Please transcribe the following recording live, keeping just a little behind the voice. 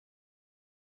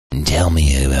tell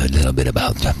me a little bit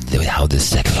about how the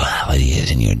sexuality is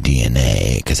in your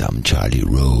DNA, because I'm Charlie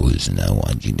Rose, and I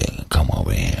want you to come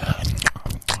over here.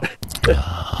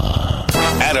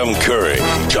 Adam Curry,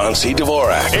 John C.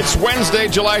 Dvorak. It's Wednesday,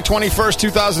 July 21st,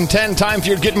 2010. Time for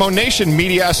your Gitmo Nation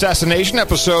Media Assassination,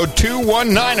 episode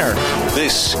 219er.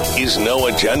 This is No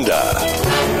Agenda.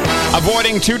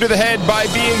 Avoiding two to the head by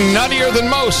being nuttier than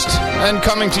most. And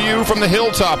coming to you from the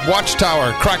Hilltop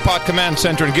Watchtower, Crackpot Command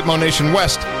Center in Gitmo Nation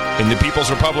West, in the People's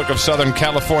Republic of Southern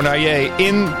California,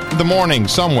 in the morning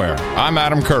somewhere. I'm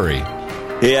Adam Curry.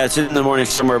 Yeah, it's in the morning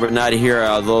somewhere, but not here,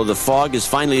 although the fog is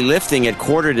finally lifting at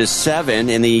 6:45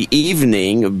 in the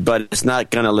evening, but it's not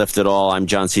going to lift at all. I'm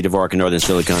John C. Dvorak in Northern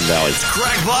Silicon Valley.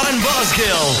 Crackpot and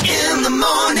Buzzkill in the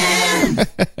morning.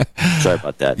 Sorry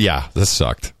about that. Yeah, this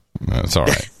sucked. That's all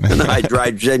right.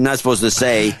 I'm not supposed to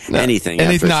say anything.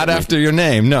 After your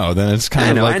name. No, then it's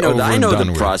kind of like over and done with. I know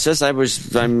the process.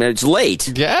 It's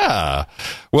late. Yeah.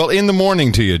 Well, in the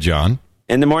morning to you, John.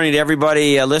 In the morning to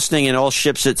everybody listening in all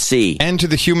ships at sea. And to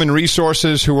the human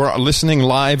resources who are listening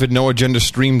live at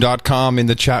noagendastream.com, in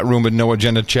the chat room at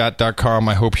noagendachat.com.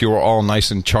 I hope you are all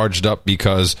nice and charged up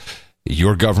because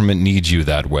your government needs you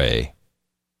that way.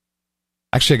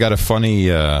 Actually, I got a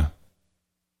funny... let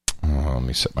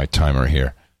me set my timer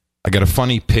here. I got a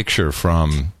funny picture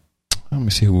from... Let me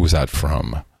see, who was that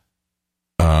from?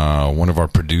 One of our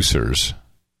producers.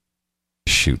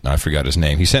 Shoot, I forgot his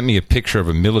name. He sent me a picture of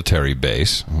a military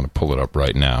base. I'm going to pull it up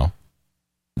right now.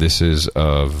 This is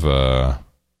of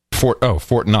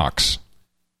Fort Knox.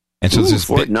 And so this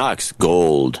Fort Knox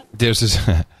gold. There's this.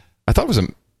 I thought it was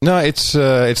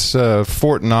it's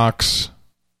Fort Knox.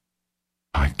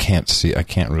 I can't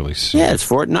really see. Yeah, it's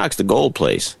Fort Knox, the gold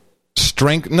place.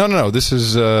 Strength. No. This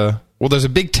is there's a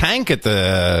big tank at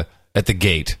the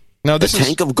gate. No, this is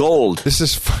tank of gold. This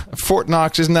is Fort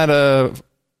Knox. Isn't that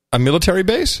a military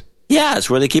base? Yeah, it's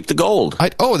where they keep the gold.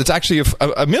 That's actually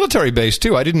a military base,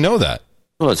 too. I didn't know that.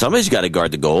 Well, somebody's got to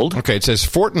guard the gold. Okay, it says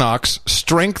Fort Knox,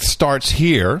 strength starts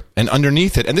here, and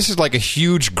underneath it, and this is like a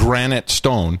huge granite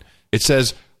stone, it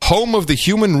says, home of the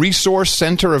Human Resource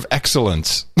Center of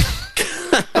Excellence.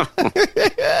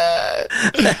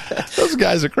 Those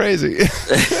guys are crazy.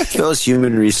 Those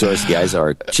human resource guys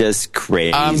are just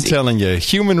crazy. I'm telling you,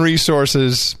 human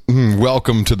resources,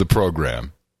 welcome to the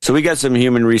program. So we got some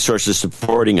human resources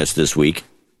supporting us this week.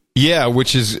 Yeah,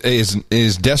 which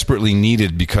is desperately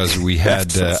needed because we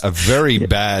had a very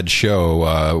bad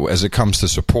show as it comes to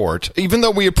support. Even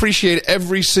though we appreciate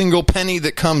every single penny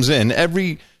that comes in,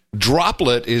 every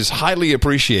droplet is highly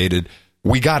appreciated.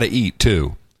 We got to eat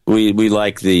too. We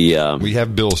like the we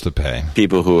have bills to pay.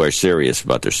 People who are serious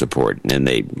about their support, and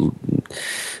they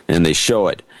show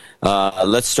it.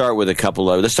 Let's start with a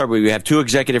couple of... we have two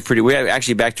executive producers. We have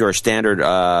actually back to our standard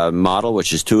model,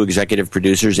 which is two executive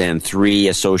producers and three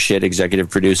associate executive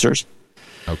producers.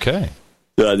 Okay.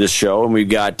 This show, and we've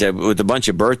got, with a bunch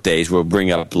of birthdays we'll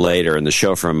bring up later in the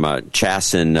show from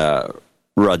Chasen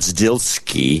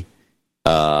Rozdilsky,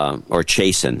 or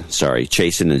Chasen, sorry.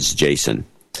 Chasen is Jason.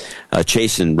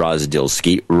 Chasen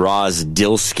Rozdilsky,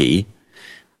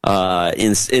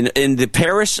 in the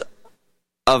Paris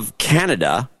of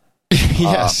Canada...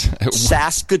 Yes.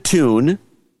 Saskatoon.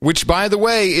 Which, by the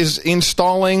way, is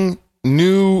installing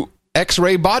new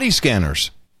X-ray body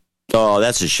scanners. Oh,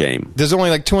 that's a shame. There's only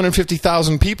like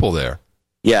 250,000 people there.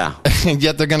 Yeah. And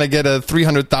yet they're going to get a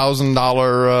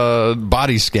 $300,000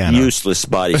 body scanner. Useless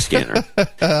body scanner.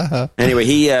 Anyway,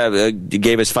 he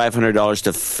gave us $500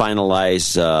 to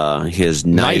finalize his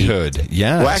knighthood.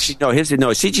 Yes. Well, actually,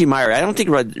 no. C.G. Meyer. I don't think.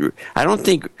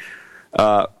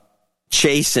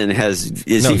 Chasen has...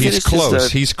 he's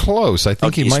close. He's close. I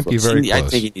think he might be very close. I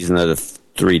think he needs another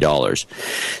 $3.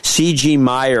 C.G.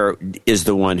 Meyer is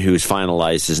the one who's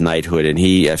finalized his knighthood, and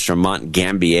he is from Mont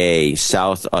Gambier,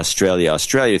 South Australia,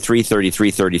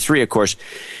 333, of course,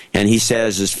 and he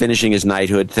says is finishing his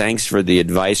knighthood. Thanks for the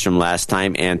advice from last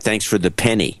time, and thanks for the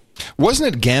penny.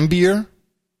 Wasn't it Gambier?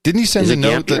 Didn't he send a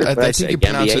note that I think you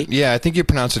pronounce it? Yeah, I think you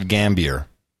pronounce it Gambier.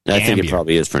 I think it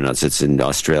probably is pronounced. It's in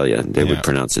Australia. They would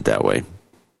pronounce it that way.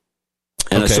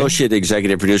 And associate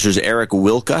executive producers Eric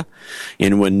Wilka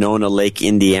in Winona Lake,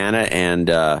 Indiana, and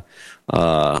Eric,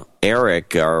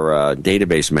 our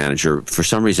database manager, for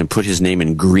some reason put his name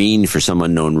in green for some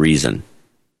unknown reason.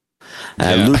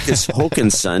 Lucas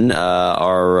Hokinson,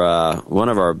 one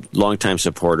of our longtime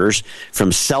supporters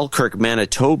from Selkirk,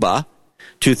 Manitoba,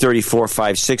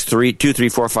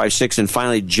 234-563, and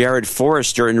finally Jared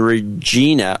Forrester in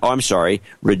Regina,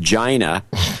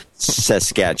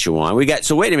 Saskatchewan.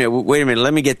 So wait a minute,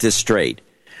 let me get this straight.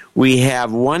 We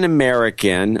have one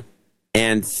American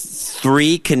and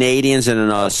 3 Canadians and an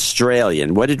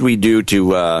Australian. What did we do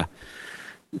to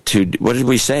what did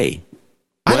we say?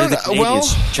 I Why don't are the know.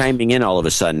 Canadians chiming in all of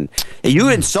a sudden? You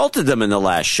insulted them in the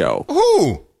last show.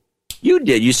 Who? You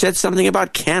did. You said something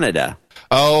about Canada.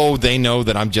 Oh, they know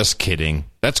that I'm just kidding.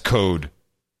 That's code.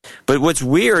 But what's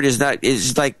weird is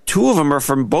like 2 of them are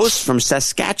both from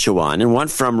Saskatchewan and one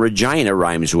from Regina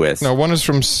rhymes with. No, one is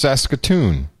from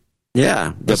Saskatoon.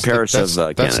 Yeah, the Paris of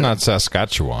Canada. That's not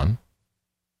Saskatchewan.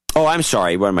 Oh, I'm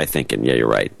sorry. What am I thinking? Yeah, you're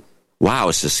right.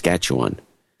 Wow, Saskatchewan.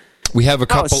 We have a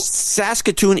couple.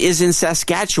 Saskatoon is in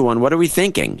Saskatchewan. What are we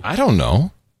thinking? I don't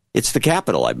know. It's the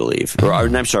capital, I believe. Or,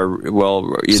 I'm sorry.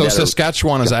 Well, So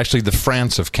Saskatchewan is actually the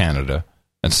France of Canada,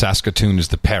 and Saskatoon is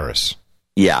the Paris.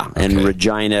 Yeah, and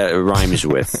Regina rhymes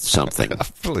with something.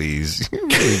 Please, you're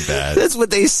really bad. That's what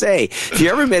they say. If you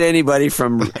ever met anybody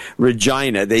from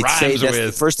Regina, they'd say that's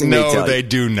the first thing they tell you. No, they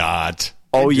do not.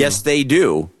 Oh, yes, they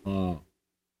do.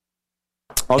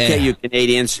 Okay, you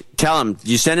Canadians, tell them.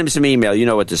 You send them some email. You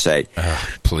know what to say.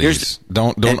 Please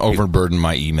don't overburden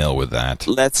my email with that.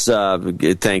 Let's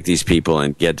thank these people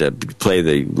and get to play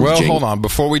the. Well, jingle. hold on.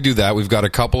 Before we do that, we've got a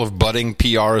couple of budding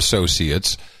PR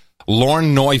associates.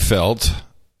 Lorne Neufeld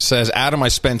says, Adam, I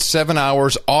spent 7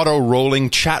 hours auto-rolling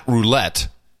chat roulette.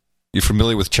 You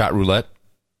familiar with chat roulette,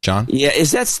 John? Yeah, is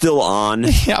that still on?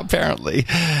 Yeah, apparently.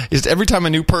 Every time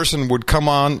a new person would come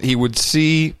on, he would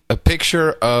see a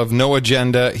picture of No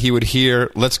Agenda. He would hear,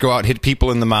 let's go out, hit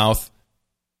people in the mouth.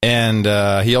 And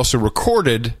he also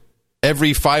recorded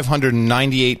every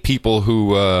 598 people who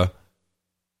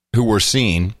were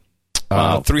seen.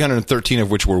 313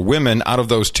 of which were women. Out of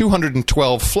those,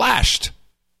 212 flashed.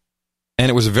 And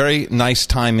it was a very nice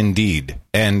time indeed.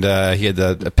 And he had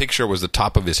the picture was the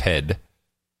top of his head.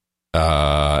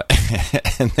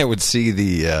 And they would see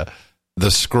the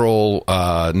scroll,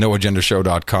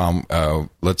 noagendashow.com,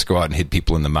 let's go out and hit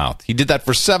people in the mouth. He did that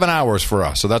for 7 hours for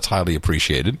us, so that's highly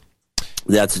appreciated.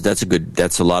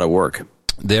 That's a lot of work.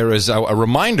 There is a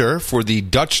reminder for the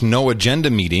Dutch No Agenda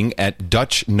meeting at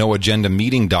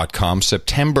DutchNoAgendameeting.com,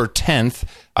 September 10th.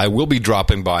 I will be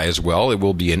dropping by as well. It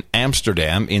will be in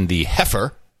Amsterdam in the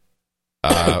Heifer,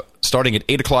 starting at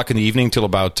 8 o'clock in the evening till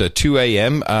about 2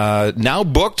 a.m. Now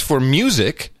booked for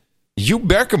music, Joep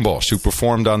Berkenbos, who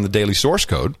performed on the Daily Source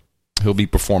Code. He'll be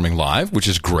performing live, which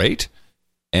is great.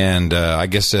 And I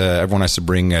guess everyone has to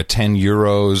bring 10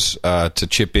 euros to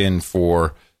chip in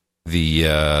for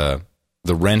the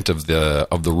rent of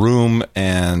the room,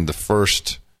 and the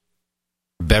first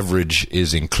beverage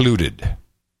is included.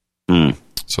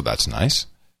 So that's nice.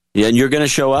 Yeah, and you're going to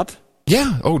show up?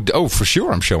 Yeah. Oh, for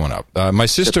sure I'm showing up. My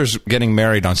sister's getting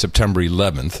married on September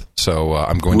 11th, so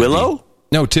I'm going Willow? to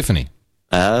No, Tiffany.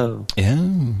 Oh.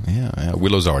 Yeah.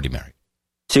 Willow's already married.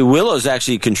 See, Willow's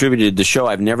actually contributed to the show.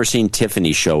 I've never seen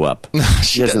Tiffany show up.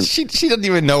 She doesn't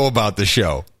even know about the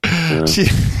show. She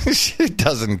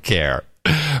doesn't care.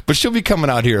 But she'll be coming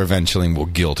out here eventually, and we'll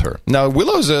guilt her. Now,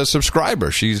 Willow's a subscriber.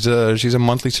 She's a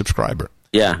monthly subscriber.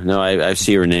 Yeah, no, I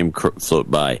see her name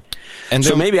float by. And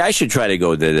so maybe I should try to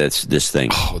go to this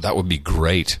thing. Oh, that would be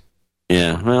great.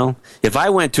 Yeah, well, if I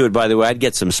went to it, by the way, I'd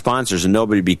get some sponsors and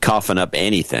nobody would be coughing up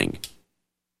anything.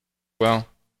 Well,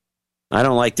 I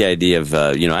don't like the idea of,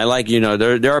 I like,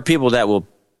 there are people that will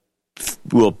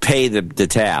pay the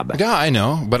tab. Yeah, I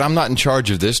know, but I'm not in charge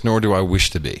of this, nor do I wish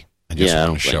to be. I just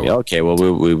want to show it. Okay, well,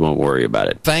 we won't worry about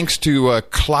it. Thanks to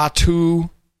Klaatu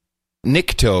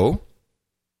Nikto.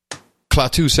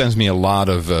 Klaatu sends me a lot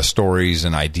of stories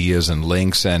and ideas and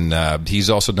links, and he's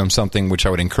also done something which I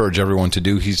would encourage everyone to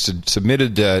do. He's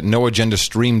submitted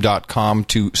noagendastream.com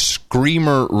to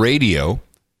Screamer Radio.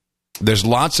 There's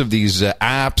lots of these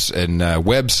apps and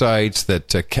websites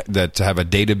that have a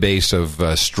database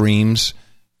of streams,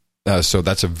 so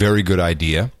that's a very good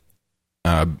idea.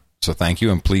 So thank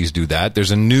you, and please do that.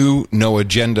 There's a new No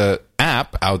Agenda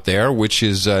app out there, which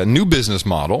is a new business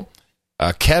model.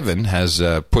 Kevin has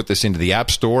put this into the App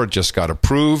Store. It just got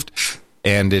approved,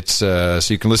 and it's so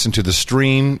you can listen to the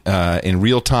stream in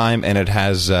real time, and it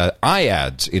has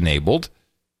iAds enabled,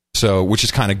 so which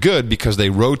is kind of good because they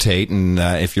rotate, and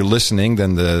if you're listening,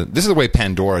 then this is the way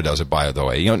Pandora does it, by the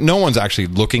way. No one's actually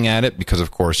looking at it because, of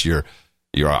course, your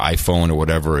iPhone or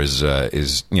whatever is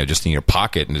just in your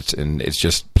pocket, and it's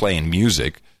just playing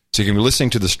music. So you can be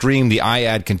listening to the stream. The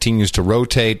iAd continues to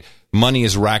rotate. Money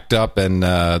is racked up, and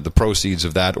the proceeds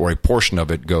of that, or a portion of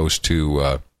it, goes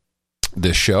to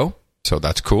this show. So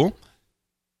that's cool.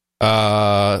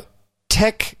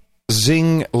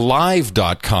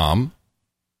 TechZingLive.com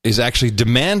is actually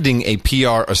demanding a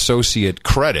PR associate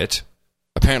credit.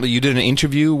 Apparently, you did an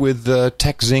interview with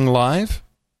TechZing Live?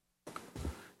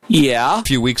 Yeah, a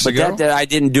few weeks but ago. That I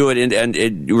didn't do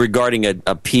it regarding a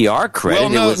PR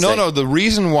credit. Well, no. The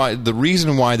reason why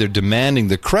they're demanding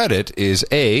the credit is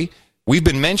A, we've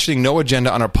been mentioning No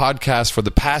Agenda on our podcast for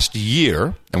the past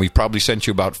year, and we've probably sent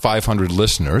you about 500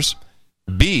 listeners.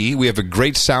 B, we have a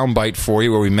great soundbite for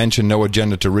you where we mention No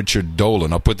Agenda to Richard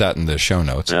Dolan. I'll put that in the show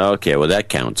notes. Okay, well, that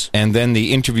counts. And then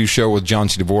the interview show with John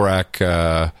C.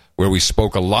 Dvorak, where we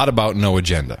spoke a lot about No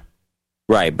Agenda.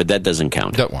 Right, but that doesn't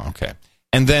count. Well, okay.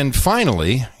 And then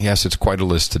finally, yes, it's quite a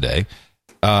list today,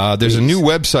 there's a new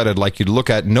website I'd like you to look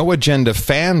at,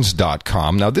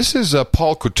 noagendafans.com. Now, this is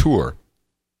Paul Couture,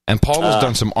 and Paul has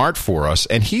done some art for us,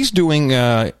 and he's doing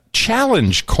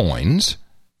challenge coins,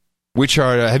 which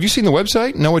are, have you seen the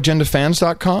website,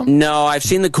 noagendafans.com? No, I've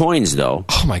seen the coins, though.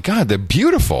 Oh, my God, they're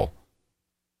beautiful.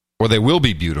 Or they will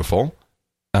be beautiful.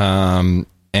 And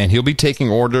he'll be taking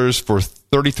orders for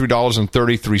 $33.33.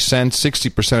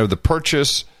 60% of the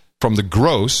purchase from the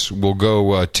gross will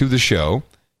go to the show.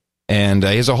 And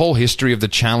he has a whole history of the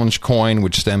challenge coin,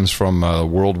 which stems from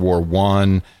World War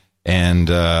I. And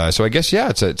so I guess,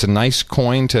 yeah, it's a nice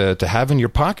coin to have in your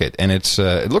pocket. And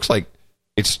it looks like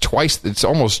it's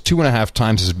almost 2.5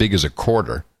 times as big as a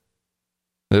quarter.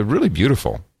 They're really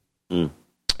beautiful. Mm.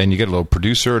 And you get a little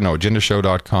producer,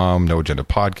 noagendashow.com, No Agenda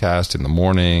Podcast in the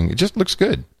morning. It just looks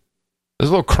good. There's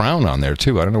a little crown on there,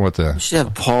 too. I don't know what the... You should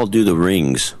have Paul do the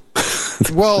rings.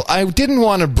 Well, I didn't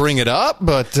want to bring it up,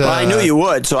 but... well, I knew you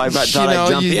would, so I thought I'd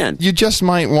jump in. You just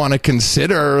might want to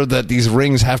consider that these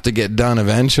rings have to get done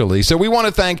eventually. So we want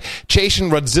to thank Chashin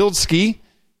Rudzilski,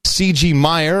 C.G.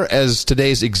 Meyer as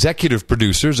today's executive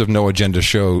producers of No Agenda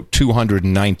Show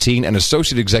 219, and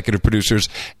associate executive producers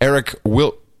Eric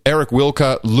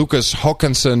Wilka, Lucas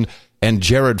Håkansson, and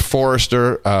Jared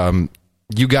Forrester.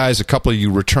 You guys, a couple of you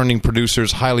returning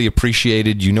producers, highly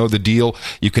appreciated. You know the deal.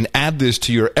 You can add this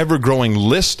to your ever-growing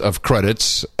list of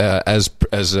credits as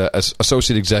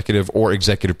associate executive or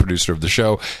executive producer of the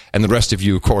show. And the rest of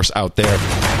you, of course, out there,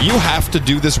 you have to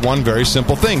do this one very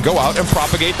simple thing. Go out and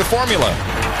propagate the formula.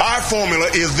 Our formula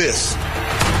is this.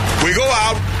 We go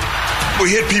out, we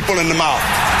hit people in the mouth.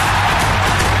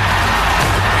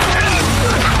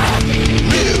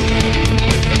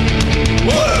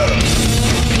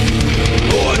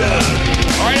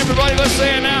 All right, everybody, let's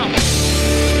say it now.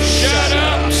 Shut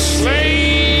up,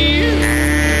 slave.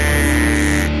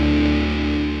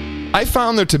 I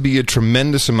found there to be a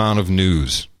tremendous amount of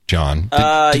news, John.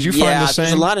 Did you find the same?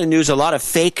 There's a lot of news, a lot of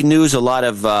fake news, a lot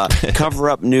of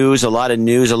cover-up news, a lot of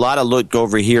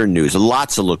look-over-here news,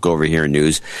 lots of look-over-here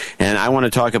news. And I want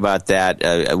to talk about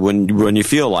that when you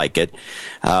feel like it.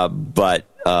 But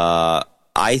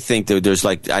I think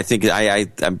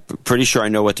that I'm pretty sure I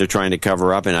know what they're trying to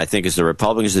cover up, and I think it's the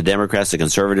Republicans, the Democrats, the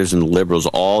Conservatives, and the Liberals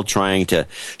all trying to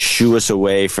shoo us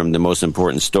away from the most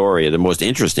important story, or the most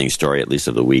interesting story, at least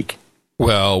of the week.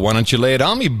 Well, why don't you lay it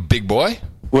on me, big boy?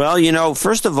 Well,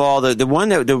 first of all,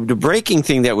 the breaking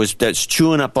thing that's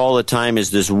chewing up all the time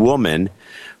is this woman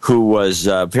who was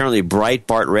apparently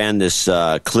Breitbart ran this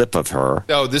clip of her.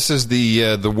 Oh, this is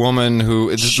the woman who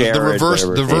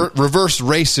the reverse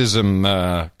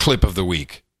racism clip of the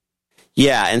week.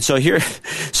 Yeah, and so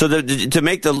to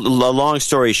make the long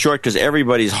story short, because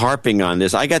everybody's harping on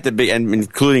this, I got the big, and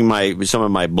including some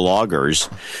of my bloggers,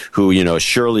 who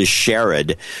Shirley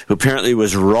Sherrod, who apparently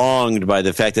was wronged by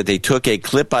the fact that they took a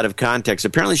clip out of context.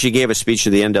 Apparently, she gave a speech to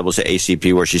the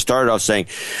NAACP where she started off saying,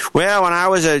 "Well, when I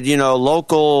was a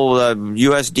local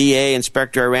USDA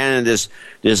inspector, I ran into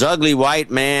this ugly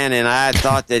white man, and I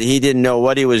thought that he didn't know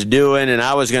what he was doing, and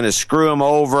I was going to screw him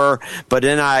over. But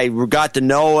then I got to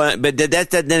know, but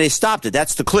then they stopped it.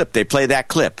 That's the clip. They play that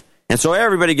clip. And so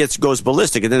everybody goes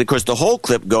ballistic. And then, of course, the whole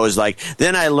clip goes like,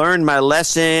 then I learned my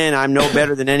lesson. I'm no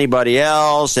better than anybody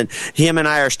else. And him and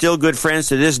I are still good friends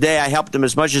to this day. I helped him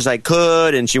as much as I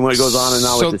could. And she goes on and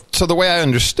on with this. So the way I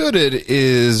understood it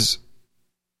is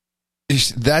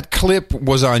that clip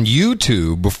was on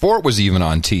YouTube before it was even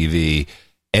on TV.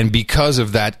 And because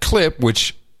of that clip,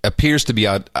 which appears to be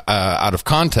out of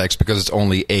context because it's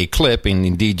only a clip, and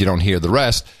indeed you don't hear the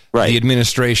rest, right, the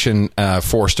administration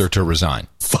forced her to resign.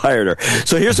 Fired her.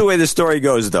 So here's the way the story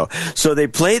goes, though. So they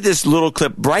played this little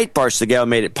clip. Breitbart's the guy who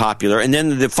made it popular, and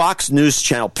then the Fox News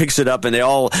channel picks it up, and they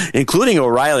all, including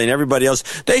O'Reilly and everybody else,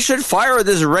 they should fire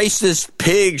this racist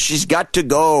pig. She's got to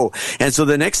go. And so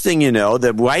the next thing you know,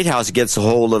 the White House gets a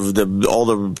hold of all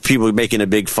the people making a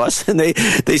big fuss, and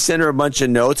they send her a bunch of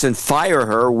notes and fire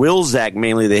her. Wilczek,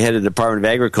 mainly the head of the Department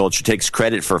of Agriculture, takes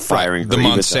credit for firing her. The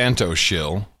Monsanto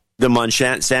shill. the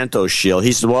Monsanto shield.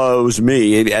 He said, well, it was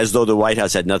me, as though the White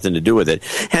House had nothing to do with it.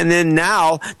 And then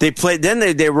now they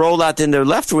rolled out, then the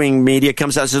left-wing media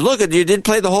comes out and says, look, you didn't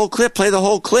play the whole clip, play the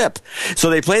whole clip. So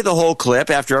they play the whole clip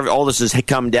after all this has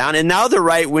come down. And now the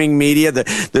right-wing media, the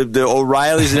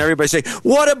O'Reillys and everybody say,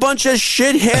 what a bunch of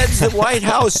shitheads the White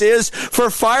House is for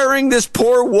firing this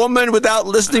poor woman without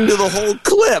listening to the whole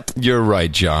clip. You're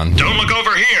right, John. Don't look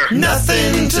over here.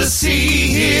 Nothing to see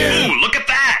here. Ooh, look at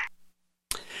that.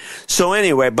 So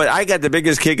anyway, but I got the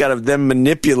biggest kick out of them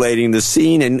manipulating the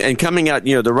scene and coming out,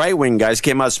 the right-wing guys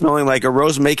came out smelling like a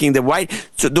rose, making the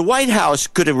White House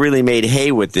could have really made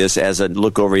hay with this as a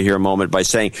look over here moment by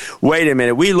saying, wait a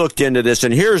minute, we looked into this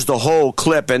and here's the whole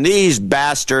clip and these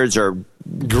bastards are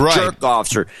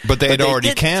jerk-offs. But they had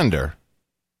already canned her.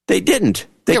 They didn't.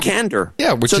 They canned her.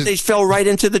 Yeah, they fell right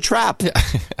into the trap. Yeah.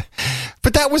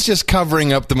 But that was just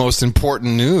covering up the most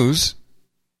important news.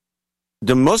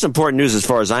 The most important news, as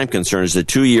far as I'm concerned, is the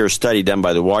 2-year study done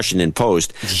by the Washington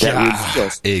Post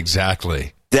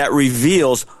that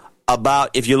reveals about,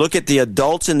 if you look at the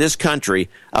adults in this country,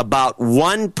 about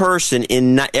one person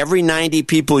in every 90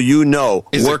 people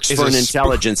works for an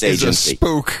intelligence agency. Is a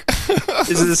spook.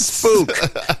 Is a spook.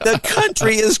 The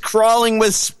country is crawling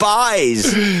with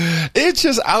spies. It's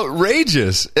just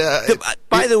outrageous.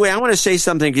 By the way, I want to say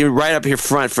something right up here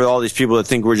front for all these people that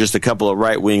think we're just a couple of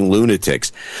right-wing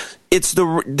lunatics. It's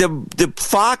the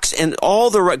Fox and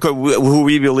all who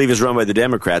we believe is run by the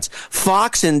Democrats,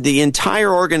 Fox and the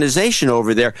entire organization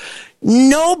over there,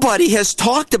 nobody has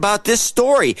talked about this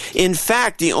story. In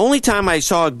fact, the only time I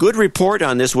saw a good report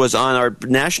on this was on our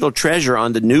national treasure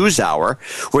on the NewsHour,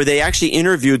 where they actually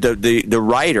interviewed the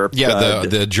writer. Yeah,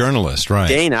 the journalist, right.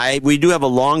 Dana. We do have a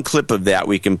long clip of that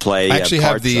we can play. I actually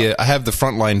have the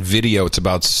Frontline video. It's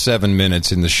about 7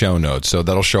 minutes in the show notes, so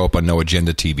that'll show up on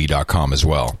noagendatv.com as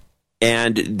well.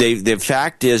 And the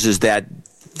fact is that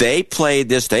they played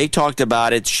this. They talked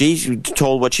about it. She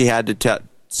told what she had to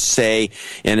say,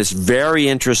 and it's very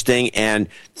interesting. And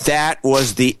that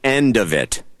was the end of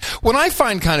it. What I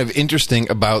find kind of interesting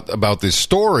about this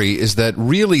story is that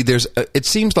really it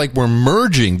seems like we're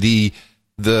merging the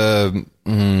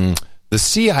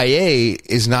CIA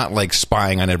is not like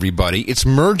spying on everybody. It's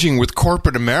merging with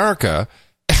corporate America.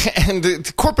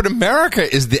 And corporate America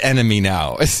is the enemy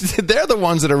now. They're the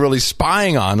ones that are really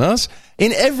spying on us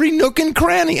in every nook and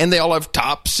cranny, and they all have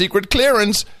top secret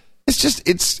clearance. It's just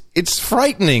it's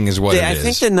frightening, is what it is. I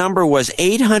think the number was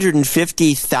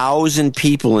 850,000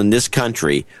 people in this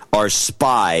country are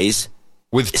spies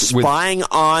spying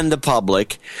on the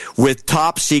public with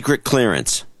top secret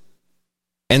clearance.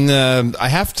 And I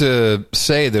have to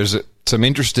say, there's some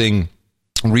interesting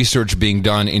research being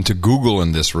done into Google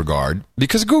in this regard,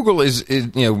 because Google is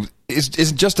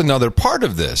just another part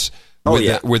of this.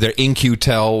 With their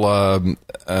In-Q-Tel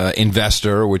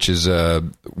investor, which is a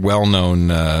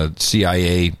well-known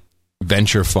CIA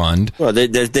venture fund. Well,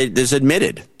 there's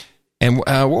admitted. And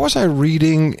what was I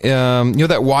reading? That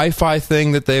Wi-Fi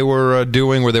thing that they were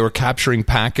doing, where they were capturing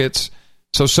packets.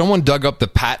 So someone dug up the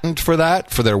patent for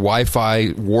that, for their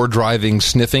Wi-Fi war-driving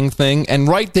sniffing thing. And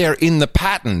right there in the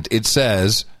patent, it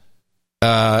says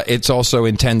it's also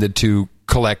intended to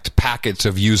collect packets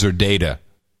of user data.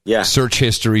 Yeah. Search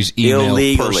histories,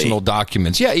 email, personal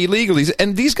documents. Yeah, illegally.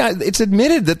 And these guys, it's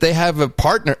admitted that they have a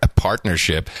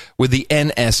partnership with the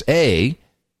NSA.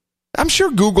 I'm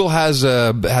sure Google has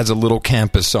a little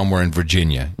campus somewhere in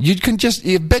Virginia.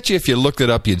 I bet you if you looked it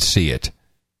up, you'd see it.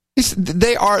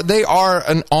 They are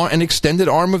an extended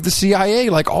arm of the CIA,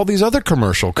 like all these other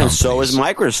commercial companies. And so is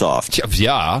Microsoft.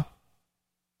 Yeah.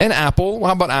 And Apple.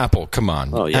 How about Apple? Come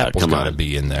on. Oh, yeah, Apple's got to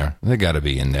be in there. They got to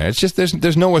be in there. It's just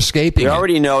there's no escaping. We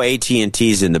already know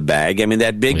AT&T's in the bag. I mean,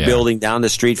 that big building down the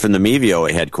street from the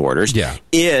Mevio headquarters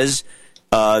is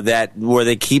that where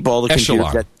they keep all the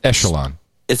computers. Echelon.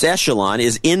 It's Echelon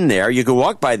is in there. You can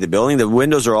walk by the building. The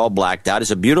windows are all blacked out.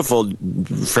 It's a beautiful,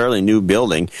 fairly new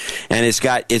building, and it's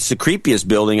the creepiest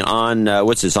building on on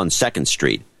 2nd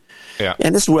Street. Yeah,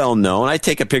 and it's well known. I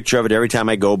take a picture of it every time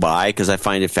I go by because I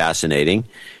find it fascinating.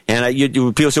 And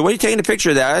people say, "What are you taking a picture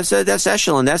of that?" I said, "That's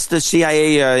Echelon. That's the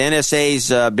CIA,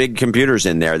 NSA's big computers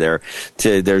in there.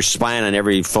 They're spying on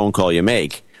every phone call you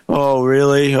make." Oh,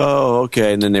 really? Oh,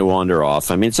 okay. And then they wander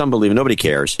off. I mean, it's unbelievable. Nobody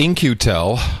cares.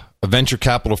 In-Q-Tel, a venture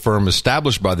capital firm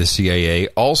established by the CIA,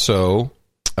 also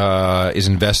has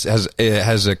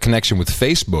a connection with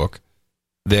Facebook.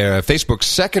 Their Facebook's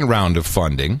second round of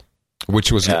funding,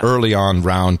 which was an early on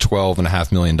round,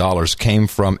 $12.5 million, came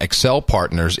from Excel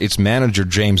Partners. Its manager,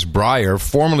 James Breyer,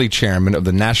 formerly chairman of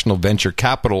the National Venture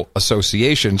Capital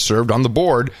Association, served on the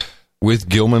board with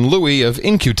Gilman Louie of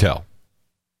In-Q-Tel.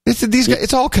 These guys,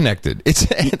 it's all connected.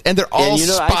 And they're all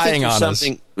spying on us.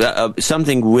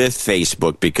 Something with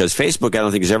Facebook, because Facebook, I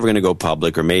don't think is ever going to go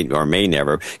public, or may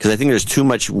never, because I think there's too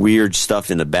much weird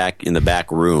stuff in the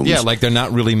back rooms. Yeah, like they're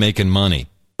not really making money.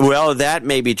 Well, that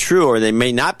may be true, or they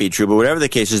may not be true, but whatever the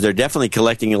case is, they're definitely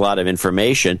collecting a lot of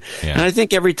information. Yeah. And I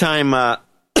think every time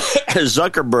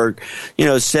Zuckerberg,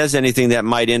 says anything that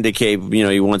might indicate,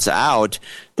 he wants out,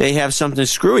 they have something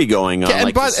screwy going on.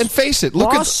 And face it,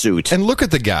 look at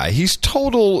the guy. He's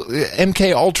total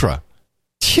MK Ultra.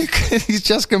 He's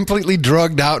just completely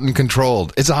drugged out and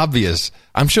controlled. It's obvious.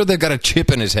 I'm sure they've got a chip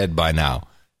in his head by now.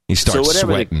 He starts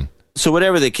sweating. So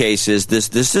whatever the case is,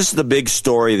 this is the big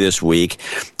story this week.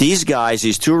 These guys,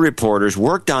 these two reporters,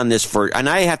 worked on this and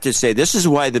I have to say, this is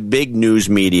why the big news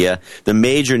media, the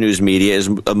major news media, is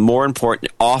more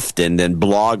important often than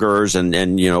bloggers and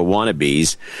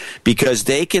wannabes, because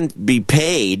they can be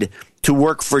paid to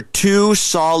work for 2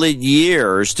 solid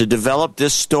years to develop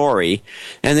this story,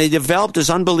 and they developed this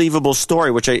unbelievable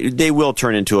story, which they will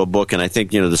turn into a book, and I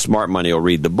think the smart money will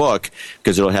read the book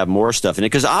because it'll have more stuff in it,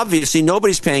 because obviously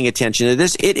nobody's paying attention to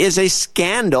this. It is a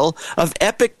scandal of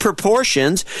epic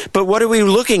proportions, but what are we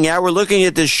looking at? We're looking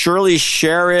at this Shirley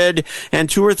Sherrod and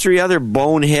 2 or 3 other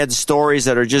bonehead stories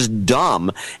that are just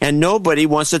dumb, and nobody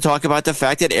wants to talk about the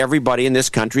fact that everybody in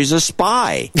this country is a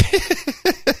spy.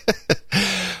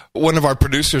 One of our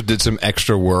producers did some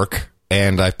extra work,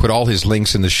 and I've put all his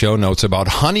links in the show notes about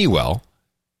Honeywell.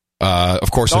 Of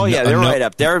course. Oh, yeah, they're right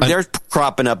up. They're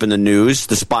cropping up in the news,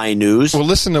 the spy news. Well,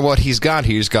 listen to what he's got.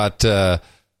 He's got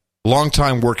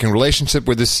long-time working relationship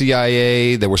with the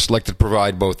CIA. They were selected to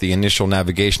provide both the initial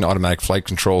navigation, automatic flight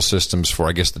control systems for,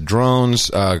 I guess, the drones,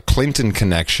 Clinton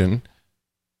connection,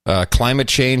 climate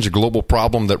change, a global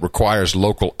problem that requires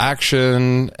local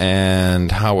action,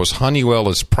 and how Honeywell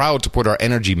is proud to put our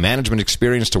energy management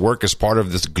experience to work as part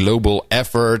of this global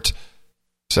effort.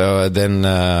 So then,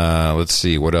 let's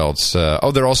see, what else?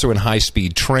 They're also in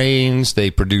high-speed trains. They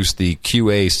produce the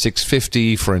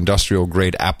QA650 for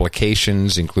industrial-grade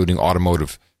applications, including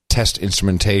automotive test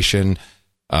instrumentation,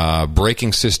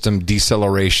 braking system,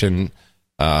 deceleration,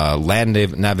 land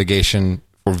navigation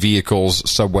for vehicles,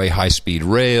 subway, high-speed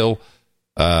rail.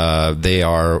 They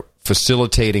are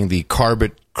facilitating the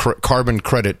carbon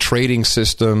credit trading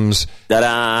systems,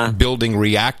 building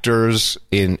reactors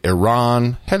in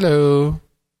Iran. Hello.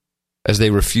 As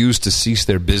they refuse to cease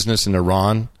their business in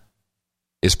Iran,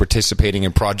 is participating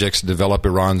in projects to develop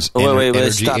Iran's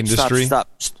energy industry. Stop.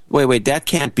 Wait, that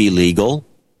can't be legal.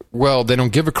 Well, they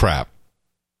don't give a crap.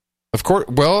 Of course.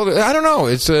 Well, I don't know.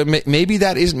 It's maybe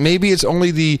it's only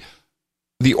the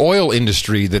oil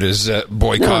industry that is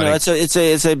boycotting. No,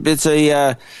 it's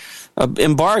a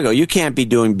embargo. You can't be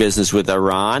doing business with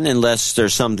Iran unless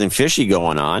there's something fishy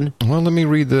going on. Well, let me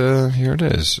read here it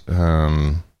is.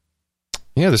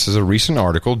 This is a recent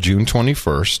article, June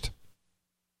 21st.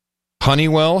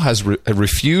 Honeywell has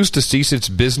refused to cease its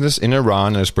business in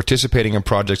Iran and is participating in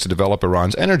projects to develop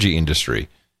Iran's energy industry.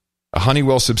 A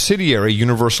Honeywell subsidiary,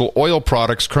 Universal Oil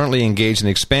Products, currently engaged in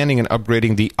expanding and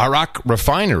upgrading the Arak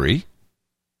refinery.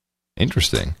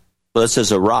 Interesting. Well, it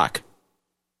says Iraq.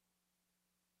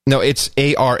 No, it's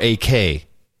Arak.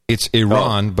 It's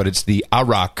Iran, but it's the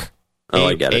Arak.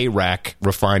 I get it. Arak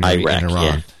refinery in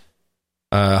Iran.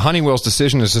 Yeah. Honeywell's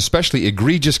decision is especially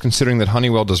egregious considering that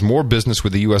Honeywell does more business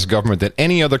with the U.S. government than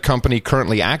any other company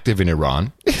currently active in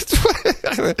Iran.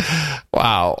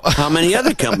 Wow. How many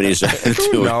other companies are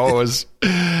doing Who knows?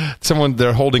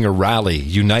 They're holding a rally,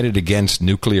 United Against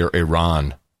Nuclear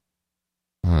Iran.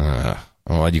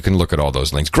 You can look at all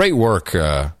those links. Great work.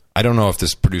 I don't know if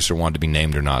this producer wanted to be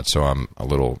named or not, so I'm a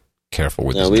little careful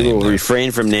with this name. We will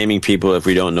refrain from naming people if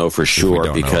we don't know for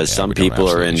sure, because some people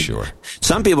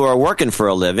are working for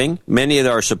a living. Many of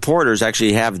our supporters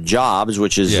actually have jobs,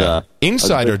 which is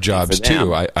insider jobs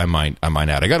too. I might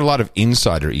add. I got a lot of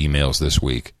insider emails this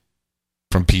week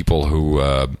from people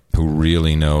who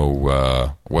really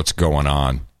know what's going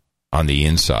on the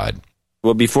inside.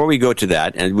 Well, before we go to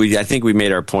that, and I think we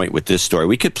made our point with this story.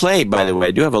 We could play, by the way.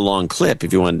 I do have a long clip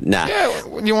if you want.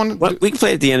 You want? We can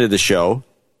play at the end of the show.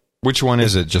 Which one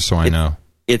is it, just so I know?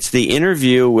 It's the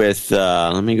interview with,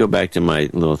 let me go back to my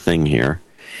little thing here.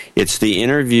 It's the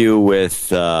interview with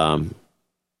the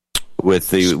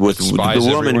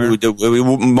woman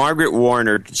who, Margaret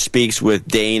Warner speaks with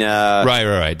Dana.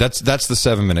 Right. That's the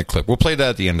 7-minute clip. We'll play that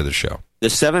at the end of the show. The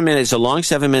 7 minutes, a long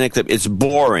 7-minute clip. It's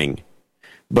boring.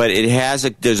 but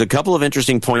there's a couple of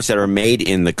interesting points that are made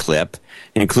in the clip,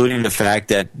 including the fact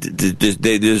that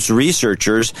there's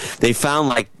researchers, they found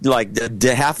like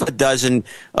half a dozen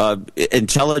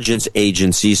intelligence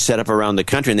agencies set up around the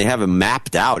country, and they have them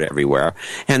mapped out everywhere,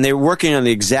 and they're working on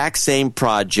the exact same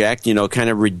project, kind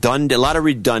of redundant, a lot of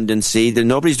redundancy.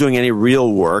 Nobody's doing any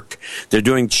real work. They're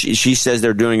doing, she says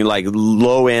they're doing like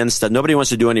low end stuff. Nobody wants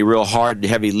to do any real hard,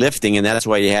 heavy lifting, and that's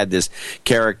why you had this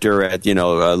character at,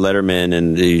 Letterman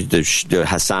and the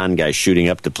Hassan guy shooting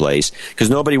up the place, because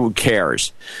nobody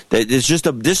cares. This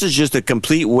is just a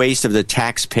complete waste of the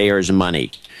taxpayers'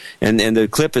 money. And the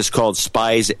clip is called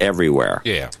Spies Everywhere.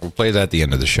 Yeah, we'll play that at the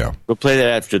end of the show. We'll play that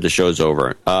after the show's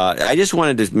over. I just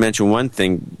wanted to mention one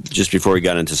thing just before we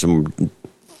got into some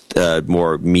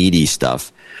more meaty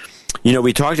stuff.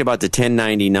 We talked about the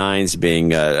 1099s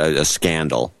being a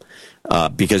scandal.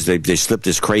 Because they slipped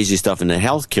this crazy stuff in the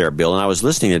health care bill. And I was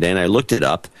listening today, and I looked it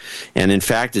up. And, in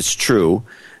fact, it's true.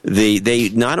 They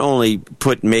not only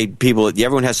made people –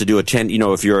 everyone has to do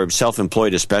if you're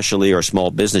self-employed especially or a small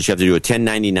business, you have to do a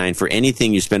 1099 for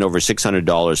anything you spend over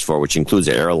 $600 for, which includes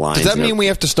airlines. Does that mean we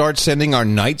have to start sending our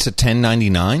knights a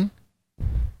 1099?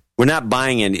 We're not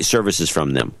buying any services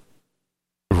from them.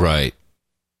 Right.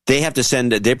 They have to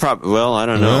send it. I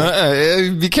don't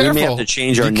know. Be careful. We may have to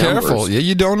change our numbers. Be careful. Yeah,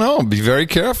 you don't know. Be very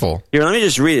careful. Here, let me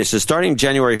just read it. So starting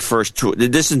January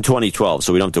 1st, this is in 2012,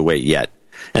 so we don't have to wait yet.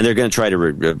 And they're going to try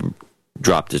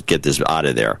to get this out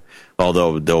of there,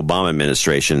 although the Obama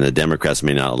administration and the Democrats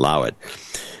may not allow it.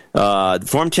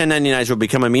 Form 1099s will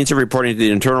become a means of reporting to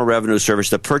the Internal Revenue Service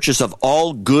the purchase of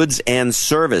all goods and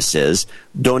services.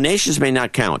 Donations may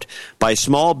not count by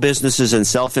small businesses and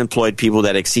self-employed people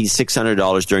that exceed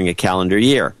 $600 during a calendar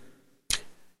year.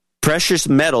 Precious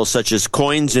metals such as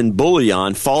coins and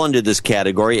bullion fall into this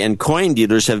category, and coin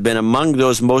dealers have been among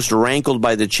those most rankled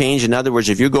by the change. In other words,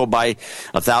 if you go buy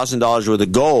 $1,000 worth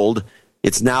of gold,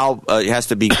 it's now it has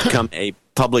to become a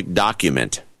public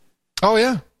document. Oh,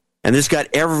 yeah. And this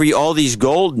got all these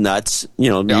gold nuts,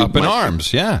 up in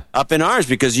arms, yeah. Up in arms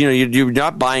because, you're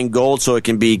not buying gold so it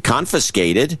can be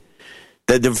confiscated.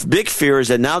 The big fear is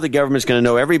that now the government's going to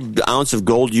know every ounce of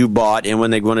gold you bought, and when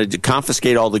they want to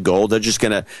confiscate all the gold, they're just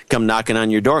going to come knocking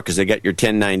on your door because they got your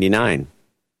 1099.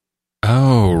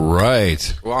 Oh,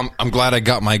 right. Well, I'm glad I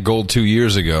got my gold 2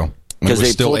 years ago. Because it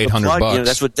was still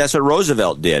 $800. That's what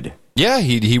Roosevelt did. Yeah,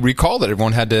 he recalled that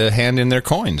everyone had to hand in their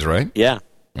coins, right? Yeah.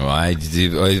 Well, I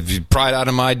pried out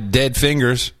of my dead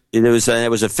fingers. It was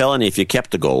a felony if you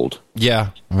kept the gold. Yeah.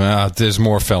 Well, there's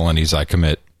more felonies I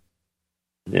commit.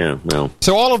 Yeah, well.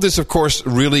 So all of this, of course,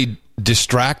 really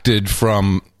distracted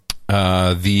from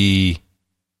the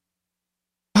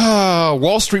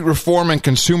Wall Street Reform and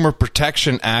Consumer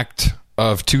Protection Act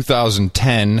of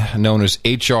 2010, known as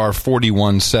H.R.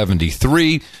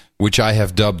 4173, which I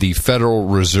have dubbed the Federal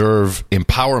Reserve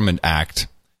Empowerment Act.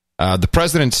 The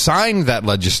president signed that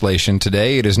legislation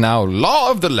today. It is now law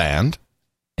of the land.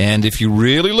 And if you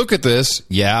really look at this,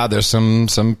 yeah, there's some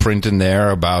print in there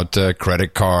about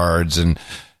credit cards and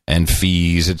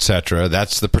fees, etc.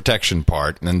 That's the protection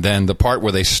part. And then the part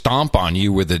where they stomp on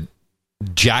you with a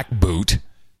jackboot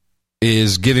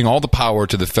is giving all the power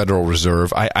to the Federal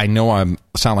Reserve. I know I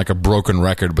sound like a broken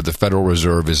record, but the Federal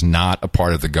Reserve is not a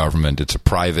part of the government. It's a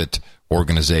private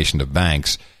organization of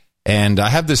banks. And I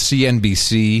have this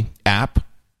CNBC app,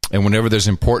 and whenever there's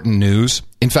important news,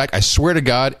 in fact, I swear to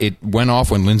God, it went off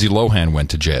when Lindsay Lohan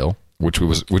went to jail, which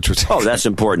was oh, that's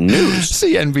important news.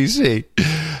 CNBC.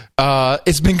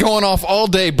 It's been going off all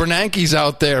day. Bernanke's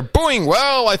out there. Boing.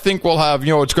 Well, I think we'll have,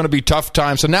 it's going to be tough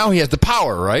time. So now he has the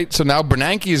power, right? So now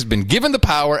Bernanke has been given the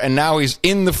power, and now he's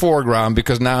in the foreground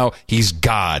because now he's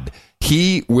God.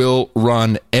 He will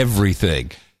run everything.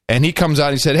 And he comes out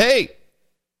and he said, hey,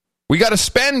 we got to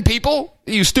spend, people.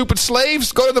 You stupid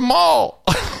slaves, go to the mall.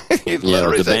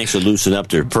 The banks will loosen up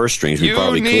their purse strings.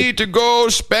 You need to go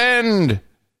spend.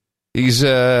 These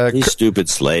stupid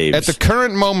slaves. At the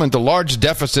current moment, the large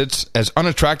deficits, as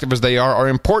unattractive as they are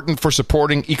important for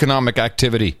supporting economic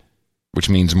activity, which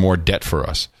means more debt for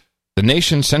us. The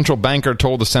nation's central banker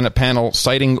told the Senate panel,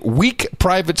 citing weak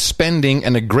private spending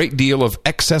and a great deal of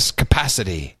excess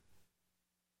capacity.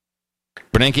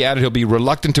 Bernanke added he'll be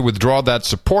reluctant to withdraw that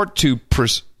support too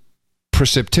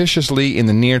precipitously in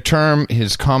the near term.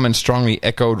 His comments strongly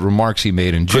echoed remarks he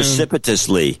made in June.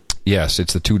 Precipitously. Yes,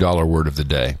 it's the $2 word of the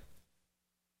day.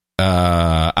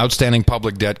 Outstanding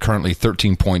public debt currently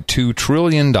 $13.2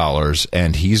 trillion,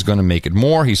 and he's going to make it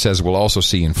more. He says we'll also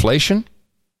see inflation.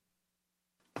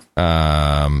 So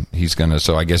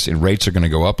I guess rates are going to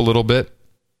go up a little bit.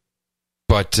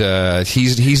 But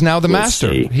he's now the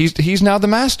master. see. He's now the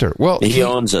master. Well, He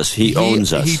owns us. He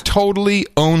owns us. He totally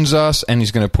owns us, and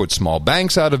he's going to put small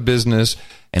banks out of business,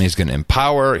 and he's going to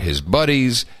empower his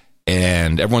buddies,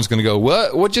 and everyone's going to go,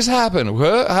 "What? What just happened?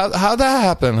 What? How that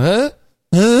happen? Huh?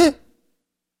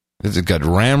 It got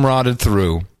ramrodded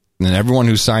through, and everyone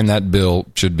who signed that bill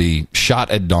should be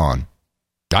shot at dawn."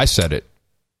 I said it.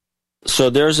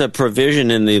 So there's a provision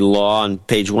in the law on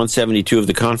page 172 of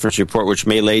the conference report which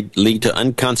may lead to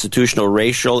unconstitutional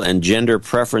racial and gender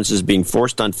preferences being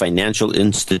forced on financial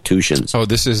institutions. Oh,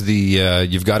 this is the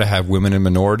you've got to have women and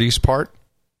minorities part?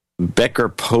 Becker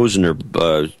Posner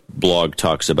blog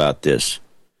talks about this.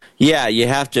 Yeah, you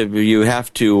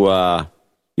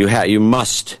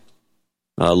must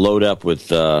load up with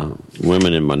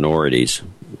women and minorities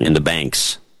in the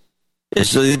banks.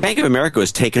 So the Bank of America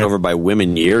was taken over by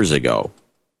women years ago.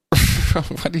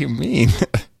 What do you mean?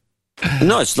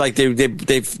 No, it's like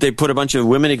they put a bunch of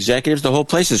women executives. The whole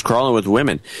place is crawling with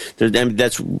women.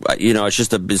 That's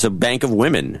it's a bank of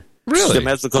women. Really? They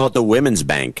might as well call it the women's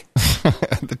bank.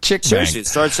 The chick Seriously, bank. it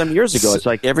started some years ago. It's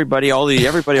like everybody, all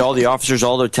the officers,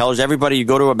 all the tellers, everybody. You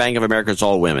go to a Bank of America, it's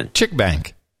all women. Chick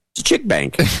bank. It's a chick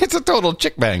bank. It's a total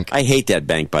chick bank. I hate that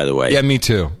bank, by the way. Yeah, me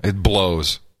too. It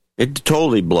blows. It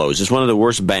totally blows. It's one of the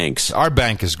worst banks. Our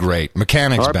bank is great.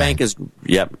 Mechanics Our bank is,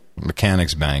 yep.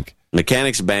 Mechanics Bank.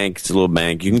 Mechanics Bank, it's a little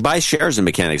bank. You can buy shares in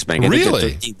Mechanics Bank. I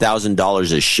Really? think they're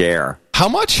 $13,000 a share. How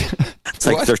much? It's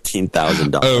like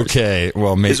 $13,000. Okay,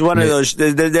 well, maybe It's one of those,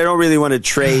 they don't really want to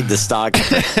trade the stock.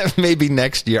 maybe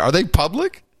next year. Are they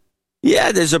public?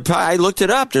 Yeah, I looked it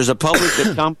up. There's a public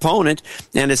component,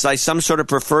 and it's like some sort of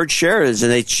preferred shares,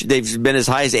 and they've been as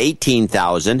high as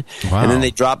 18,000, Wow. and then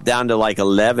they dropped down to like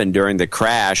 11 during the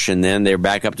crash, and then they're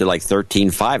back up to like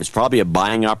 13.5. It's probably a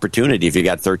buying opportunity if you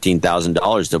got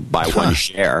 $13,000 to buy one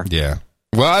share. Yeah.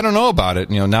 Well, I don't know about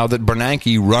it. Now that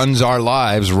Bernanke runs our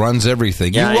lives, runs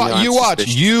everything. Yeah, You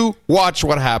watch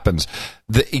what happens.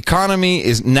 The economy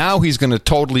is now he's going to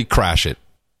totally crash it.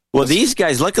 Well, these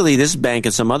guys, luckily, this bank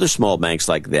and some other small banks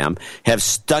like them have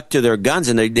stuck to their guns,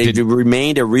 and they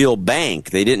remained a real bank.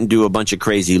 They didn't do a bunch of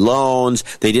crazy loans.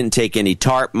 They didn't take any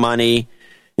TARP money.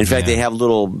 In fact, they have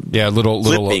little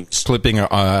clippings. Clipping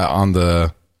on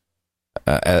the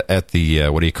at the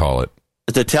what do you call it?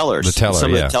 The tellers. The teller,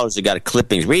 some yeah. of the tellers have got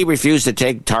clippings. We refuse to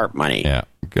take TARP money. Yeah,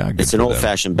 good it's for an them.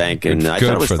 old-fashioned bank, and I Good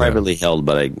thought it was for them. privately held,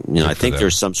 but I think them.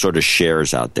 there's some sort of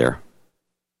shares out there.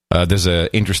 There's an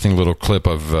interesting little clip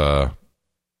of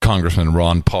Congressman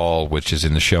Ron Paul, which is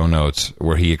in the show notes,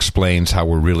 where he explains how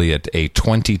we're really at a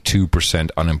 22%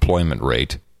 unemployment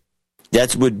rate.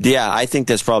 I think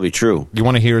that's probably true. You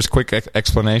want to hear his quick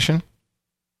explanation?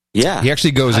 Yeah. He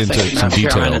actually goes into some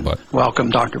detail. But welcome,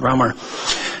 Dr. Romer.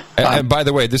 and by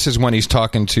the way, this is when he's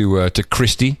talking to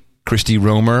Christy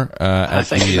Romer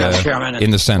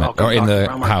in the Senate welcome, or in Dr. the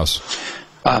Romer. House.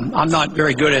 I'm not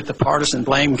very good at the partisan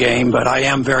blame game, but I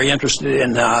am very interested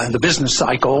in the business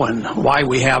cycle and why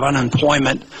we have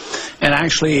unemployment. And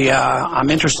actually, I'm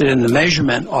interested in the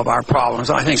measurement of our problems.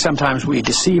 I think sometimes we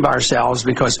deceive ourselves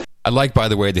because... I like, by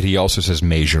the way, that he also says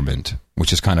measurement,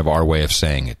 which is kind of our way of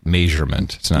saying it.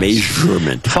 Measurement. It's nice.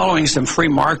 Measurement. Following some free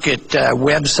market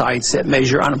websites that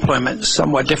measure unemployment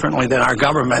somewhat differently than our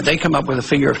government, they come up with a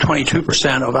figure of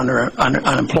 22% of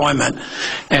unemployment.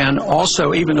 And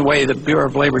also, even the way the Bureau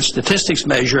of Labor Statistics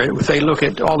measure it, if they look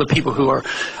at all the people who are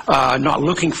not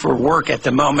looking for work at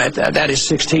the moment, that is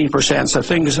 16%. So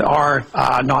things are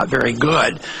not very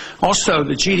good. Also,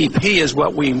 the GDP is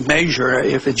what we measure.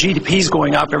 If the GDP is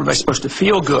going up, everybody's supposed to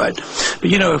feel good. But,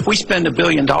 if we spend $1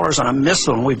 billion on a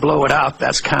missile and we blow it up,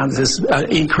 that's kind of this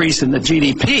increase in the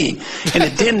GDP. And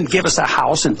it didn't give us a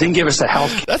house and didn't give us a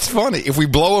health care. That's funny. If we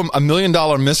blow $1 million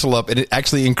missile up, it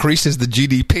actually increases the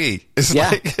GDP. It's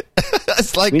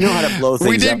like we know how to blow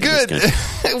things we up. did good.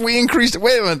 We increased.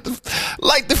 Wait a minute.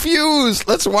 Light the fuse.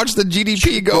 Let's watch the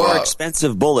GDP go More up.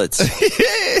 expensive bullets.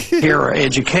 Here or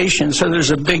education, so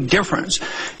there's a big difference.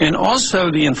 And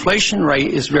also the inflation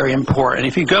rate is very important.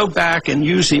 If you go back and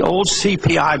use the old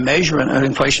CPI measurement of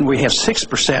inflation, we have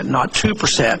 6%, not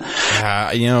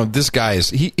 2%. This guy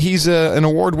he's an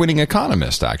award-winning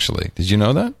economist, actually. Did you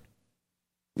know that?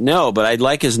 No, but I'd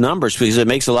like his numbers because it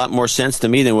makes a lot more sense to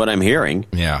me than what I'm hearing.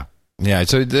 Yeah.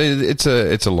 So it's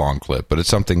a long clip, but it's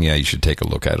something you should take a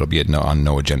look at. It'll be on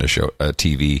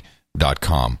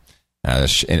noagendashow.tv.com.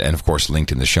 And of course,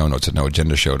 linked in the show notes at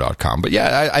noagendashow.com. But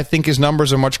I think his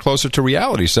numbers are much closer to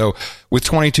reality. So with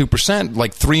 22%,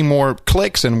 like 3 more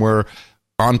clicks, and we're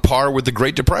on par with the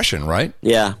Great Depression, right?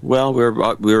 Yeah. Well,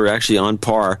 we're actually on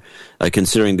par,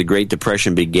 considering the Great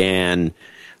Depression began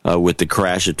with the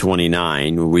crash of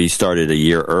 '29. We started a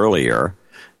year earlier,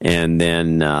 and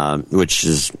then which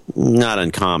is not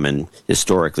uncommon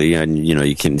historically, and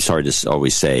it's hard to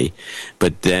always say,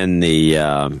 but then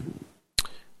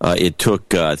it took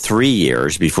 3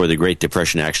 years before the Great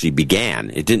Depression actually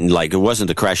began. It wasn't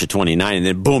the crash of 29 and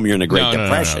then boom, you're in the Great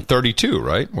Depression. No. 32,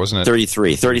 right? Wasn't it?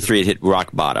 33 it hit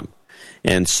rock bottom.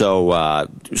 And so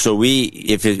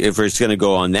if it's going to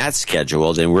go on that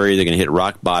schedule, then we're either going to hit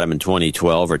rock bottom in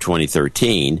 2012 or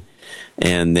 2013,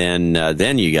 and then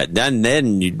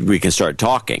we can start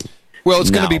talking. Well, it's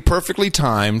going to be perfectly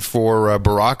timed for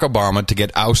Barack Obama to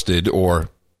get ousted or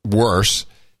worse,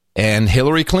 and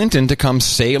Hillary Clinton to come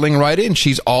sailing right in.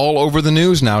 She's all over the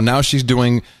news now. Now she's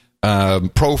doing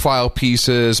profile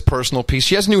pieces, personal pieces.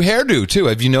 She has a new hairdo, too.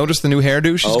 Have you noticed the new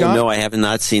hairdo she's got? Oh, no, I have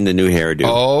not seen the new hairdo.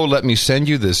 Oh, let me send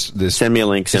you this. Send me a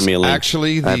link.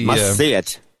 Actually, I must see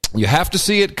it. You have to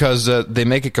see it because they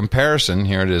make a comparison.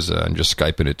 Here it is. I'm just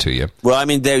Skyping it to you. Well, I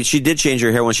mean, she did change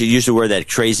her hair when she used to wear that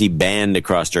crazy band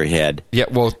across her head. Yeah,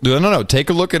 well, no. Take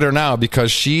a look at her now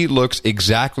because she looks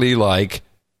exactly like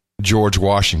George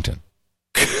Washington.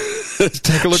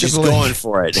 Take a look She's at the going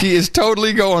for it. She is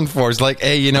totally going for it. It's like,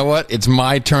 hey, you know what? It's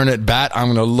my turn at bat. I'm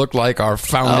going to look like our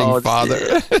founding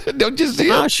father. Don't you see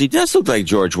it? She does look like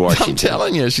George Washington. I'm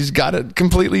telling you, she's got it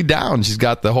completely down. She's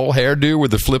got the whole hairdo with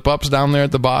the flip-ups down there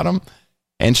at the bottom,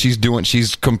 and she's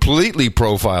completely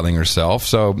profiling herself.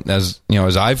 So, as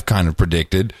I've kind of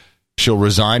predicted, she'll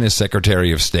resign as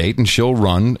Secretary of State, and she'll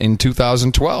run in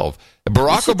 2012.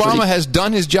 Barack Obama has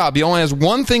done his job. He only has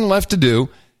one thing left to do,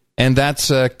 and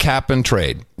that's cap and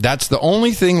trade. That's the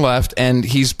only thing left, and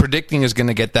he's predicting is going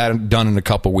to get that done in a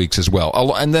couple weeks as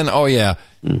well. And then,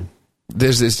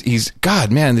 there's this.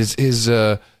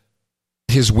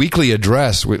 His weekly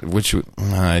address, which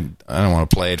I don't want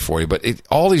to play it for you, but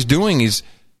all he's doing is,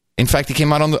 in fact, he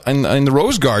came out in the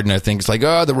Rose Garden. I think it's like,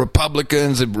 the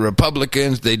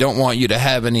Republicans, they don't want you to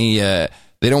have any.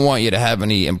 They don't want you to have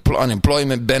any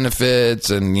unemployment benefits,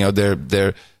 and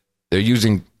they're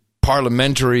using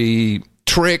parliamentary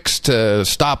tricks to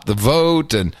stop the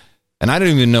vote, and I don't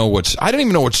even know what's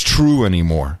true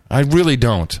anymore. I really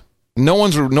don't. No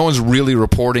one's really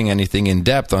reporting anything in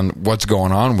depth on what's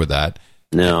going on with that.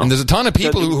 No, and there's a ton of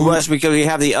people who because we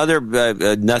have the other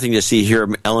nothing to see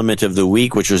here element of the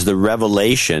week, which was the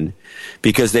revelation,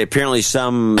 because they apparently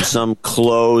some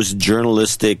closed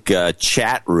journalistic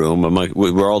chat room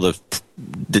where all the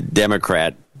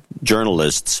Democrat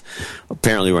journalists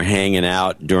apparently were hanging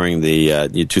out during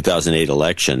the 2008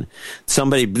 election.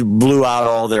 Somebody blew out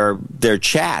all their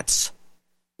chats.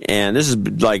 And this is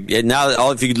like, now,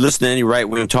 if you listen to any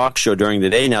right-wing talk show during the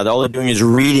day now, all they're doing is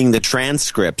reading the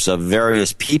transcripts of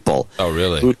various people. Oh,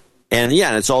 really? And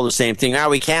it's all the same thing.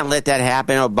 We can't let that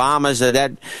happen. Obama's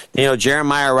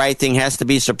Jeremiah Wright thing has to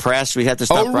be suppressed. We have to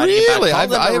stop writing about it.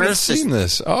 I haven't seen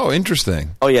this. Oh,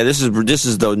 interesting. Oh, yeah, this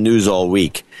is the news all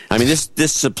week. I mean,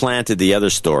 this supplanted the other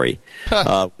story.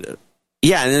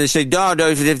 Yeah, and then they say, no,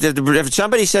 if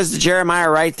somebody says the Jeremiah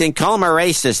Wright thing, call him a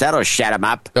racist. That'll shut him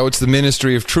up. Oh, it's the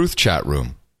Ministry of Truth chat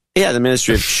room. Yeah, the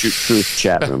Ministry of Truth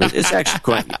chat room. It's actually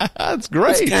quite... That's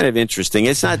great. It's kind of interesting.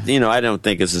 It's not, I don't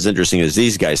think it's as interesting as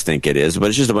these guys think it is, but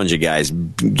it's just a bunch of guys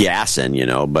gassing,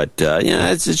 But,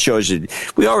 it shows you...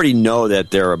 We already know that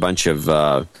there are a bunch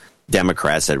of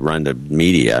Democrats that run the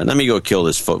media. Let me go kill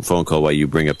this phone call while you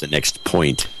bring up the next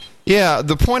point. Yeah,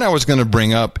 the point I was going to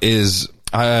bring up is...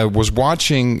 I was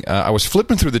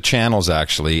flipping through the channels,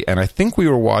 actually, and I think we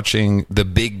were watching The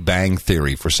Big Bang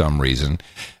Theory for some reason.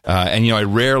 And I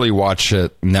rarely watch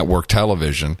network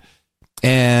television.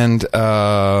 And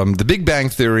The Big Bang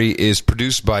Theory is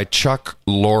produced by Chuck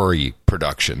Lorre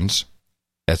Productions.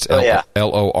 That's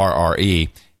L-O-R-R-E.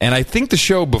 And I think the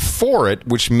show before it,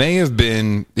 which may have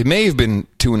been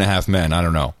 2.5 Men, I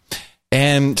don't know.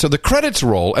 And so the credits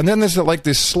roll, and then there's like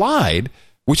this slide,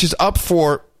 which is up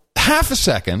for half a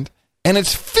second, and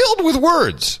it's filled with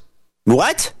words.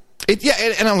 What?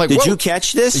 And I'm like, did you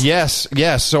catch this? Yes.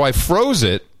 So I froze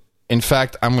it. In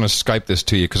fact, I'm going to Skype this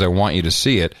to you because I want you to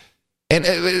see it.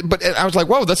 But I was like,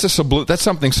 whoa, that's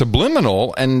something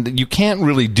subliminal, and you can't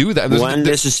really do that.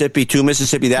 Mississippi, 2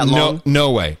 Mississippi, that long?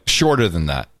 No way. Shorter than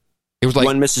that. It was like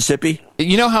 1 Mississippi.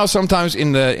 You know how sometimes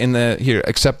in the here,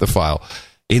 accept the file.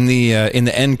 In the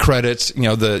end credits,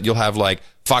 you'll have like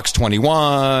Fox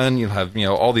 21, you'll have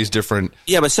all these different.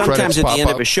 Yeah, but sometimes at the end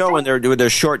of a show, when they're with their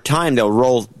short time, they'll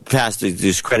roll past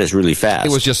these credits really fast.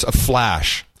 It was just a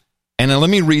flash. And now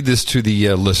let me read this to the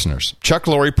listeners. Chuck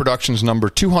Lorre Productions number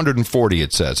 240.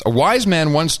 It says, "A wise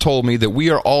man once told me that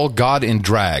we are all God in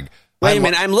drag." Wait a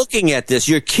minute, I'm looking at this.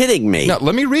 You're kidding me. No,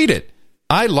 let me read it.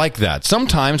 I like that.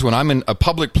 Sometimes when I'm in a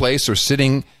public place or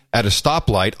sitting at a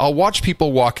stoplight, I'll watch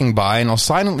people walking by and I'll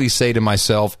silently say to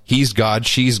myself, he's God,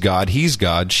 she's God, he's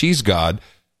God, she's God.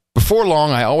 Before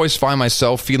long, I always find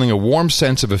myself feeling a warm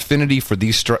sense of affinity for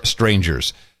these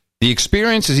strangers. The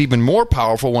experience is even more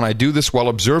powerful when I do this while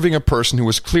observing a person who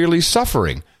is clearly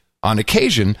suffering. On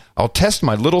occasion, I'll test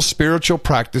my little spiritual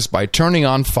practice by turning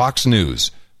on Fox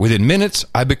News. Within minutes,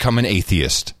 I become an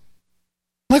atheist.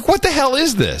 Like, what the hell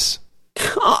is this?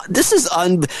 This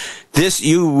is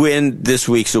you win this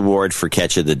week's award for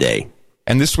Catch of the Day.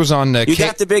 And this was on you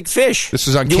got the big fish. This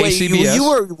was on KCBS. You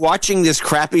were watching this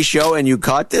crappy show and you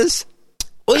caught this?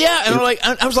 Well, yeah,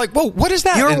 and I was like, whoa, what is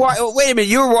that? Wait a minute,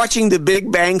 you were watching The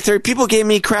Big Bang Theory? People gave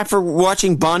me crap for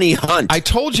watching Bonnie Hunt. I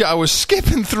told you I was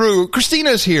skipping through.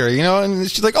 Christina's here, and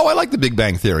she's like, oh, I like The Big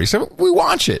Bang Theory. So we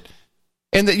watch it.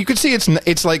 And you can see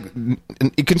it's like,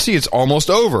 you can see it's almost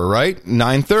over, right?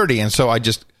 9:30. And so I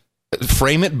just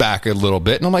frame it back a little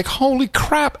bit, and I'm like, holy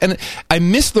crap. And I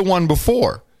missed the one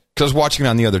before, because I was watching it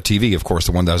on the other TV, of course,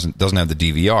 the one doesn't have the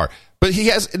DVR. But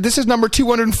this is number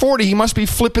 240. He must be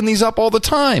flipping these up all the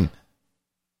time.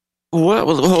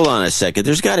 Well, hold on a second.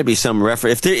 There's got to be some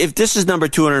reference. If this is number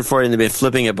 240 and they've been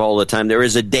flipping up all the time, there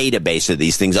is a database of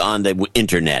these things on the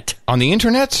internet. On the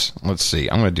internet? Let's see.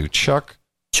 I'm going to do Chuck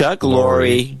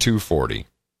Lorre 240.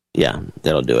 Yeah,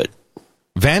 that'll do it.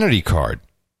 Vanity card.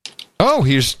 Oh,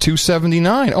 here's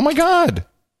 279. Oh, my God.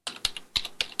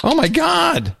 Oh, my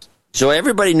God. So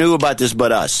everybody knew about this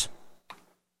but us.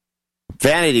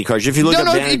 Vanity cards. If you look at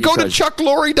vanity go cards, to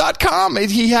chucklorre.com.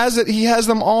 He has it. He has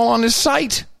them all on his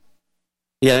site.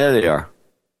 Yeah, there they are.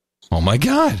 Oh my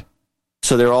God!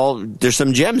 So there's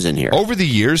some gems in here. Over the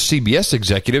years, CBS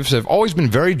executives have always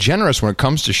been very generous when it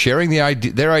comes to sharing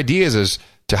their ideas as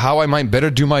to how I might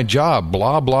better do my job.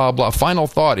 Blah blah blah. Final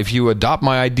thought: if you adopt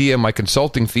my idea, my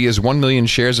consulting fee is 1 million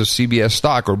shares of CBS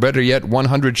stock, or better yet,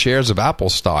 100 shares of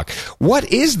Apple stock.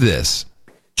 What is this?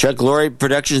 Chuck Lorre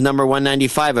Productions number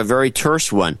 195, a very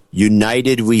terse one.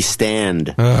 United we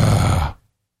stand. Oh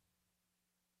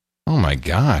my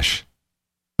gosh.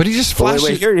 But he just flashes.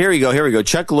 Wait, here we go.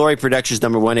 Chuck Lorre Productions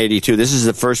number 182. This is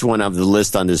the first one of the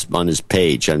list on this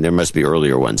page, and there must be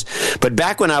earlier ones. But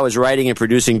back when I was writing and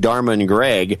producing Dharma and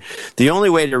Greg, the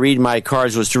only way to read my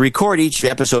cards was to record each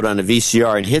episode on a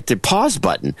VCR and hit the pause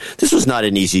button. This was not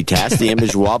an easy task. The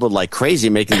image wobbled like crazy,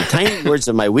 making the tiny words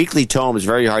of my weekly tomes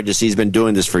very hard to see. He's been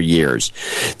doing this for years.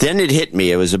 Then it hit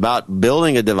me. It was about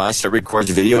building a device that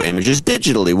records video images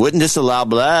digitally. Wouldn't this allow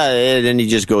blah? And then he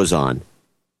just goes on.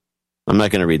 I'm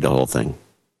not going to read the whole thing.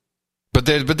 But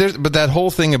that whole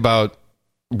thing about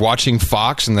watching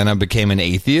Fox and then I became an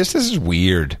atheist, this is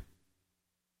weird.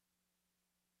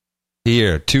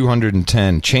 Here,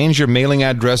 210. Change your mailing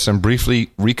address and briefly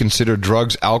reconsider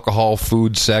drugs, alcohol,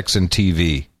 food, sex, and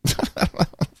TV.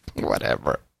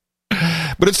 Whatever.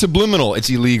 But it's subliminal.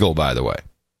 It's illegal, by the way.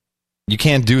 You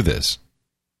can't do this.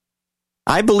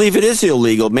 I believe it is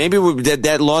illegal. Maybe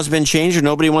that law's been changed or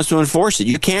nobody wants to enforce it.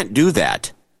 You can't do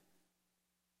that.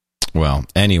 Well,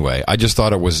 anyway, I just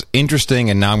thought it was interesting,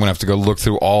 and now I'm going to have to go look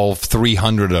through all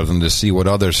 300 of them to see what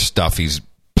other stuff he's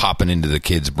popping into the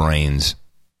kids' brains.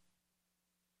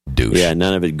 Douche. Yeah,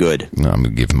 none of it good. No, I'm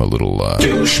going to give him a little...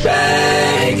 douchebag.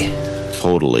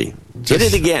 Totally. Did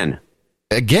it again.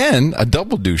 Again? A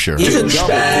double doucher. He's a double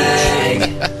douche.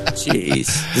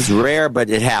 Jeez. It's rare, but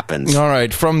it happens. All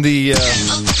right, from the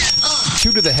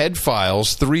Two to the Head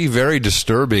files, 3 very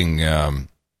disturbing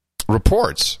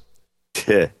reports.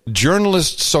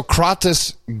 Journalist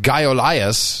Socrates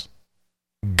Gaiolias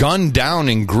gunned down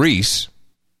in Greece.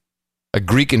 A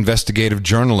Greek investigative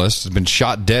journalist has been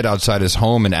shot dead outside his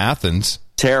home in Athens.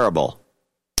 Terrible.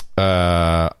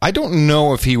 I don't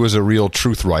know if he was a real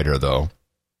truth writer, though.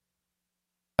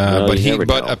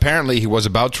 But apparently he was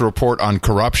about to report on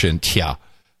corruption. Yeah,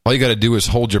 all you got to do is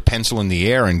hold your pencil in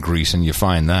the air in Greece, and you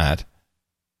find that.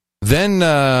 Then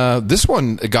this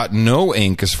one got no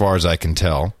ink, as far as I can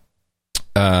tell.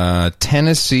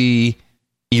 Tennessee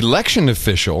election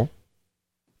official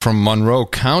from Monroe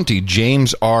County,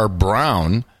 James R.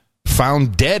 Brown,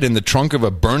 found dead in the trunk of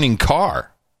a burning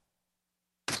car.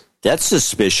 That's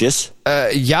suspicious.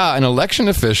 Yeah, an election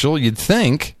official, you'd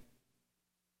think.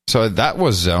 So that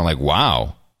was like,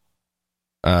 wow.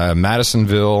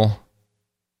 Madisonville.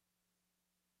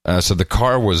 So the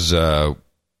car was, the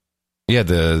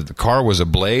car was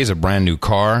ablaze, a brand new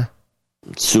car.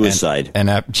 Suicide.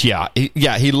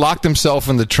 He locked himself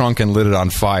in the trunk and lit it on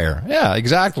fire. Yeah,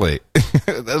 exactly.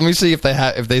 Let me see if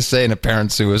they say an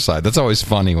apparent suicide. That's always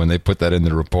funny when they put that in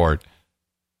the report.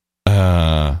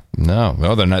 No,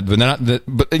 they're not.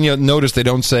 But notice they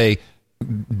don't say,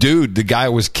 "Dude, the guy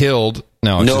was killed."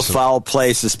 No, no foul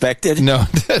play suspected. No,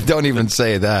 don't even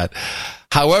say that.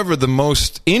 However, the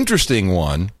most interesting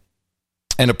one,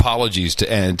 and apologies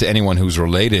to anyone who's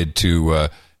related to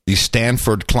the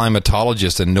Stanford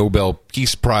climatologist and Nobel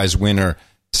Peace Prize winner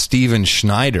Stephen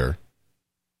Schneider,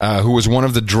 who was one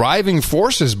of the driving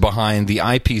forces behind the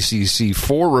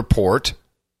IPCC-4 report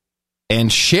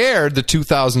and shared the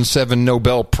 2007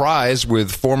 Nobel Prize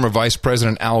with former Vice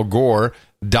President Al Gore,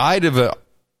 died of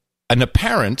an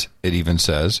apparent, it even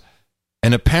says,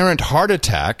 an apparent heart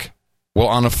attack while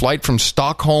on a flight from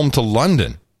Stockholm to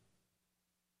London.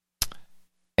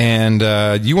 And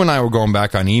you and I were going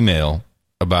back on email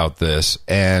about this,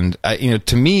 and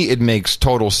to me it makes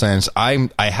total sense. I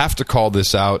have to call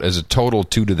this out as a total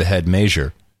two to the head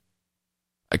measure,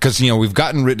 because we've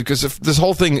gotten rid, because if this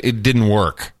whole thing, it didn't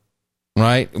work,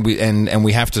 right?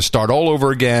 We have to start all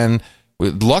over again.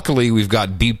 Luckily, we've got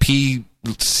BP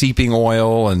seeping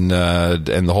oil, and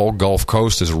the whole Gulf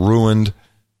Coast is ruined.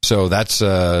 So that's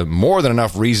more than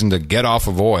enough reason to get off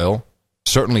of oil.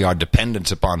 Certainly, our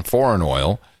dependence upon foreign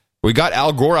oil. We got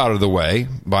Al Gore out of the way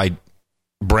by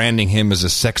branding him as a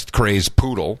sex-crazed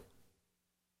poodle,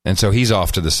 and so he's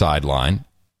off to the sideline.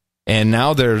 And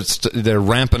now they're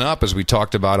ramping up, as we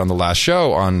talked about on the last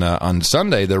show on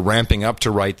Sunday. They're ramping up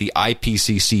to write the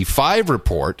IPCC 5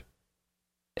 report,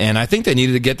 and I think they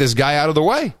needed to get this guy out of the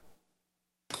way.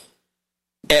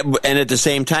 And at the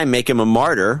same time, make him a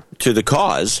martyr to the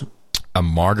cause. A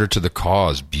martyr to the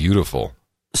cause. Beautiful.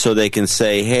 So they can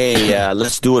say, hey,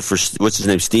 let's do it for, what's his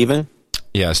name, Stephen?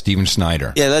 Yeah, Stephen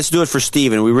Schneider. Yeah, let's do it for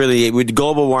Stephen. With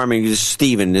global warming, this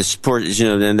Stephen, this poor,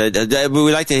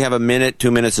 we like to have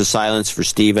 2 minutes of silence for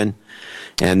Stephen,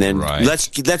 and then let's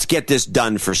get this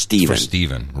done for Stephen. For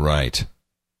Stephen, right.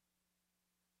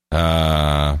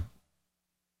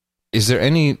 Is there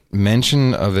any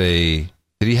mention of did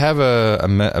he have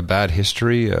a bad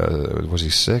history? Was he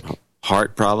sick?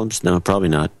 Heart problems? No, probably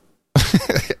not.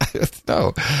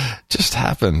 No, just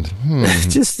happened.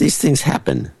 Just these things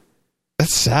happen.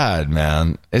 That's sad,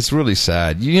 man. It's really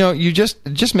sad. It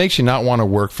just makes you not want to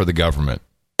work for the government.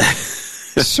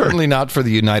 Certainly not for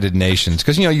the United Nations,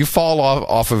 because you fall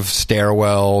off of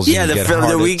stairwells. Yeah,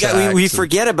 and we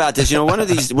forget about this. One of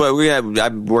these.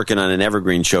 I'm working on an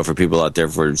evergreen show for people out there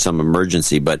for some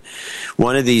emergency, but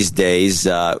one of these days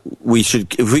we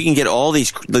should, if we can get all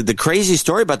these, the crazy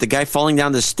story about the guy falling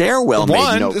down the stairwell.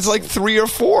 It's like 3 or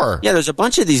 4. Yeah, there's a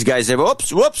bunch of these guys.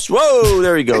 Whoops, whoa,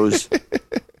 there he goes.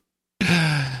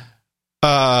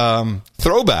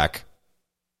 Throwback.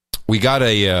 We got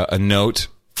a note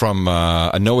from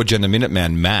a No Agenda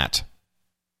Minuteman, Matt.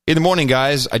 In the morning,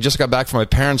 guys, I just got back from my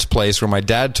parents' place where my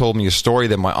dad told me a story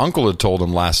that my uncle had told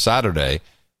him last Saturday,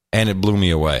 and it blew me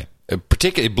away.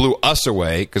 It blew us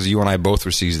away, because you and I both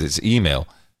received this email.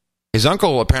 His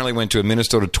uncle apparently went to a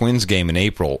Minnesota Twins game in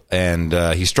April, and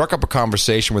he struck up a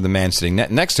conversation with the man sitting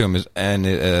next to him,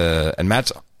 and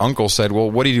Matt's uncle said,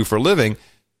 well, what do you do for a living?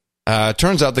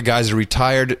 Turns out the guy's a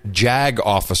retired JAG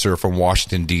officer from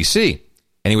Washington, D.C.,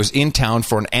 and he was in town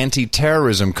for an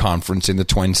anti-terrorism conference in the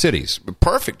Twin Cities.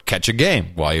 Perfect. Catch a game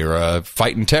while you're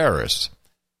fighting terrorists.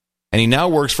 And he now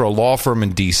works for a law firm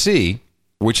in D.C.,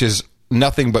 which is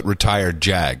nothing but retired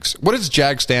JAGs. What does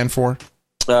JAG stand for?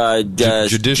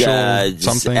 Judicial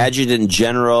something? Adjutant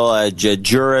General,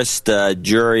 jurist,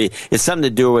 jury. It's something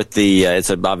to do with the, I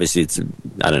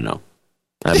don't know.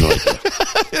 I have no idea.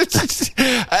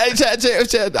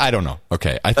 I don't know.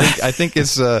 Okay, I think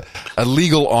it's a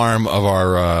legal arm of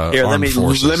our armed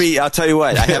forces. I'll tell you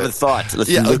what. I have a thought.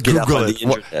 Let's look it up on the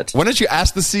internet. Why don't you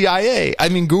ask the CIA? I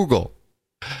mean, Google.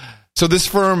 So this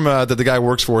firm that the guy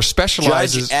works for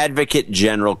specializes... Judge Advocate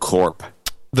General Corp.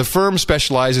 The firm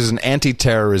specializes in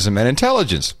anti-terrorism and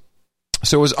intelligence.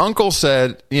 So his uncle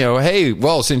said, hey,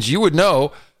 well, since you would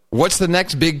know, what's the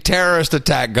next big terrorist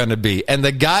attack going to be? And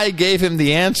the guy gave him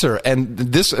the answer.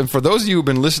 And for those of you who've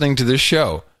been listening to this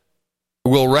show,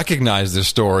 will recognize this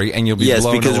story, and you'll be blown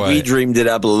away. Yes, because we dreamed it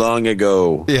up long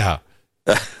ago. Yeah.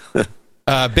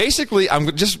 Basically,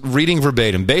 I'm just reading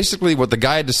verbatim. Basically, what the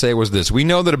guy had to say was this. We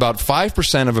know that about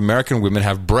 5% of American women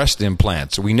have breast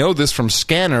implants. We know this from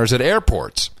scanners at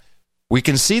airports. We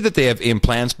can see that they have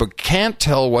implants, but can't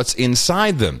tell what's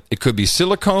inside them. It could be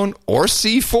silicone or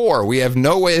C4. We have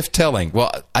no way of telling.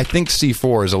 Well, I think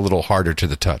C4 is a little harder to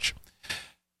the touch.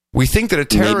 We think that a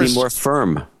terrorist... Maybe more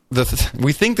firm.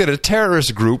 We think that a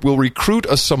terrorist group will recruit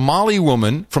a Somali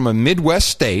woman from a Midwest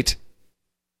state,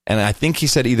 and I think he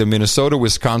said either Minnesota,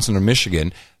 Wisconsin, or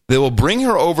Michigan. They will bring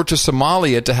her over to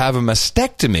Somalia to have a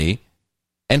mastectomy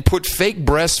and put fake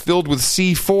breasts filled with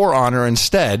C4 on her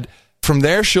instead. From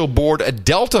there, she'll board a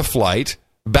Delta flight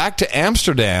back to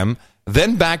Amsterdam,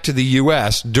 then back to the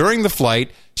U.S. During the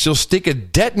flight, she'll stick a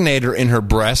detonator in her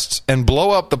breasts and blow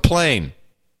up the plane.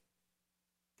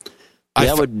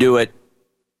 That would do it.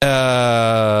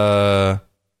 So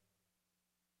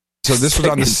this was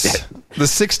on the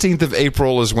 16th of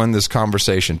April is when this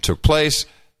conversation took place.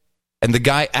 And the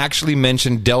guy actually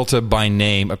mentioned Delta by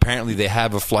name. Apparently, they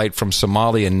have a flight from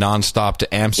Somalia nonstop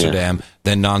to Amsterdam,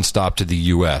 then nonstop to the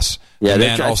U.S. Yeah, the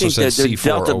man I also think said the C4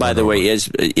 Delta, by the way,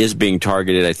 is being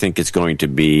targeted. I think it's going to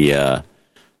be. I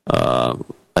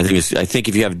think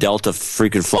if you have Delta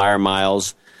frequent flyer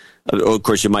miles, of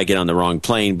course you might get on the wrong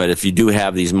plane. But if you do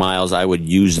have these miles, I would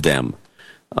use them.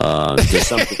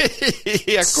 Something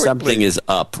is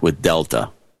up with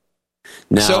Delta.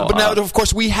 Now, of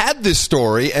course, we had this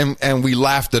story and we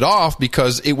laughed it off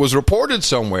because it was reported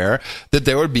somewhere that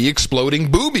there would be exploding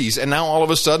boobies. And now all of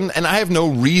a sudden, and I have no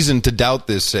reason to doubt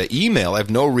this email. I have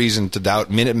no reason to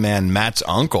doubt Minuteman Matt's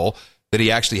uncle that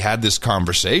he actually had this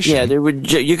conversation. Yeah,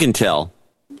 you can tell.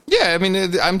 Yeah, I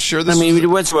mean, I'm sure this.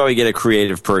 Once in a while we get a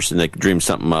creative person that dreams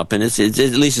something up, and it's at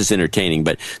least it's entertaining.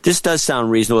 But this does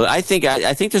sound reasonable. I think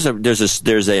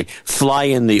there's a fly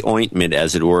in the ointment,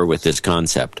 as it were, with this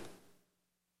concept.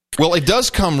 Well, it does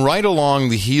come right along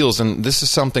the heels, and this is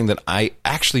something that I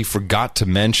actually forgot to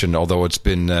mention, although it's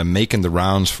been making the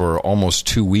rounds for almost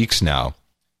 2 weeks now,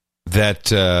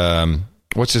 that,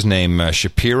 what's his name,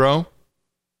 Shapiro,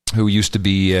 who used to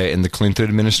be in the Clinton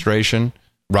administration,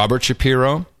 Robert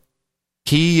Shapiro,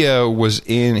 he was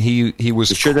in, he was...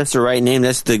 You sure that's the right name?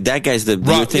 That guy's the...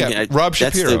 Rob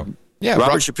Shapiro. Yeah,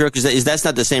 Robert Shapiro, because that's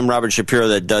not the same Robert Shapiro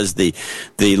that does the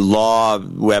law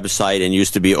website and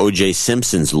used to be O.J.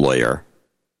 Simpson's lawyer.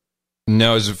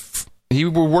 No, he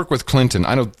will work with Clinton.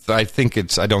 I don't think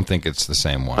it's the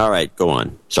same one. All right, go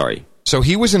on. Sorry. So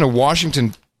he was in a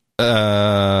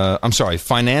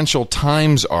Financial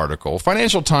Times article.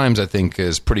 Financial Times, I think,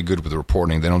 is pretty good with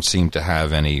reporting. They don't seem to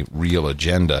have any real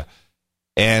agenda.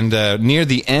 And near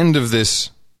the end of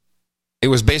this, it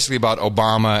was basically about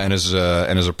Obama and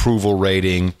his approval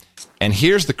rating. And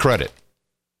here's the credit.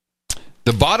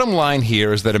 The bottom line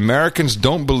here is that Americans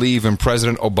don't believe in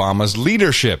President Obama's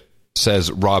leadership,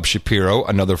 says Rob Shapiro,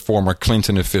 another former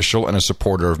Clinton official and a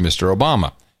supporter of Mr.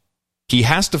 Obama. He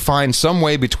has to find some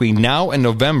way between now and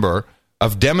November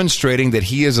of demonstrating that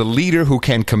he is a leader who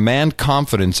can command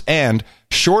confidence, and,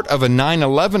 short of a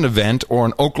 9/11 event or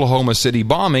an Oklahoma City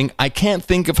bombing, I can't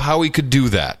think of how he could do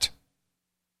that.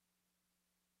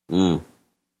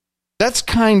 That's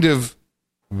kind of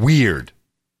weird.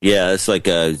 Yeah, it's like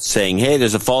saying, hey,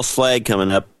 there's a false flag coming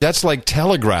up. That's like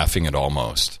telegraphing it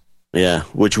almost. Yeah,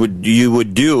 which you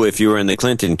would do if you were in the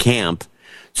Clinton camp.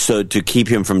 So to keep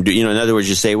him from, in other words,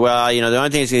 you say, well, the only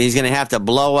thing is he's going to have to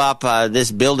blow up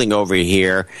this building over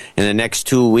here in the next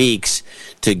 2 weeks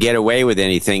to get away with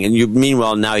anything. And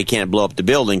meanwhile, now he can't blow up the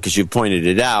building because you pointed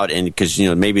it out, and because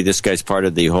maybe this guy's part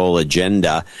of the whole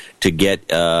agenda to get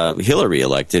Hillary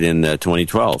elected in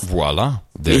 2012. Voila.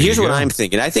 Here's what I'm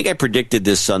thinking. I think I predicted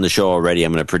this on the show already.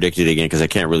 I'm going to predict it again because I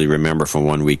can't really remember from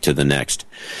 1 week to the next.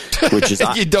 Which is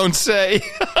you don't say.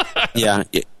 Yeah,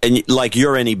 and like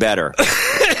you're any better.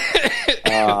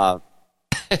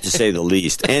 To say the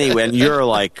least. Anyway, and you're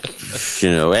like,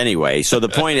 anyway. So the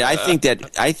point is, I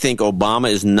think Obama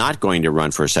is not going to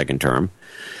run for a second term.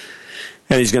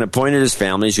 And he's going to point at his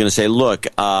family. He's going to say, look,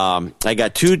 I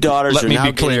got 2 daughters who are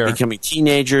now becoming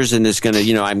teenagers, and it's going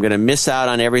to, I'm going to miss out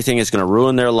on everything. It's going to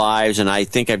ruin their lives, and I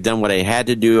think I've done what I had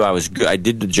to do. I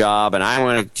did the job, and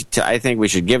I think we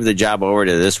should give the job over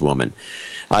to this woman.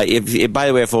 If by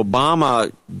the way, if Obama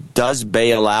does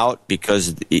bail out,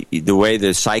 because the way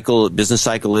the business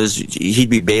cycle is, he'd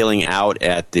be bailing out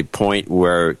at the point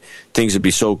where things would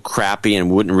be so crappy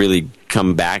and wouldn't really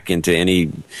come back into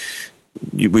any.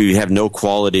 We have no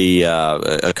quality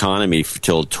economy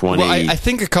till 20. Well, I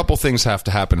think a couple things have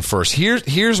to happen first.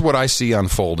 Here's what I see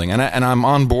unfolding, and I'm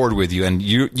on board with you. And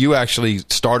you actually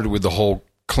started with the whole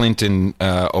Clinton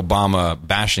Obama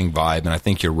bashing vibe, and I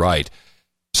think you're right.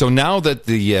 So now that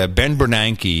the Ben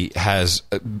Bernanke has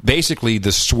basically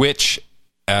the switch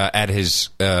at his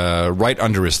right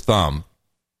under his thumb,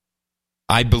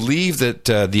 I believe that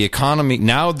the economy,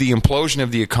 now the implosion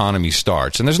of the economy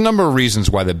starts. And there's a number of reasons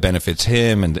why that benefits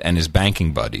him and his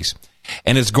banking buddies.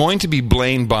 And it's going to be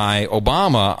blamed by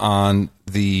Obama on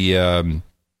the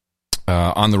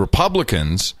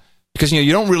Republicans, because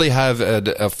you don't really have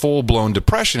a full-blown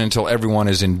depression until everyone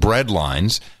is in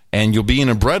breadlines. And you'll be in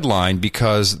a breadline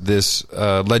because this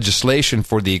legislation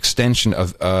for the extension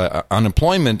of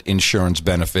unemployment insurance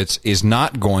benefits is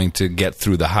not going to get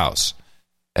through the House.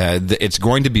 It's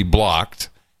going to be blocked,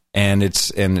 and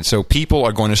so people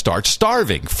are going to start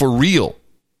starving for real.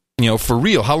 For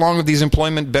real. How long have these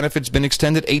employment benefits been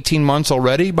extended? 18 months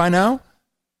already by now?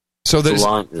 So there's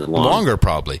long. Longer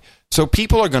probably. So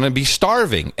people are going to be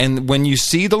starving. And when you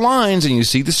see the lines and you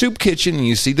see the soup kitchen and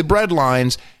you see the bread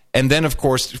lines, and then, of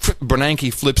course,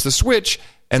 Bernanke flips the switch,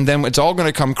 and then it's all going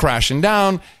to come crashing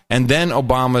down. And then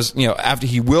Obama's, after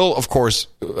he will, of course,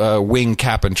 wing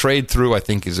cap and trade through, I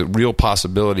think is a real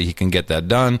possibility he can get that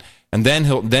done. And then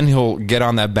he'll get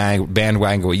on that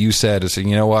bandwagon, what you said, and say,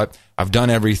 you know what, I've done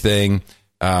everything.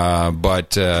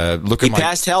 But look at he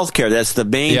passed health care. That's the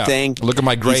main thing. Look at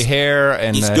my gray hair,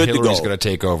 and Hillary's going to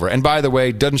take over. And by the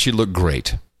way, doesn't she look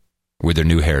great with her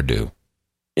new hairdo?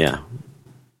 Yeah.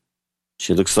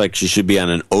 She looks like she should be on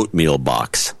an oatmeal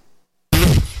box.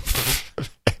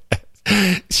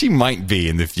 She might be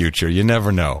in the future. You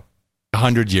never know.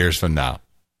 100 years from now.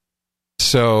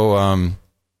 So,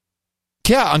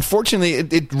 unfortunately,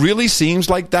 it really seems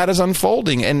like that is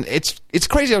unfolding. And it's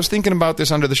crazy. I was thinking about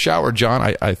this under the shower,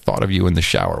 John. I thought of you in the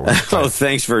shower. Oh,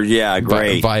 thanks for,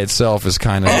 great. By itself is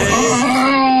kind of...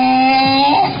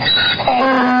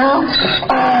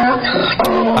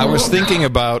 I was thinking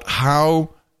about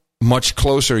how much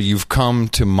closer you've come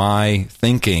to my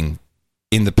thinking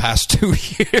in the past 2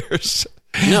 years.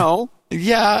 No.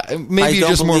 Yeah, maybe you're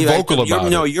just more vocal about it.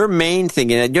 No, your main thing,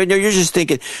 you're just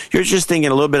thinking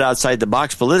a little bit outside the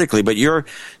box politically, but you're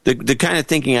the kind of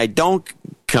thinking I don't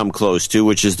come close to,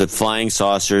 which is the flying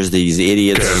saucers, these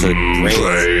idiots.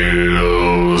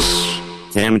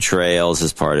 Chemtrails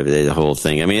is part of it, the whole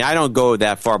thing. I mean, I don't go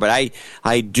that far, but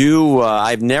I do.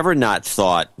 I've never not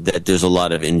thought that there's a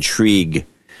lot of intrigue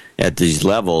at these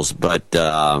levels, but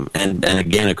and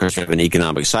again, of course, we have an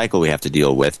economic cycle we have to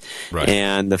deal with. Right.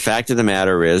 And the fact of the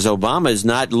matter is, Obama is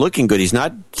not looking good. He's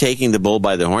not taking the bull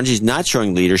by the horns. He's not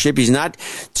showing leadership. He's not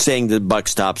saying the buck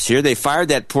stops here. They fired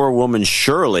that poor woman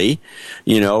Shirley,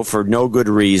 for no good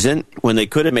reason when they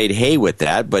could have made hay with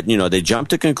that. But they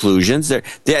jumped to conclusions.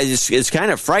 It's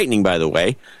kind of frightening, by the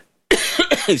way.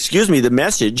 Excuse me. The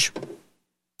message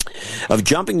of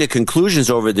jumping to conclusions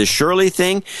over this Shirley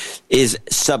thing is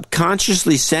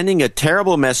subconsciously sending a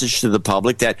terrible message to the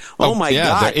public that, oh my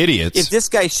God, they're idiots. If this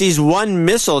guy sees one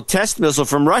test missile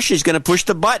from Russia, he's going to push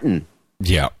the button.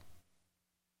 Yeah.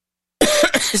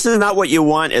 This is not what you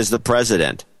want as the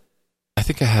president. I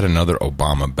think I had another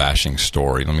Obama bashing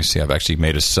story. Let me see. I've actually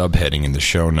made a subheading in the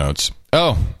show notes.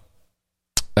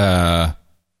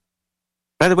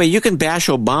 By the way, you can bash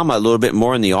Obama a little bit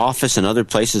more in the office and other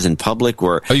places in public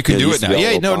where... Oh, you can do it now.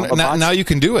 Yeah, now you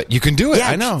can do it. You can do it. Yeah,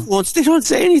 I know. Well, they don't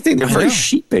say anything. They're very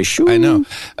sheepish. I know.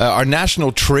 Our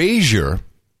national treasure...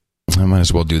 I might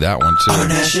as well do that one, too. Our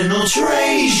national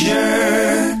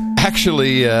treasure...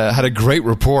 Actually had a great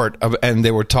report, and they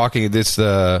were talking this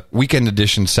Weekend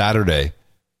Edition Saturday,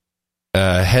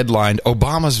 headlined,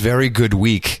 Obama's Very Good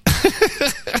Week.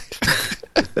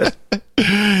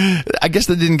 I guess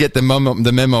they didn't get the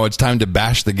memo. It's time to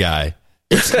bash the guy.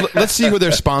 Let's see who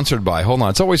they're sponsored by. Hold on.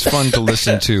 It's always fun to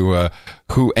listen to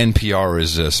who NPR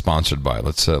is sponsored by.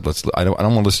 Let's. I don't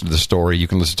want to listen to the story. You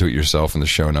can listen to it yourself in the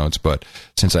show notes. But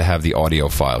since I have the audio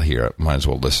file here, I might as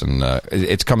well listen.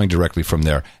 It's coming directly from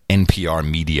their NPR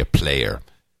media player.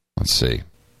 Let's see.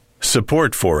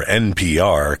 Support for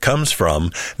NPR comes from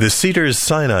the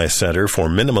Cedars-Sinai Center for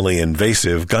Minimally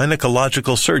Invasive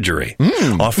Gynecological Surgery,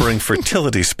 offering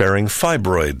fertility-sparing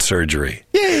fibroid surgery.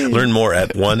 Yay. Learn more at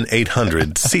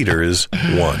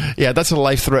 1-800-CEDARS-1. Yeah, that's a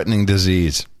life-threatening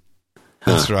disease.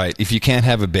 That's right. If you can't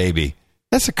have a baby,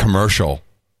 that's a commercial.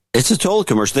 It's a total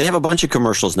commercial. They have a bunch of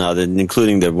commercials now,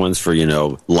 including the ones for,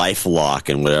 LifeLock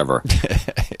and whatever.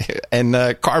 And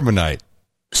Carbonite.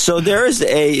 So there's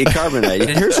a Carbonite,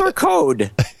 and here's our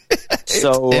code.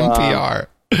 So NPR.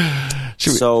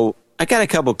 So I got a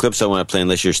couple clips I want to play,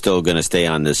 unless you're still going to stay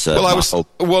on this. I was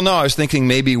thinking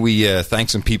maybe we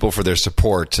thank some people for their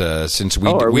support since we.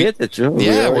 Are we at the show?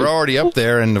 Yeah, we're already up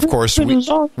there, and of course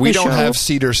we don't have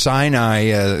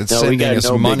Cedars-Sinai sending us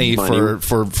money for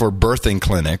birthing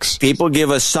clinics. People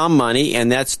give us some money,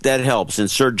 and that helps.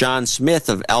 And Sir John Smith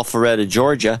of Alpharetta,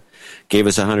 Georgia, gave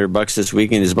us $100 this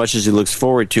weekend, as much as he looks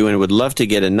forward to, and would love to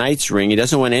get a Knight's ring. He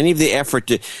doesn't want any of the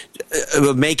effort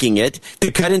of making it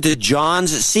to cut into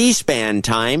John's C-SPAN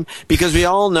time, because we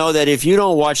all know that if you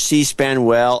don't watch C-SPAN,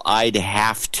 well, I'd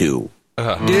have to.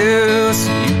 Yes,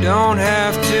 you don't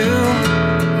have to.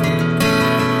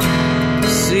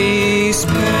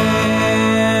 C-SPAN.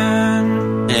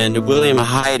 And William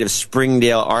Hyatt of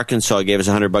Springdale, Arkansas, gave us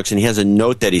 $100, and he has a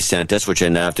note that he sent us, which I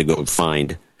now have to go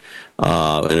find.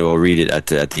 And we'll read it at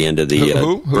the end of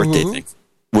the birthday thing.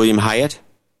 William Hyatt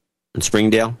in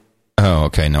Springdale. Oh,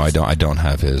 okay. No, I don't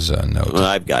have his note. Well,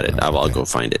 I've got it. Okay. I'll go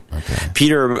find it. Okay.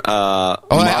 Peter.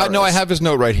 I have his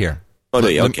note right here. Oh, do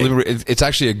you? Okay. It's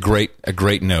actually a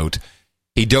great note.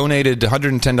 He donated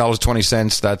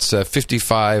 $110.20. That's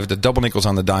 55, the double nickels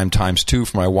on the dime times 2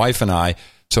 for my wife and I.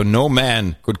 So no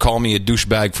man could call me a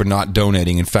douchebag for not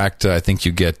donating. In fact, I think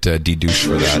you get de-douche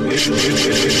for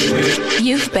that.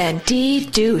 You've been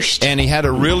de-douched. And he had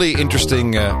a really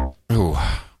interesting... I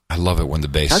love it when the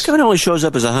bass... How come it only shows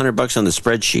up as $100 on the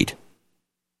spreadsheet?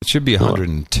 It should be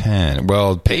 110.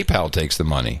 Well, PayPal takes the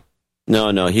money.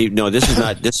 No, this is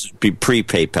not... This would be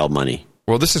pre-PayPal money.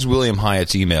 Well, this is William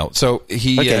Hyatt's email. So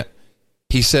he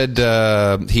said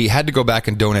he had to go back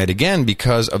and donate again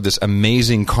because of this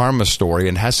amazing karma story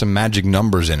and has some magic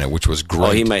numbers in it, which was great.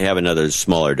 Oh, he might have another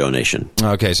smaller donation.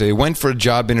 Okay, so he went for a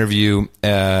job interview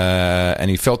and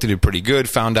he felt he did pretty good.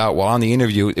 Found out while on the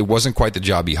interview it wasn't quite the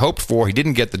job he hoped for. He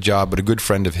didn't get the job, but a good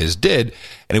friend of his did,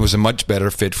 and it was a much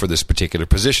better fit for this particular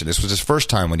position. This was his first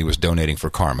time when he was donating for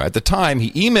karma. At the time,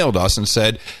 he emailed us and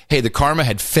said, hey, the karma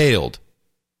had failed.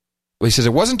 He says, I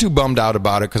wasn't too bummed out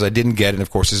about it because I didn't get it, and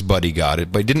of course his buddy got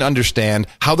it, but he didn't understand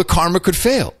how the karma could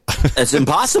fail. It's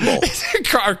impossible.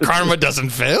 Karma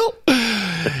doesn't fail.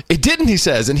 It didn't, he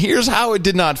says, and here's how it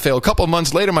did not fail. A couple of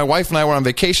months later, my wife and I were on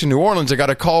vacation in New Orleans. I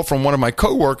got a call from one of my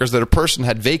coworkers that a person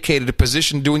had vacated a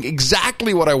position doing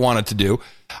exactly what I wanted to do.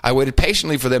 I waited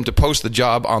patiently for them to post the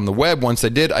job on the web. Once they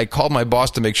did, I called my boss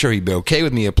to make sure he'd be okay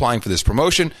with me applying for this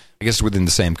promotion. I guess within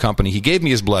the same company. He gave me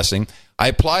his blessing. I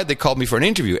applied. They called me for an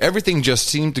interview. Everything just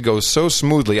seemed to go so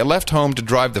smoothly. I left home to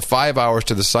drive the 5 hours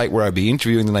to the site where I'd be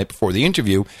interviewing the night before the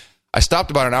interview. I stopped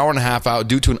about an hour and a half out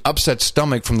due to an upset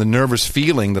stomach from the nervous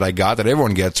feeling that I got, that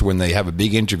everyone gets when they have a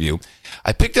big interview.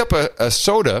 I picked up a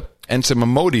soda and some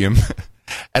Imodium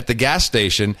at the gas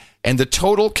station, and the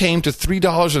total came to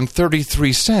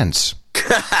 $3.33.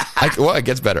 Well, it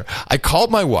gets better. I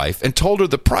called my wife and told her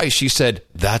the price. She said,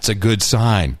 that's a good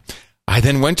sign. I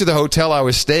then went to the hotel I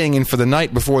was staying in for the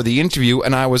night before the interview,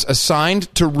 and I was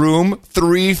assigned to room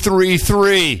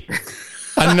 333.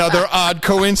 Another odd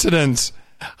coincidence.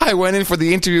 I went in for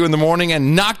the interview in the morning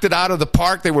and knocked it out of the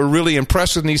park. They were really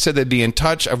impressed with me, said they'd be in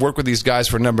touch. I've worked with these guys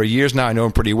for a number of years now. I know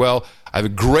them pretty well. I have a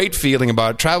great feeling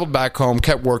about it. Traveled back home,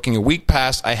 kept working. A week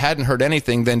passed. I hadn't heard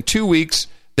anything. Then 2 weeks,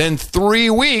 then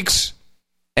 3 weeks.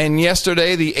 And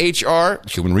yesterday, the HR,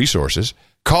 Human Resources,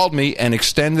 called me and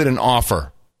extended an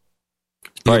offer.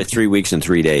 All right, 3 weeks and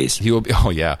 3 days. He'll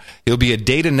be a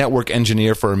data network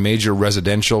engineer for a major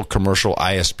residential commercial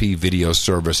ISP video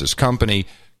services company.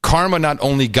 Karma not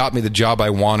only got me the job I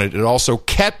wanted, it also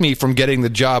kept me from getting the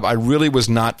job I really was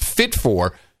not fit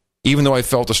for, even though I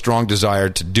felt a strong desire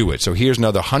to do it. So here's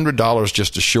another $100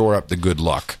 just to shore up the good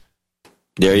luck.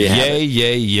 There you have it. Yay,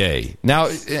 yay, yay. Now,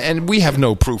 and we have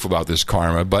no proof about this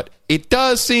karma, but it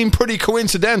does seem pretty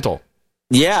coincidental.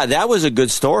 Yeah, that was a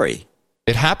good story.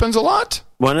 It happens a lot.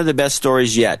 One of the best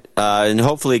stories yet. And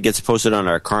hopefully it gets posted on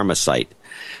our karma site.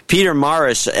 Peter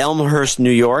Morris, Elmhurst,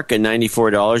 New York, at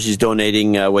 $94. He's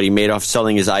donating what he made off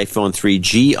selling his iPhone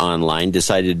 3G online.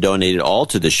 Decided to donate it all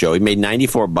to the show. He made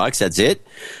 $94. That's it.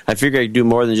 I figured I could do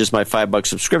more than just my $5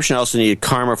 subscription. I also needed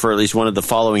karma for at least one of the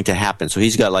following to happen. So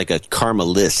he's got like a karma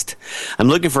list. I'm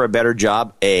looking for a better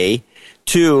job, A.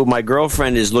 2, my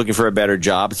girlfriend is looking for a better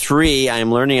job. 3, I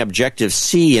am learning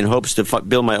Objective-C in hopes to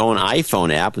build my own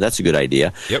iPhone app. That's a good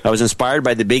idea. Yep. I was inspired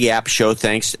by the Big App Show.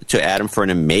 Thanks to Adam for an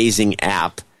amazing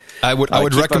app. I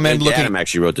would recommend looking. Adam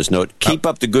actually wrote this note. Keep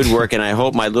up the good work, and I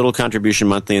hope my little contribution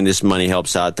monthly in this money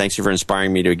helps out. Thanks for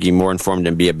inspiring me to be more informed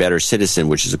and be a better citizen,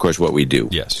 which is, of course, what we do.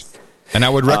 Yes. And I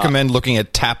would recommend looking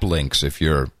at TapLinks if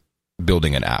you're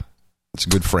building an app. It's a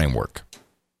good framework.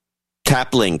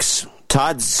 TapLinks.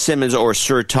 Todd Simmons, or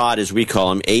Sir Todd as we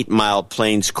call him, 8 Mile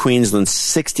Plains, Queensland,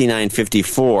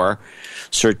 6954.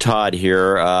 Sir Todd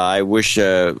here. I wish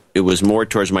it was more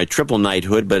towards my triple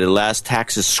knighthood, but alas,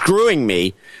 taxes screwing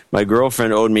me. My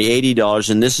girlfriend owed me $80,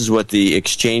 and this is what the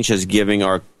exchange has given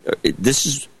our. This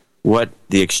is what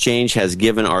the exchange has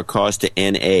given our cause to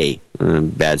NA.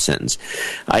 Bad sentence.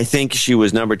 I think she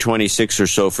was number 26 or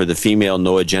so for the female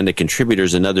No Agenda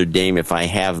contributors. Another dame, if I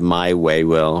have my way.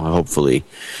 Well, hopefully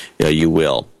you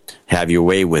will have your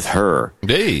way with her.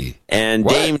 Hey. And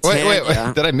what? Dame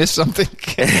Wait. Did I miss something?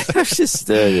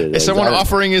 Is someone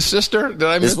offering his sister? Did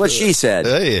I miss? This is what she said.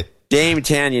 Hey. Dame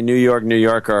Tanya, New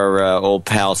York, our old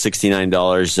pal,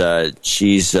 $69.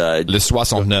 She's Le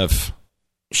 69.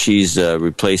 She's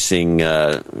replacing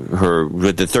her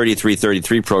with the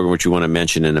 3333 program, which you want to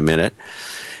mention in a minute.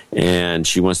 And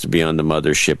she wants to be on the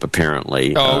mothership,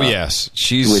 apparently. Oh, yes.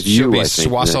 She'll be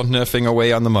 69ing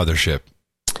away on the mothership.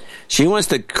 She wants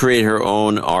to create her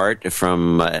own art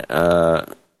from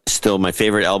still my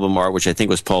favorite album art, which I think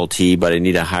was Paul T, but I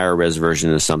need a higher res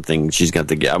version of something. She's got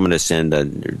I'm going to send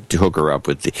to hook her up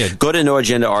with the. Go to No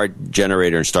Agenda Art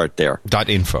Generator and start there.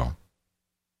 .info.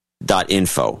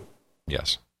 .info.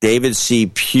 Yes. David C.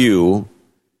 Pugh,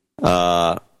 who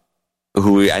I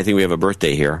think we have a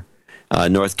birthday here.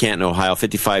 North Canton, Ohio,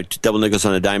 55 double nickels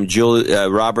on a dime.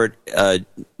 Robert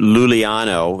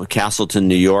Luliano, Castleton,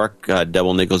 New York,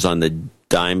 double nickels on the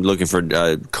dime. Looking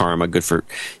for karma. Good for,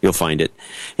 you'll find it.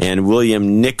 And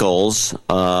William Nichols,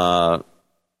 Hi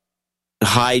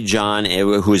John,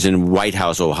 who's in White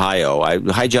House, Ohio.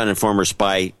 Hi John and former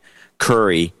spy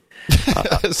Curry.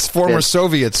 Former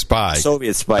Soviet spy.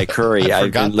 Soviet spy Curry.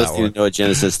 I've been listening to No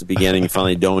Agenda since the beginning,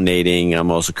 finally donating. I'm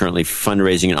also currently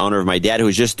fundraising in honor of my dad, who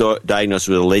was just diagnosed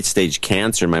with a late-stage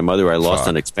cancer, and my mother, who I lost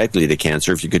unexpectedly to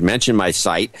cancer. If you could mention my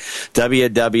site,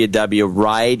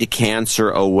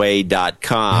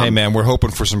 www.ridecanceraway.com. Hey, man, we're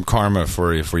hoping for some karma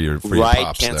for your pops there.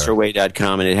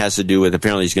 Ridecanceraway.com, and it has to do with,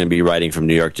 apparently he's going to be riding from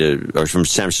New York or from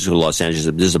San Francisco to Los Angeles.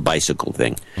 This is a bicycle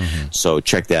thing. Mm-hmm. So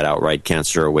check that out,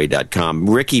 ridecanceraway.com.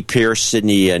 Ricky Pierce,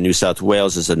 Sydney, New South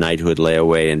Wales, is a knighthood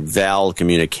layaway, and Val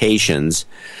Communications.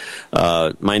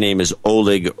 My name is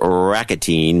Oleg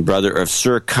Rakitin, brother of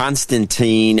Sir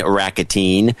Konstantin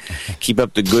Rakitin. Keep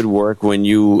up the good work. When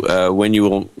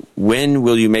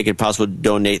will you make it possible to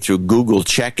donate through Google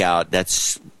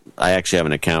Checkout? I actually have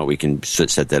an account. We can set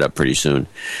that up pretty soon.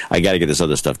 I got to get this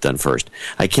other stuff done first.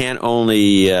 I can't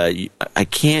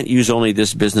use only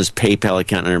this business PayPal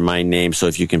account under my name. So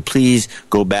if you can please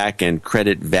go back and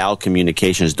credit Val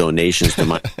Communications donations to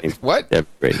my name. What? That'd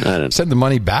be great. I don't know. Send the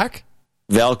money back?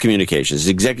 Val Communications,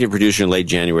 executive producer in late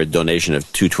January, donation of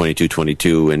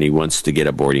 $222.22, and he wants to get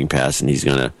a boarding pass, and he's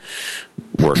going to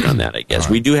work on that, I guess.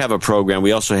 Right. We do have a program.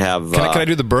 We also have... Can I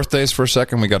do the birthdays for a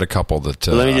second? We got a couple that...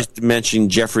 let me just mention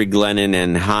Jeffrey Glennon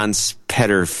and Hans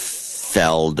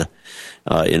Petterfeld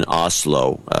in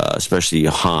Oslo, especially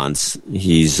Hans.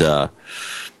 He's...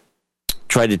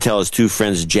 tried to tell his two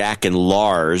friends, Jack and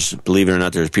Lars. Believe it or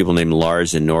not, there's people named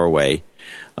Lars in Norway.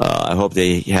 I hope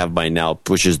they have by now,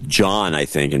 which is John, I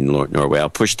think, in Norway. I'll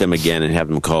push them again and have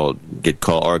them call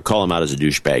him out as a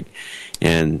douchebag.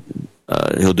 And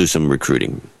he'll do some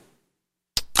recruiting.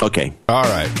 Okay. All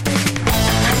right.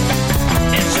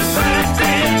 It's a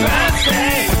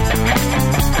birthday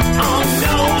on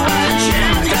No Agenda.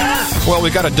 Well,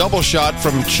 we got a double shot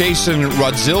from Chasen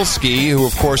Rodzilski, who,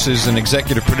 of course, is an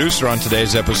executive producer on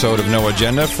today's episode of No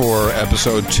Agenda for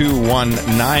episode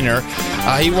 219er.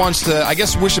 He wants to, I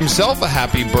guess, wish himself a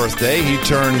happy birthday. He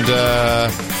turned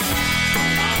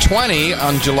 20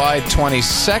 on July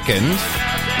 22nd,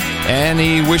 and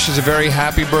he wishes a very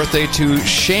happy birthday to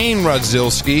Shane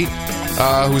Rodzilski,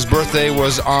 whose birthday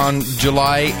was on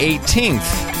July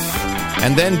 18th.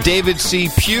 And then David C.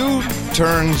 Pugh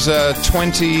turns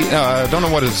 20. I don't know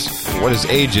what his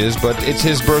age is, but it's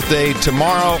his birthday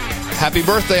tomorrow. Happy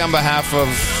birthday on behalf of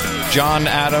John,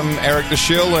 Adam, Eric the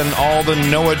Shill, and all the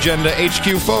No Agenda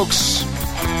HQ folks.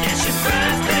 It's your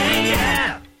birthday,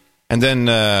 yeah. And then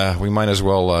we might as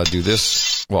well do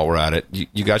this while we're at it.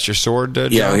 You got your sword,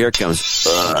 John? Yeah, here it comes.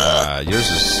 Yours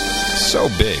is so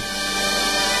big.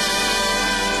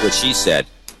 What she said.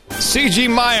 C.G.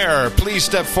 Meyer, please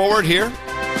step forward here.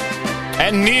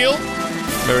 And Neil.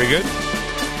 Very good.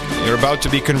 You're about to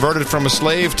be converted from a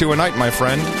slave to a knight, my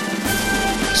friend.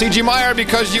 C.G. Meyer,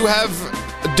 because you have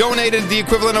donated the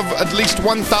equivalent of at least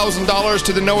 $1,000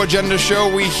 to the No Agenda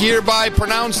show, we hereby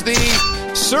pronounce thee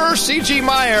Sir C.G.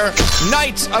 Meyer,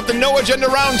 Knight of the No Agenda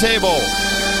Roundtable.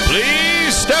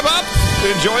 Please step up,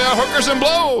 enjoy our hookers and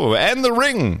blow, and the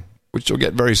ring, which you'll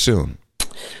get very soon.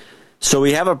 So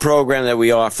we have a program that we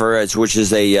offer, which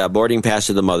is a boarding pass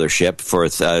to the mothership for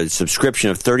a subscription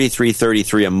of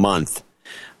 $33.33 a month.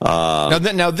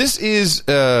 Now this is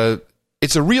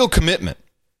it's a real commitment.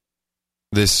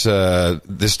 This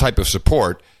type of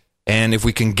support, and if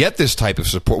we can get this type of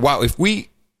support, wow! I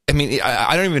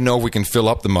don't even know if we can fill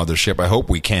up the mothership. I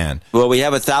hope we can. Well, we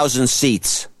have 1,000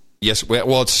 seats. Yes,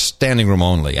 well, it's standing room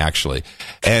only, actually.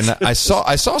 And I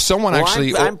saw someone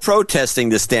actually. I'm protesting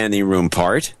the standing room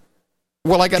part.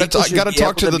 Well, I got to talk to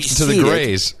the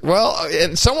Grays. Well,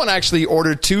 and someone actually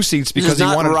ordered 2 seats because he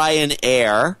wanted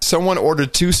Ryanair. Someone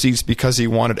ordered 2 seats because he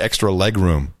wanted extra leg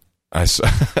room. I saw.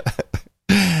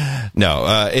 No,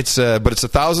 but it's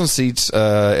 1,000 seats.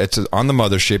 It's on the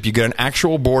mothership. You get an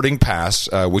actual boarding pass,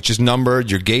 which is numbered.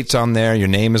 Your gate's on there. Your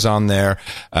name is on there.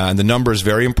 And the number is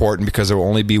very important because there will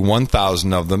only be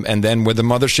 1,000 of them. And then when the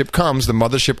mothership comes, the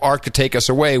mothership ark to take us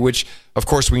away, which of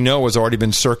course we know has already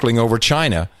been circling over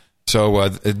China. So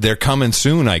they're coming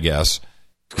soon, I guess.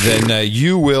 Then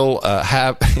you will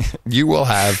have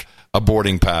a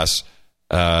boarding pass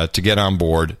to get on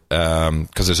board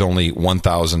because there's only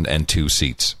 1,002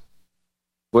 seats.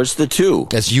 What's the 2?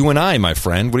 That's you and I, my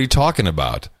friend. What are you talking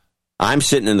about? I'm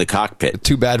sitting in the cockpit.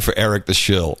 Too bad for Eric the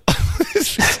Shill.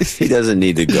 He doesn't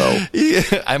need to go.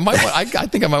 Yeah, I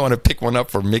think I might want to pick one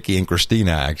up for Mickey and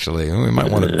Christina, actually. We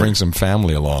might want to bring some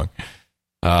family along.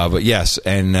 But yes,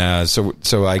 and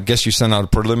so I guess you sent out a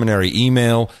preliminary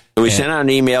email. We sent out an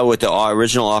email with the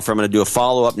original offer. I'm going to do a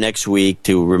follow-up next week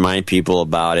to remind people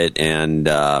about it, and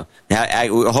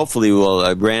hopefully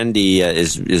Randy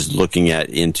is looking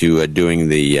into doing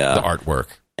the artwork.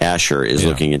 Asher is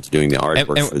looking into doing the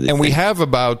artwork for the thing. We have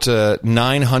about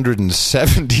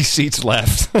 970 seats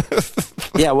left.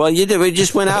 Yeah, well, we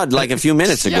just went out like a few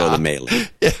minutes ago, the mailing.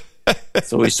 Yeah.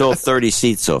 So we sold 30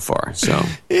 seats so far. So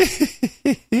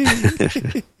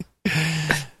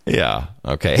yeah,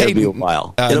 okay. It'll be a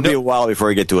while. It'll be a while before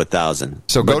we get to 1,000.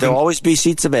 So there'll always be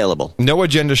seats available.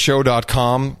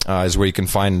 NoAgendaShow.com is where you can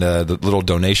find the little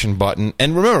donation button.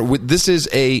 And remember, this is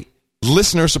a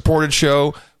listener-supported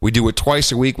show. We do it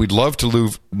twice a week. We'd love to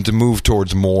move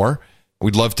towards more.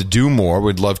 We'd love to do more.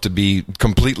 We'd love to be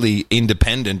completely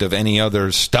independent of any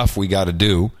other stuff we got to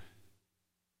do.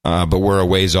 But we're a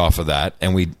ways off of that,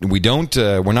 and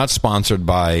we're not sponsored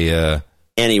by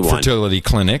anyone, fertility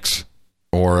clinics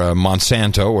or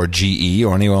Monsanto or GE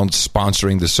or anyone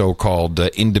sponsoring the so-called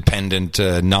independent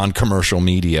non-commercial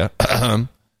media.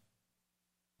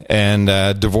 And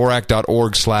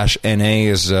Dvorak.org/NA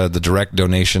is the direct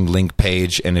donation link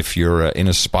page, and if you're in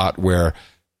a spot where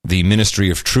the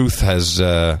Ministry of Truth has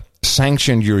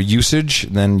sanctioned your usage,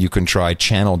 then you can try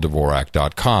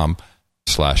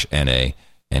channeldvorak.com/NA.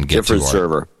 And get different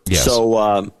server. Yes.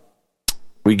 So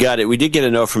we got it. We did get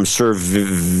a note from Sir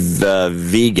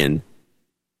Vegan,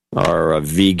 or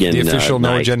Vegan, the official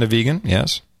No Agenda Vegan.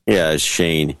 Yes. Yeah,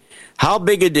 Shane. How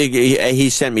big he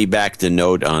sent me back the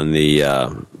note on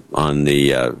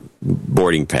the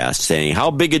boarding pass saying, how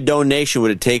big a donation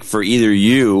would it take for either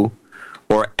you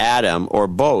or Adam or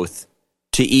both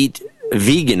to eat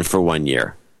vegan for 1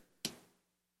 year?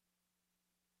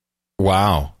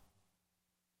 Wow.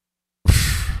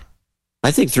 I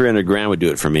think $300,000 would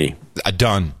do it for me.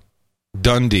 Done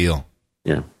deal.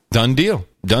 Yeah. Done deal.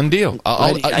 You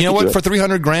know what? For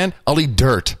 $300,000, I'll eat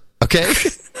dirt. Okay.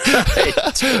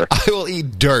 I will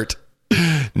eat dirt.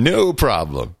 No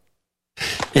problem.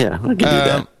 Yeah, I can do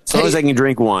that. As long as I can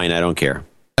drink wine, I don't care.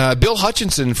 Bill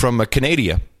Hutchinson from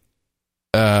Canada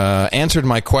answered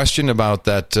my question about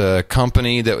that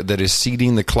company that is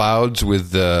seeding the clouds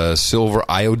with silver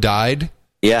iodide.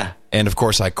 Yeah. And of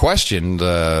course, I questioned.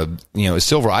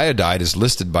 Silver iodide is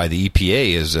listed by the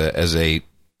EPA as a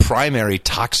primary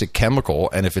toxic chemical,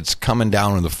 and if it's coming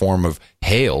down in the form of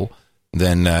hail,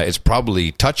 then it's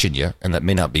probably touching you, and that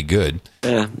may not be good.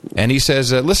 Yeah. And he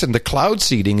says, listen, the cloud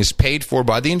seeding is paid for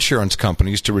by the insurance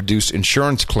companies to reduce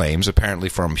insurance claims, apparently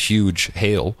from huge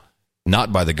hail,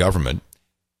 not by the government.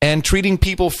 And treating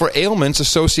people for ailments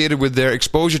associated with their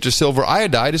exposure to silver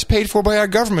iodide is paid for by our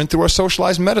government through our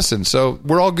socialized medicine. So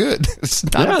we're all good. It's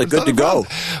not good to go.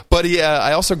 But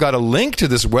I also got a link to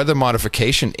this Weather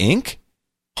Modification Inc.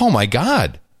 Oh, my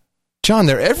God. John,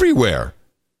 they're everywhere.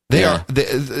 They are.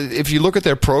 If you look at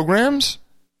their programs,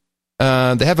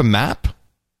 they have a map.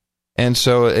 And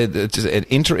so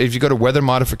if you go to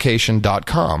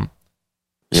weathermodification.com.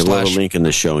 Yeah, we'll have a link in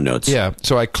the show notes. Yeah,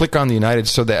 so I click on the United.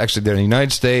 So they're in the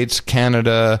United States,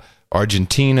 Canada,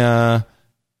 Argentina,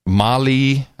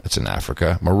 Mali. That's in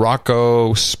Africa.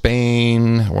 Morocco,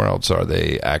 Spain. Where else are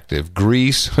they active?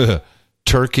 Greece,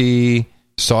 Turkey,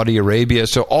 Saudi Arabia.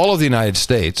 So all of the United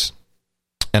States.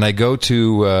 And I go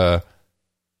to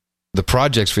the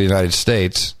projects for the United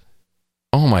States.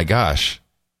 Oh my gosh,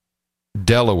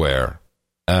 Delaware,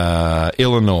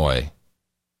 Illinois.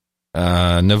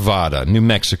 Nevada, New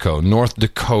Mexico, North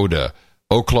Dakota,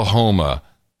 Oklahoma,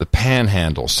 the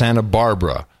Panhandle, Santa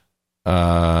Barbara,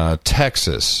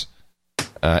 Texas,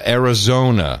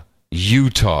 Arizona,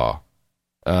 Utah,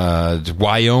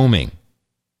 Wyoming.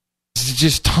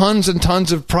 Just tons and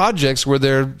tons of projects where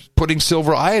they're putting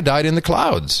silver iodide in the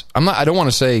clouds. I don't want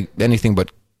to say anything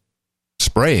but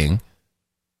spraying.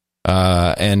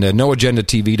 And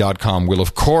NoAgendaTV.com will,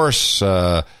 of course,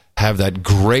 have that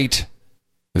great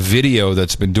video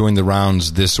that's been doing the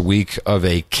rounds this week of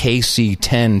a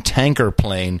KC-10 tanker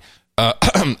plane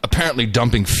apparently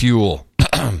dumping fuel.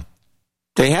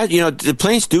 They had, the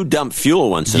planes do dump fuel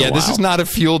once in a while. Yeah, this is not a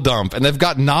fuel dump, and they've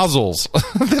got nozzles.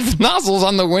 They have nozzles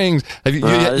on the wings. This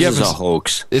is a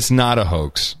hoax. It's not a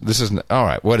hoax. This is all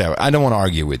right. Whatever. I don't want to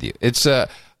argue with you. It's I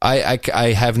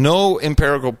have no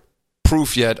empirical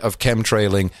proof yet of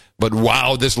chemtrailing, but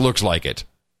wow, this looks like it.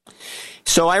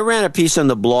 So I ran a piece on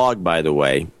the blog, by the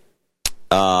way,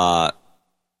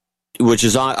 which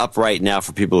is up right now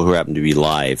for people who happen to be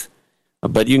live,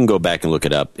 But you can go back and look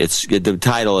it up. The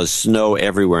title is Snow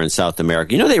Everywhere in South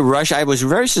America. You know, I was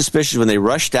very suspicious when they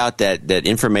rushed out that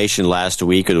information last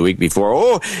week or the week before.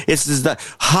 Oh, it's the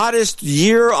hottest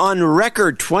year on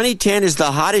record. 2010 is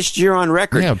the hottest year on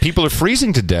record. Yeah, people are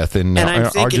freezing to death in and I'm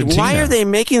thinking, Argentina. Why are they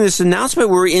making this announcement?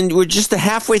 We're just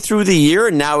halfway through the year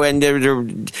now, and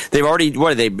they've already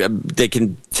they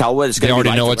can tell what it's going to be. They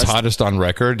already know it's hottest on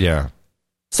record. Yeah.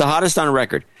 It's the hottest on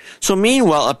record. So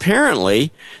meanwhile,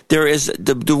 apparently, there is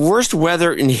the worst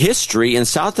weather in history in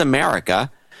South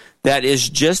America that is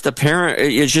just apparent.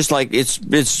 It's just like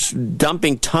it's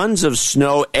dumping tons of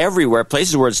snow everywhere,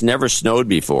 places where it's never snowed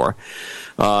before.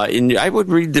 I would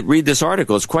read this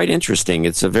article. It's quite interesting.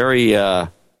 It's a very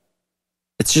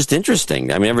it's just interesting.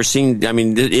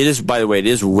 it is, by the way, it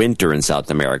is winter in South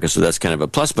America, so that's kind of a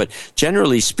plus. But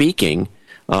generally speaking,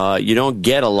 you don't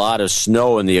get a lot of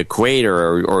snow in the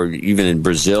equator or even in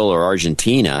Brazil or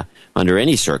Argentina under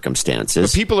any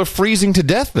circumstances. But people are freezing to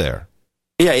death there.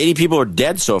 Yeah, 80 people are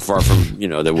dead so far from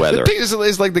the weather.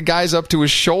 It's like the guy's up to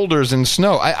his shoulders in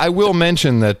snow. I will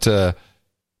mention that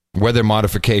Weather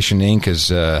Modification Inc.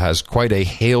 has quite a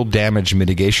hail damage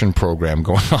mitigation program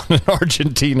going on in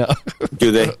Argentina.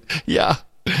 Do they? Yeah.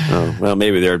 Oh, well,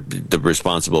 maybe they're the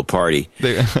responsible party.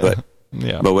 But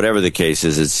yeah. But whatever the case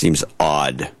is, it seems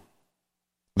odd.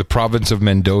 The province of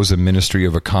Mendoza Ministry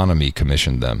of Economy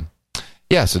commissioned them.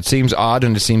 Yes, it seems odd,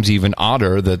 and it seems even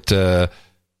odder that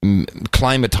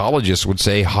climatologists would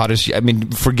say hottest.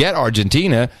 Forget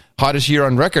Argentina, hottest year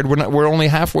on record. We're only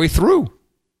halfway through.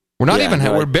 We're not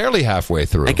we're barely halfway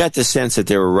through. I got the sense that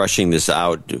they were rushing this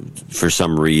out for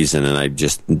some reason, and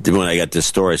when I got this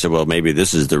story, I said, well, maybe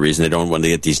this is the reason. They don't want to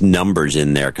get these numbers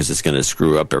in there because it's going to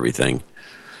screw up everything.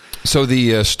 So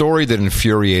the story that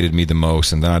infuriated me the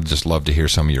most, and then I'd just love to hear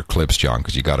some of your clips, John,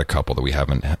 because you got a couple that we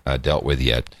haven't dealt with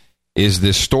yet, is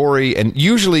this story. And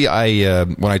usually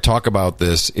when I talk about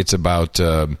this, it's about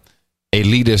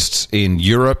elitists in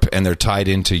Europe, and they're tied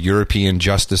into European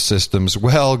justice systems.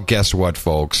 Well, guess what,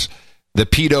 folks? The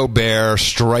pedo bear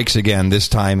strikes again, this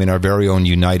time in our very own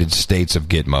United States of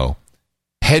Gitmo.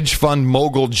 Hedge fund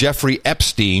mogul Jeffrey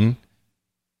Epstein,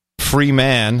 free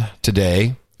man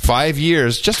today, 5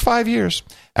 years, just 5 years,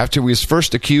 after he was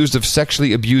first accused of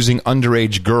sexually abusing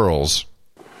underage girls.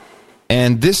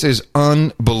 And this is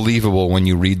unbelievable when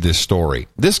you read this story.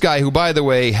 This guy, who, by the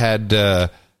way, had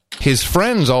his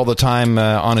friends all the time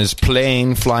on his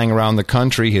plane flying around the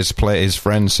country, his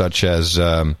friends such as,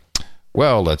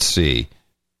 let's see,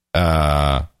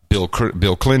 Bill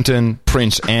Clinton,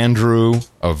 Prince Andrew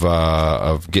of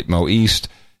Gitmo East,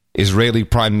 Israeli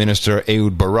Prime Minister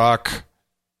Ehud Barak,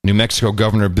 New Mexico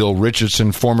Governor Bill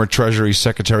Richardson, former Treasury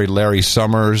Secretary Larry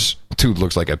Summers. Dude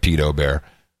looks like a pedo bear.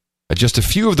 Just a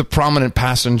few of the prominent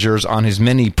passengers on his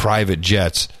many private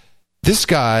jets. This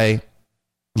guy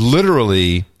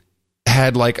literally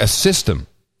had like a system,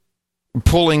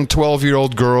 pulling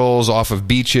 12-year-old girls off of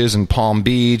beaches in Palm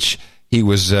Beach. He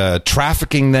was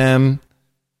trafficking them,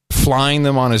 flying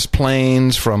them on his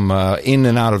planes from in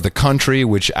and out of the country,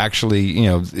 which actually,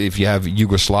 if you have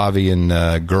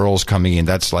Yugoslavian girls coming in,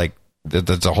 that's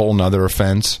a whole nother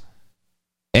offense.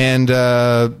 And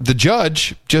the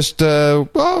judge just,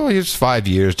 it's 5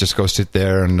 years, just go sit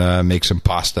there and make some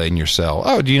pasta in your cell.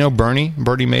 Oh, do you know Bernie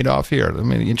Madoff? Here, let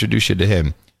me introduce you to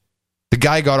him. The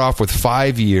guy got off with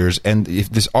 5 years, and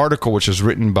this article, which was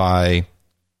written by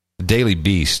the Daily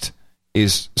Beast,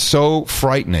 is so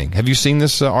frightening. Have you seen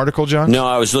this article, John? No,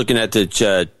 I was looking at the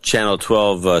Channel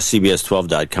 12,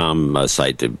 CBS12.com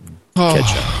site to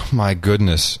catch up. My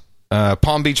goodness.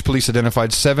 Palm Beach police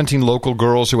identified 17 local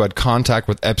girls who had contact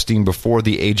with Epstein before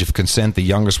the age of consent. The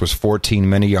youngest was 14,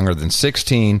 many younger than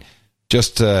 16.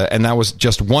 And that was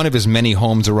just one of his many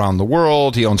homes around the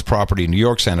world. He owns property in New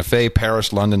York, Santa Fe,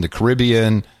 Paris, London, the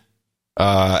Caribbean.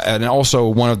 And also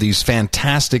one of these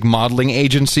fantastic modeling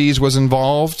agencies was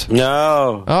involved.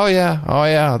 No. Oh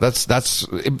yeah. That's that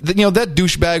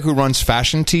douchebag who runs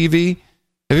Fashion TV.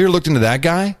 Have you ever looked into that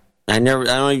guy? I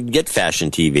don't even get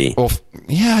Fashion TV. Well,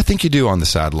 yeah, I think you do on the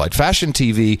satellite. Fashion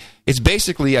TV, it's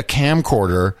basically a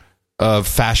camcorder of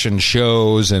fashion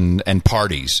shows and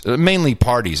parties, mainly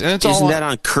parties. And it's Isn't that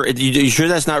on current? You sure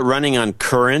that's not running on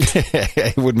current?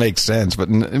 It would make sense, but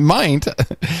it might.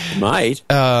 Might.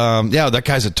 That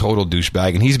guy's a total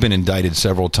douchebag, and he's been indicted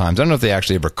several times. I don't know if they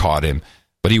actually ever caught him,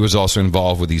 but he was also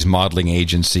involved with these modeling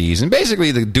agencies. And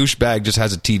basically, the douchebag just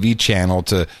has a TV channel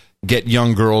to get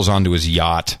young girls onto his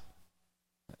yacht.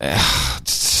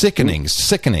 Sickening.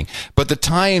 But the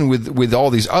tie-in with all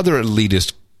these other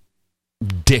elitist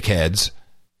dickheads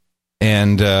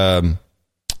and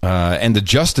the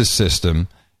justice system,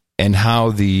 and how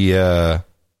the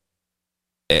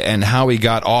and how he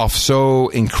got off so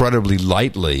incredibly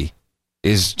lightly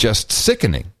is just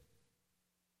sickening.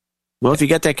 Well, if you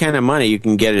get that kind of money, you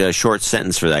can get a short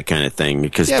sentence for that kind of thing.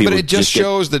 Because yeah, but it just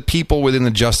shows that people within the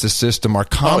justice system are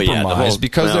compromised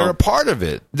because they're a part of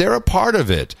it. They're a part of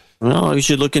it. Well, you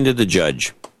should look into the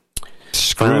judge.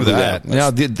 Screw that. Now,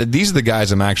 these are the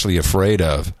guys I'm actually afraid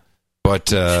of.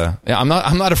 But I'm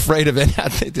not afraid of it.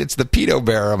 It's the pedo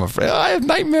bear I'm afraid of. I have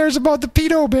nightmares about the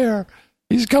pedo bear.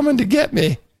 He's coming to get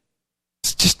me.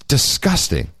 It's just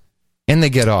disgusting. And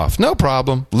they get off. No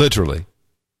problem. Literally.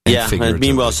 Yeah,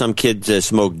 meanwhile, some kid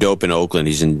smoked dope in Oakland.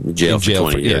 He's in jail for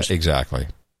 20 years. Yeah, exactly.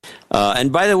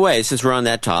 And by the way, since we're on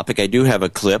that topic, I do have a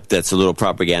clip that's a little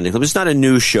propaganda clip. It's not a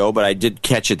news show, but I did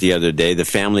catch it the other day. The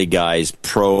Family Guy's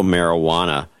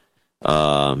pro-marijuana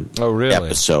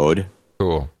episode.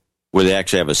 Cool. Where they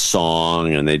actually have a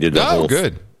song, and they did the whole...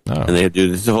 good. And they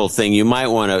do the whole thing. You might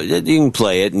want to... You can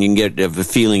play it, and you can get a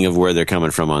feeling of where they're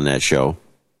coming from on that show.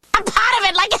 I'm part of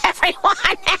it like everyone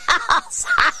else.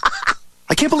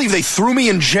 I can't believe they threw me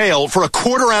in jail for a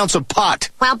quarter ounce of pot.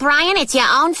 Well, Brian, it's your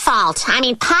own fault. I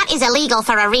mean, pot is illegal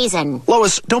for a reason.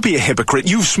 Lois, don't be a hypocrite.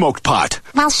 You've smoked pot.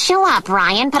 Well, sure,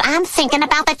 Brian, but I'm thinking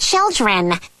about the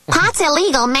children. Pot's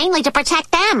illegal mainly to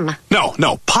protect them.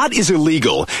 No. Pot is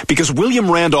illegal because William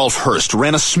Randolph Hearst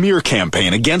ran a smear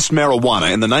campaign against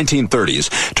marijuana in the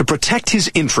 1930s to protect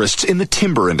his interests in the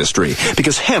timber industry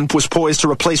because hemp was poised to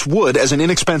replace wood as an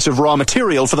inexpensive raw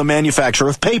material for the manufacture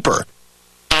of paper.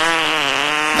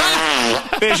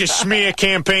 There's your smear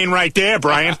campaign right there,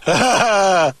 Brian.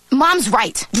 Mom's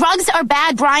right. Drugs are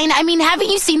bad, Brian. I mean, haven't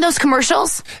you seen those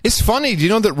commercials? It's funny. Do you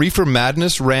know that Reefer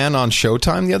Madness ran on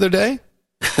Showtime the other day?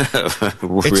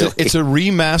 Really? It's a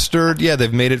remastered. Yeah,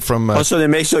 they've made it from. So they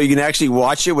make so you can actually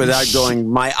watch it without going,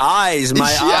 my eyes.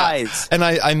 And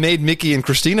I made Mickey and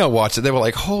Christina watch it. They were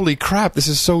like, "Holy crap, this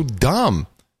is so dumb."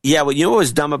 Yeah, well, you know what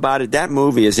was dumb about it? That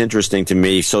movie is interesting to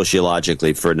me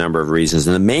sociologically for a number of reasons.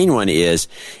 And the main one is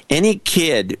any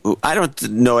kid, I don't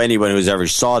know anyone who's ever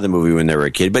saw the movie when they were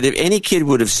a kid, but if any kid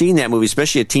would have seen that movie,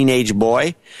 especially a teenage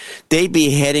boy, they'd be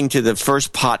heading to the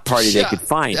first pot party they could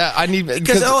find.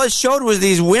 Because all it showed was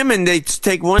these women, they'd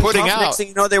take one puff, next thing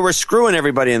you know, they were screwing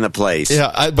everybody in the place.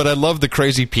 Yeah, but I love the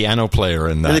crazy piano player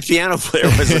in that. And the piano player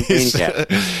was a green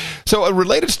cat. So a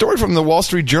related story from the Wall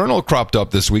Street Journal cropped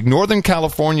up this week. Northern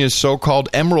California's so-called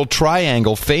Emerald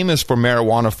Triangle, famous for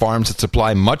marijuana farms that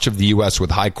supply much of the U.S.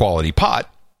 with high-quality pot.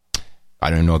 I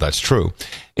don't know that's true.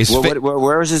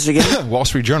 Where was this again? Wall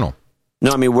Street Journal.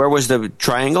 No, I mean, where was the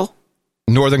triangle?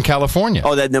 Northern California.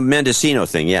 Oh, the Mendocino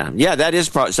thing, yeah. Yeah, that is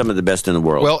probably some of the best in the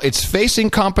world. Well, it's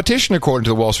facing competition, according to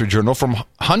the Wall Street Journal, from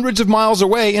hundreds of miles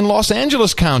away in Los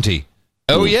Angeles County.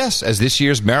 Oh, yes, as this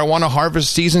year's marijuana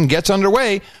harvest season gets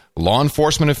underway, law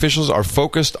enforcement officials are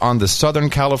focused on the Southern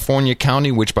California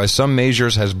county, which by some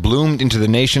measures has bloomed into the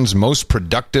nation's most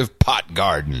productive pot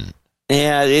garden.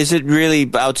 Yeah, is it really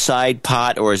outside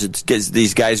pot, or is it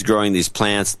these guys growing these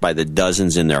plants by the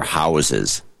dozens in their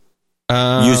houses?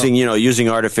 Using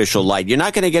artificial light. You're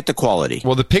not going to get the quality.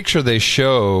 Well, the picture they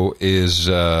show is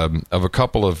of a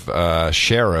couple of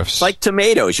sheriffs. It's like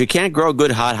tomatoes. You can't grow a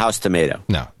good hothouse tomato.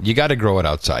 No, you got to grow it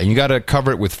outside. And you got to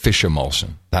cover it with fish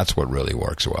emulsion. That's what really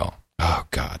works well. Oh,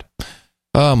 God.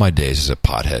 Oh, my days as a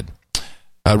pothead.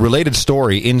 A related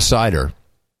story, Insider,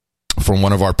 from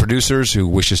one of our producers who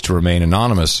wishes to remain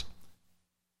anonymous,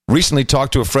 recently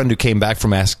talked to a friend who came back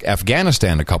from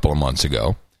Afghanistan a couple of months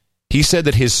ago. He said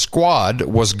that his squad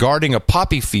was guarding a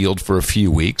poppy field for a few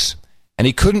weeks, and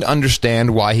he couldn't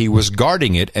understand why he was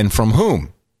guarding it and from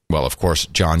whom. Well, of course,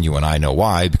 John, you and I know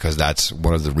why, because that's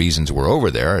one of the reasons we're over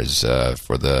there is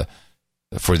for the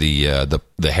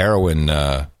heroin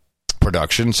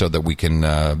production, so that we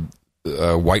can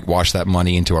whitewash that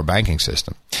money into our banking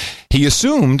system. He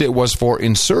assumed it was for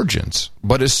insurgents,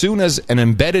 but as soon as an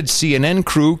embedded CNN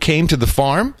crew came to the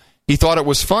farm, he thought it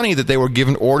was funny that they were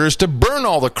given orders to burn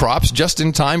all the crops just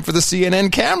in time for the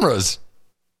CNN cameras.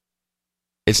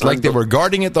 It's like they were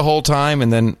guarding it the whole time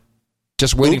and then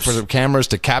just waiting for the cameras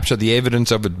to capture the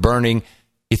evidence of it burning.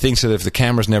 He thinks that if the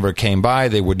cameras never came by,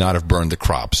 they would not have burned the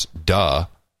crops. Duh.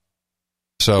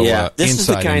 So, yeah, this is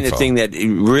the kind of thing that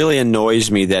really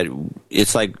annoys me, that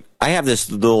it's like, I have this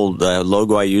little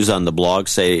logo I use on the blog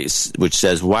which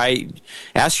says,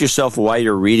 ask yourself why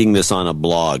you're reading this on a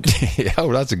blog. Yeah, well,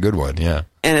 that's a good one, yeah.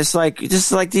 And it's like,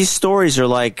 these stories are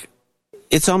like,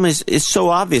 it's so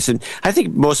obvious. And I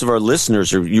think most of our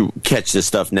listeners you catch this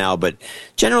stuff now, but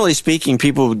generally speaking,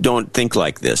 people don't think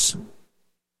like this.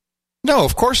 No,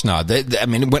 of course not.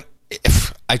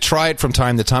 If I try it from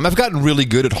time to time. I've gotten really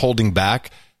good at holding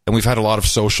back, and we've had a lot of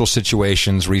social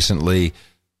situations recently,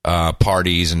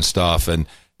 parties and stuff, and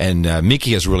And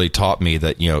Mickey has really taught me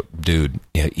that, dude,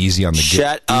 easy on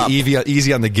the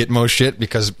easy on the Gitmo shit,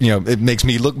 because it makes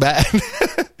me look bad.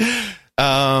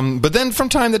 But then from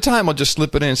time to time, I'll just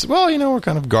slip it in and say, well, we're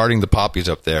kind of guarding the poppies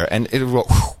up there, and it will,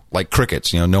 like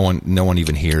crickets. No one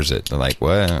even hears it. They're like,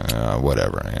 well,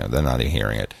 whatever. They're not even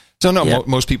hearing it. So no,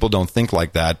 most people don't think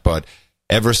like that. But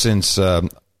ever since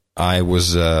I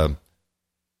was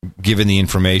given the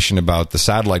information about the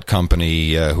satellite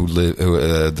company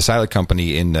the satellite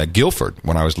company in Guilford,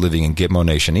 when I was living in Gitmo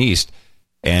Nation East,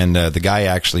 and the guy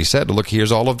actually said, look,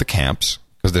 here's all of the camps,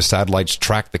 because the satellites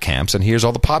track the camps, and here's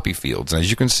all the poppy fields. And as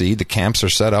you can see, the camps are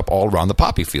set up all around the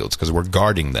poppy fields because we're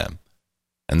guarding them.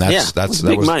 And that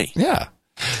big was money. Yeah.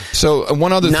 So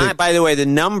one other thing. By the way, the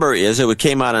number is, it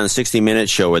came out on a 60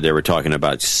 Minutes show where they were talking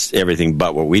about everything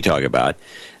but what we talk about.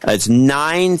 It's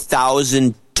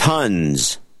 9,000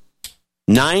 tons.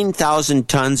 9,000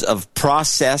 tons of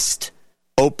processed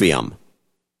opium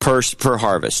per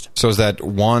harvest. So is that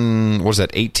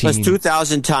 18? That's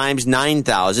 2,000 times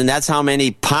 9,000. That's how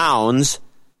many pounds.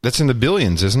 That's in the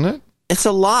billions, isn't it? It's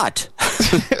a lot.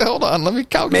 Hold on, let me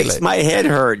calculate. Makes my head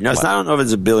hurt. No, I don't know if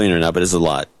it's a billion or not, but it's a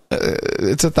lot.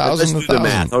 It's 1,000. Let's do the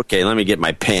math. Okay, let me get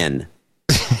my pen.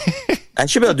 I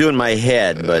should be able to do it in my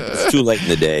head, but it's too late in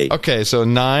the day. Okay, so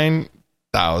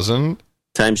 9,000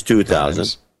 times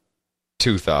 2,000.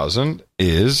 2,000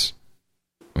 is,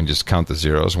 let me just count the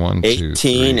zeros. 1, 2, 18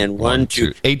 3, and 1,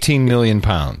 2. 18 million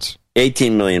pounds.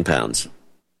 18 million pounds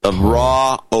of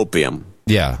raw opium.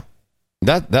 Yeah.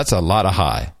 That's a lot of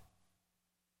high.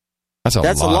 That's a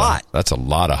lot. That's a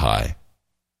lot of high.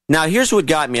 Now, here's what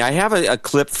got me. I have a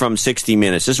clip from 60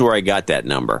 Minutes. This is where I got that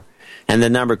number. And the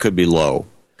number could be low.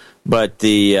 But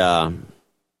it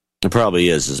probably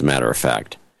is, as a matter of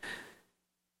fact.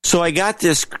 So I got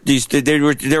they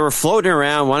were floating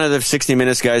around, one of the 60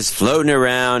 Minutes guys floating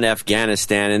around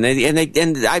Afghanistan, and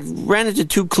I ran into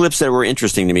two clips that were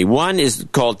interesting to me. One is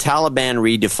called Taliban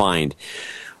Redefined.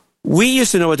 We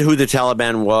used to know who the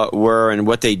Taliban were and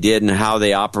what they did and how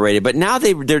they operated, but now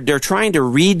they're trying to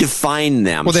redefine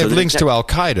them. Well, they have links to Al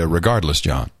Qaeda, regardless,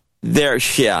 John. They're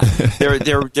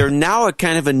now a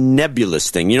kind of a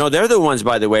nebulous thing. They're the ones,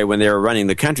 by the way, when they were running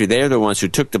the country, they're the ones who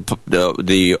took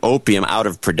the opium out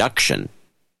of production.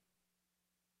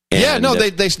 And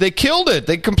they killed it.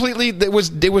 They completely, it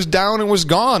was down and was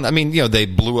gone. I mean, they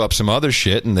blew up some other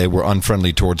shit and they were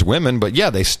unfriendly towards women, but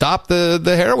they stopped the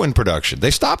heroin production. They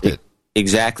stopped it.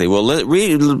 Exactly. Well,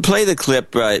 play the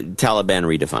clip, Taliban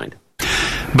Redefined.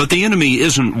 But the enemy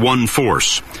isn't one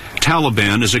force.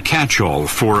 Taliban is a catch-all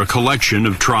for a collection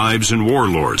of tribes and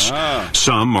warlords.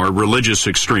 Some are religious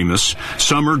extremists,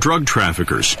 some are drug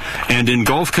traffickers, and in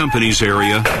Gulf Company's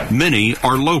area, many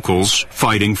are locals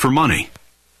fighting for money.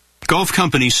 Gulf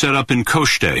Company set up in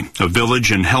Koshte, a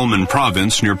village in Helmand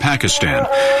province near Pakistan.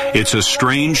 It's a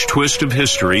strange twist of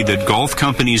history that Gulf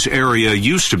Company's area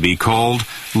used to be called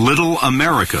Little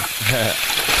America.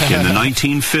 In the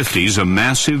 1950s, a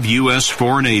massive U.S.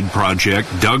 foreign aid project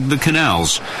dug the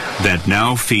canals that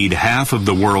now feed half of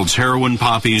the world's heroin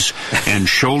poppies and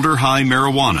shoulder-high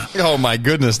marijuana. Oh, my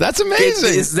goodness. That's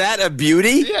amazing. Is that a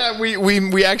beauty? Yeah,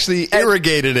 we actually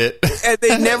irrigated it. And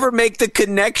they never make the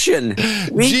connection.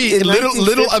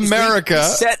 Little America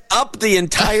set up the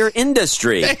entire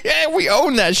industry. Yeah, we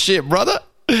own that shit, brother.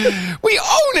 We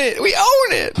own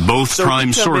it. Both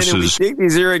prime sources. We dig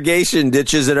these irrigation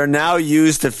ditches that are now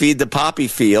used to feed the poppy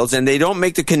fields, and they don't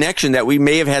make the connection that we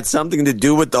may have had something to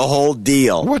do with the whole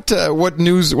deal.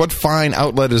 What fine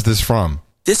outlet is this from?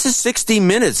 This is 60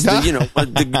 Minutes,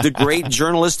 the great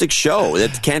journalistic show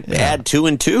that can't add 2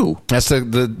 and 2. That's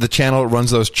the channel that runs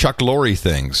those Chuck Lorre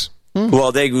things.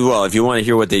 Well, if you want to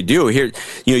hear what they do, here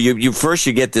you first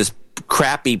get this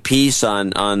crappy piece on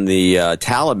the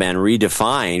Taliban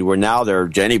Redefined, where now they're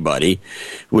anybody,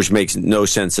 which makes no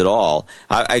sense at all.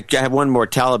 I have one more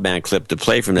Taliban clip to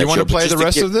play from that show. You want to play the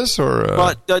rest of this? Or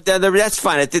Well, that's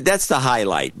fine. That's the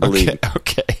highlight, believe me.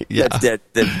 Okay, yeah. That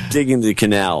digging the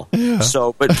canal. Yeah.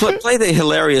 So, but play the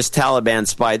hilarious Taliban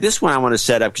spy. This one I want to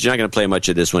set up because you're not going to play much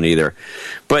of this one either.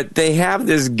 But they have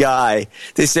this guy.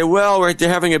 They say, well, they're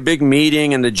having a big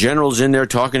meeting, and the general's in there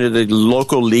talking to the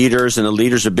local leaders, and the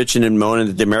leaders are bitching and moaning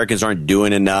that the Americans aren't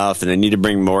doing enough, and they need to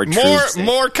bring more troops.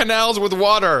 More canals with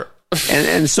water.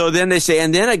 And so then they say,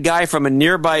 and then a guy from a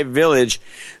nearby village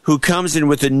who comes in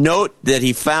with a note that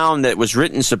he found that was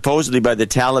written supposedly by the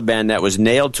Taliban that was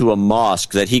nailed to a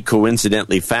mosque that he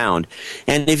coincidentally found.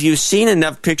 And if you've seen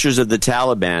enough pictures of the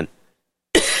Taliban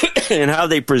and how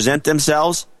they present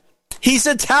themselves, He's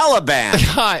a Taliban.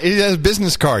 He has a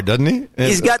business card, doesn't he?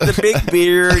 He's got the big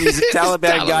beard. He's a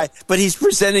Taliban guy, but he's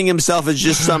presenting himself as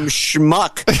just some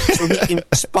schmuck so he can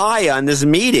spy on this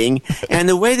meeting. And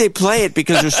the way they play it,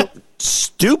 because they're so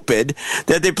stupid,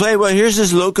 that they play, well, here's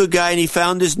this local guy, and he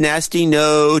found this nasty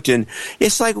note. And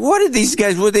it's like, what are these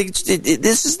guys?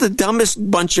 This is the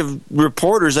dumbest bunch of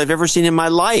reporters I've ever seen in my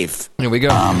life. Here we go.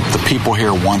 The people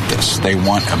here want this. They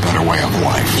want a better way of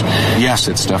life. Yes,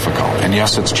 it's difficult, and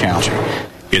yes, it's challenging.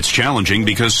 It's challenging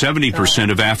because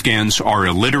 70% of Afghans are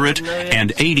illiterate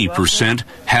and 80%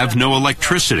 have no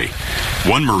electricity.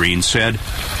 One Marine said,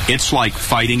 it's like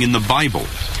fighting in the Bible.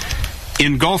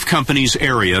 In Gulf Company's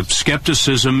area,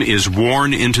 skepticism is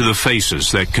worn into the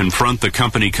faces that confront the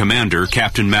company commander,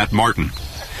 Captain Matt Martin.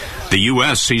 The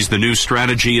U.S. sees the new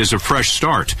strategy as a fresh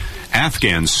start.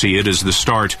 Afghans see it as the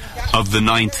start of the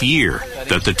 9th year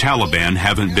that the Taliban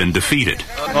haven't been defeated.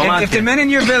 If the men in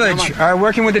your village are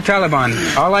working with the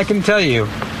Taliban, all I can tell you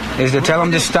is to tell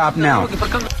them to stop now.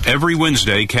 Every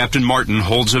Wednesday, Captain Martin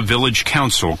holds a village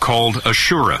council called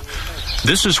Ashura.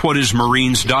 This is what his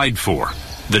Marines died for,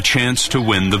 the chance to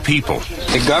win the people.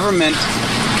 The government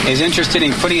is interested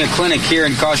in putting a clinic here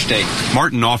in Koshte.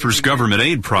 Martin offers government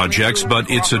aid projects, but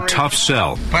it's a tough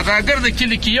sell. They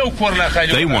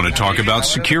want to talk about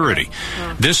security.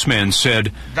 This man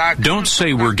said, don't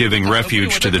say we're giving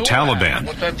refuge to the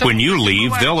Taliban. When you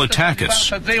leave, they'll attack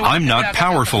us. I'm not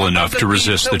powerful enough to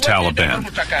resist the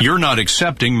Taliban. You're not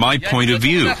accepting my point of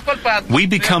view. We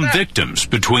become victims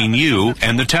between you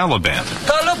and the Taliban.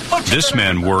 This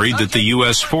man worried that the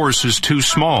U.S. force is too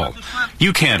small.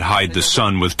 You can't hide the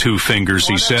sun with 2 fingers,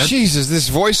 he said. Jesus, this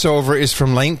voiceover is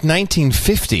from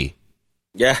 1950.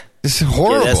 Yeah. This is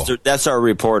horrible. Yeah, that's our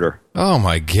reporter. Oh,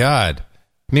 my God.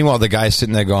 Meanwhile, the guy's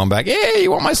sitting there going back, hey,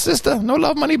 you want my sister? No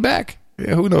love money back.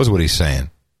 Yeah, who knows what he's saying?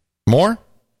 More?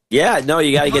 Yeah, no,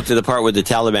 you got to get to the part where the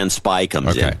Taliban spy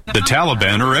comes in. The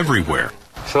Taliban are everywhere.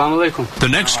 The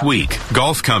next week,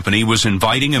 Gulf Company was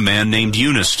inviting a man named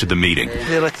Yunus to the meeting.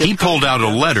 He pulled out a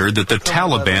letter that the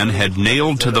Taliban had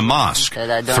nailed to the mosque,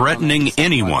 threatening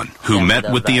anyone who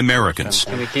met with the Americans.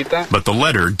 But the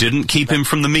letter didn't keep him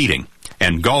from the meeting,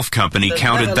 and Gulf Company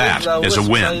counted that as a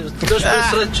win.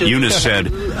 Yunus said,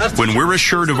 when we're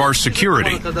assured of our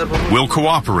security, we'll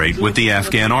cooperate with the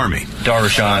Afghan army.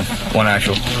 Darshan, one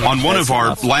actual. On one of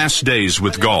our last days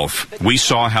with Gulf, we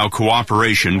saw how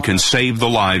cooperation can save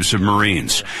the lives of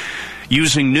Marines.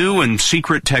 Using new and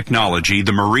secret technology,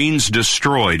 the Marines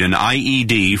destroyed an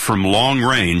IED from long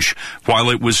range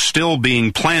while it was still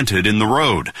being planted in the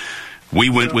road. We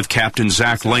went with Captain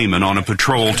Zach Lehman on a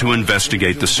patrol to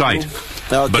investigate the site.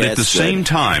 But at the same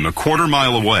time, a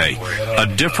quarter-mile away, a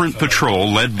different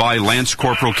patrol led by Lance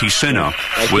Corporal Kiseno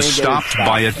was stopped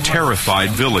by a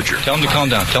terrified villager. Tell him to calm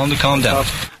down. Tell him to calm down.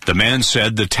 The man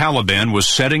said the Taliban was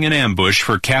setting an ambush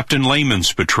for Captain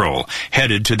Lehman's patrol,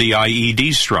 headed to the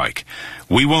IED strike.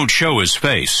 We won't show his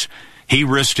face. He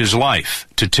risked his life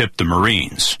to tip the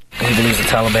Marines. He believes the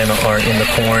Taliban are in the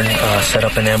corn, set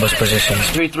up in ambush positions.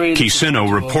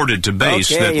 Kiseno reported to base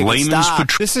that Lehman's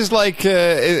patrol... This is like,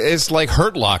 it's like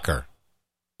Hurt Locker.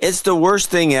 It's the worst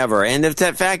thing ever. And if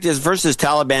that fact is, first this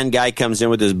Taliban guy comes in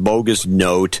with this bogus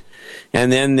note,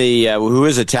 and then the who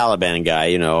is a Taliban guy,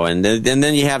 you know, and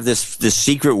then you have this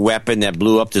secret weapon that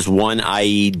blew up this one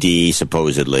IED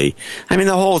supposedly. I mean,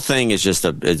 the whole thing is just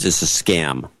a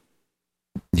scam.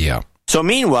 Yeah. So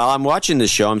meanwhile, I'm watching the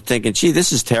show. I'm thinking, gee,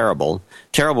 this is terrible.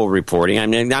 Terrible reporting. I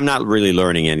mean, I'm not really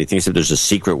learning anything, except there's a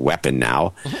secret weapon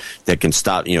now that can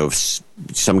stop, you know,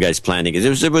 some guy's planting it.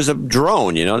 It was a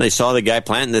drone, you know. They saw the guy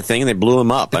planting the thing and they blew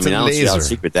him up. I mean, I don't see how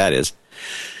secret that is.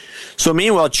 So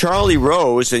meanwhile, Charlie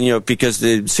Rose, and, you know, because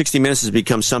the 60 Minutes has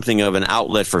become something of an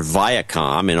outlet for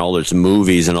Viacom and all its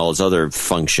movies and all its other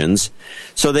functions.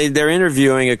 So they're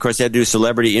interviewing. Of course, they had to do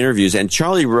celebrity interviews. And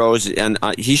Charlie Rose, and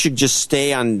he should just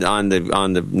stay on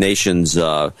the nation's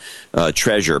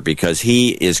treasure, because he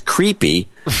is creepy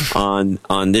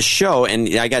on this show.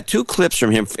 And I got 2 clips from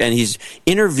him, and he's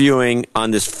interviewing on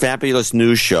this fabulous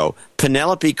news show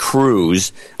Penelope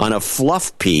Cruz on a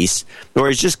fluff piece where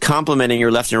he's just complimenting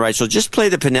her left and right. So just play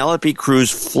the Penelope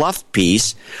Cruz fluff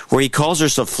piece where he calls her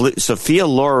Sophia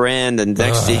Loren, and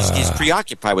next he's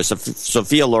preoccupied with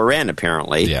Sophia Loren,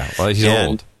 apparently. Yeah, well, he's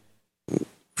old.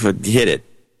 Hit it.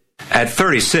 At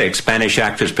 36, Spanish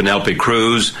actress Penelope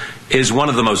Cruz is one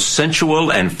of the most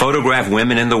sensual and photographed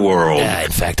women in the world.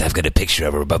 In fact, I've got a picture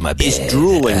of her above my bed. He's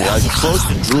drooling, close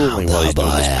to drooling while he's doing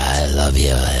this. I love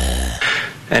you.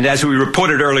 And as we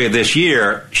reported earlier this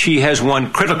year, she has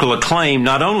won critical acclaim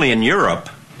not only in Europe,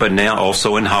 but now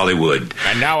also in Hollywood.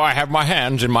 And now I have my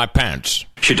hands in my pants.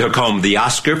 She took home the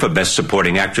Oscar for Best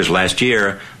Supporting Actress last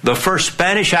year, the first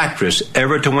Spanish actress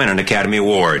ever to win an Academy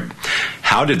Award.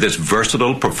 How did this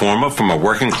versatile performer from a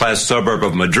working-class suburb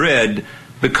of Madrid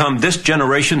become this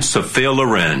generation's Sophia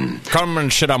Loren? Come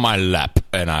and sit on my lap,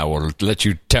 and I will let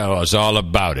you tell us all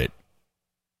about it.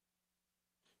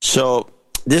 So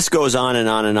this goes on and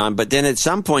on and on, but then at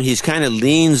some point he's kind of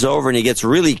leans over and he gets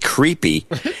really creepy,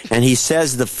 and he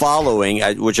says the following,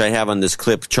 which I have on this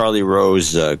clip, Charlie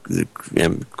Rose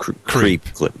creep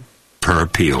clip. Per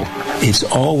appeal. It's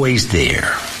always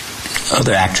there.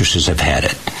 Other actresses have had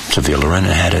it. Sophia Loren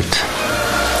had it.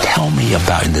 Tell me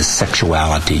about the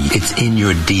sexuality. It's in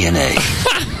your DNA.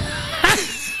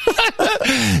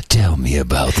 Tell me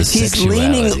about the sexuality.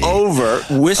 He's leaning over,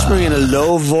 whispering in a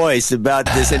low voice about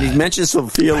this, and he mentions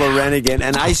Sophia Loren again.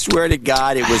 And I swear to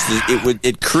God,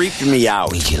 it creeped me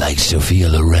out. Would you like Sophia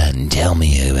Loren? Tell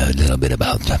me a little bit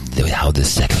about how the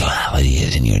sexuality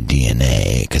is in your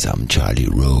DNA. Because I'm Charlie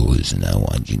Rose, and I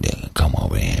want you to come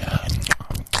over here.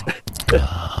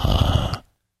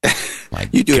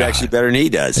 You do it actually better than he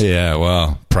does. Yeah,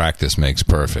 well, practice makes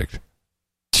perfect.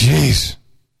 Jeez.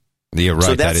 You're right.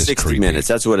 So that's that is 60 creepy. minutes.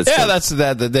 That's what it's. Yeah, that's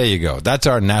that. There you go. That's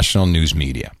our national news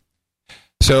media.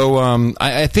 So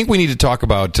I think we need to talk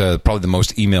about probably the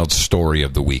most emailed story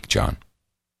of the week, John.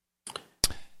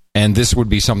 And this would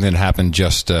be something that happened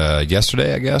just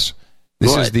yesterday, I guess.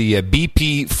 This is the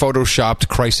BP Photoshopped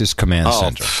Crisis Command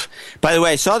Center. By the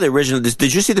way, I saw the original.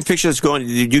 Did you see the picture that's going?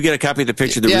 Did you get a copy of the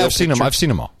picture? I've seen them. I've seen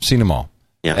them all.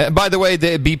 Yeah. By the way,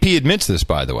 the BP admits this.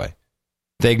 By the way,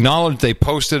 they acknowledged they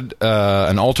posted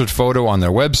an altered photo on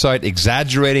their website,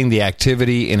 exaggerating the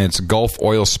activity in its Gulf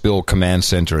oil spill command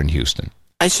center in Houston.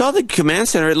 I saw the command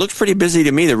center. It looks pretty busy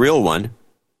to me. The real one.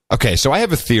 Okay, so I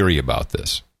have a theory about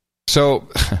this. So,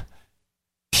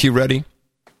 you ready?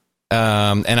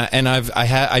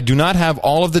 I do not have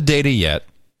all of the data yet,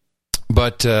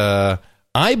 but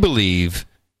I believe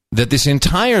that this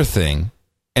entire thing,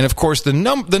 and of course it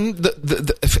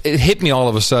hit me all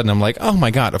of a sudden. I'm like, oh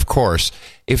my God, of course.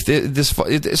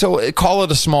 So call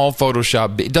it a small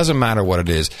Photoshop. It doesn't matter what it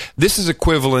is. This is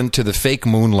equivalent to the fake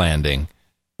moon landing,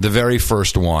 the very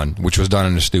first one, which was done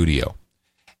in a studio.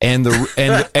 And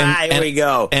here we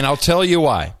go. And I'll tell you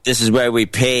why. This is where we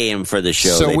pay him for the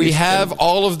show. So we have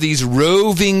all of these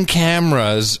roving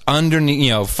cameras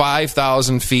underneath,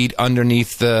 5,000 feet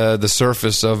underneath the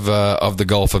surface of the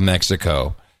Gulf of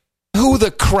Mexico. Who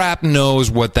the crap knows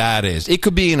what that is? It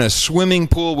could be in a swimming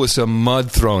pool with some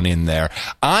mud thrown in there.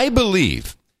 I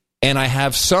believe, and I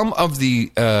have some of the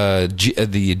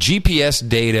GPS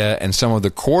data and some of the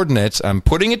coordinates. I'm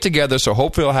putting it together, so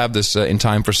hopefully I'll have this in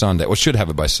time for Sunday. Well, should have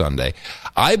it by Sunday.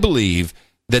 I believe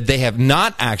that they have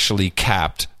not actually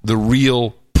capped the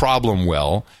real problem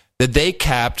well, that they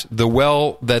capped the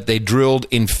well that they drilled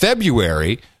in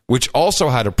February, which also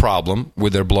had a problem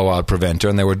with their blowout preventer,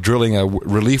 and they were drilling a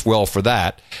relief well for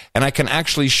that. And I can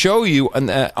actually show you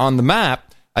on the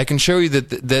map, I can show you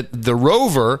that the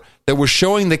rover that was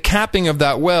showing the capping of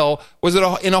that well was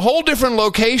in a whole different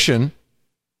location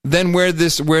than where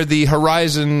the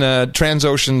Horizon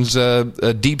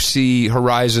Transocean's deep sea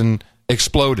horizon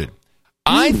exploded.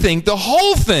 I think the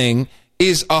whole thing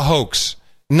is a hoax.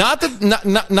 Not the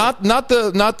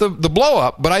blow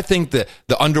up, but I think the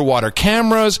underwater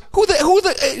cameras.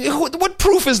 What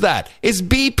proof is that? It's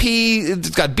BP. It's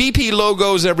got BP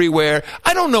logos everywhere.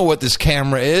 I don't know what this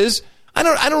camera is.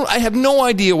 I have no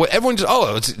idea what everyone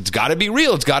just, it's got to be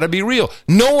real. It's got to be real.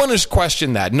 No one has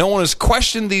questioned that. No one has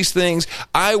questioned these things.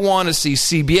 I want to see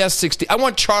CBS 60. I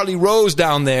want Charlie Rose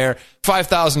down there,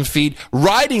 5,000 feet,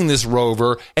 riding this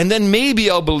rover, and then maybe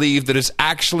I'll believe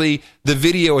that the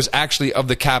video is actually of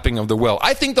the capping of the well.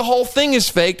 I think the whole thing is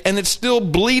faked, and it's still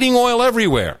bleeding oil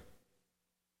everywhere.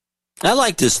 I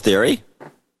like this theory.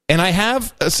 And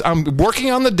I'm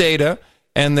working on the data,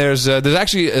 and there's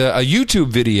actually a YouTube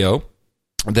video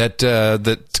that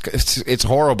it's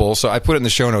horrible. So I put it in the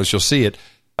show notes. You'll see it.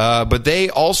 But they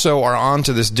also are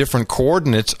onto this different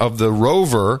coordinates of the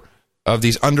rover of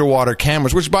these underwater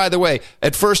cameras, which, by the way,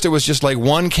 at first it was just like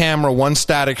one camera, one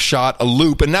static shot, a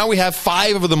loop, and now we have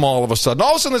 5 of them all of a sudden.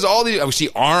 All of a sudden, there's all these. I see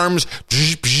arms.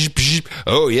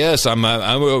 Oh yes, I'm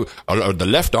the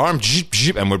left arm,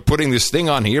 and we're putting this thing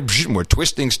on here, and we're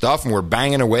twisting stuff, and we're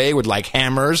banging away with like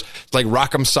hammers. It's like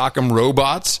Rock'em Sock'em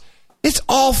robots. It's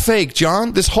all fake,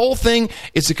 John. This whole thing,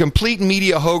 it's a complete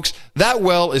media hoax. That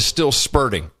well is still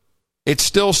spurting. It's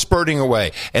still spurting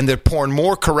away. And they're pouring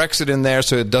more Corexit in there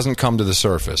so it doesn't come to the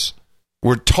surface.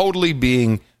 We're totally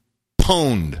being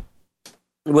pwned.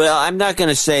 Well, I'm not going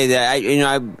to say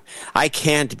that. I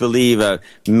can't believe a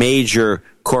major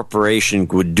corporation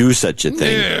would do such a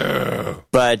thing. Yeah.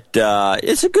 But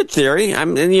it's a good theory.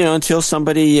 Until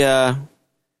somebody,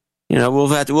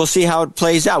 we'll see how it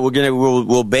plays out.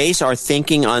 We'll base our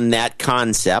thinking on that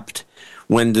concept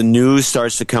when the news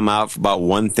starts to come out about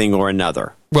one thing or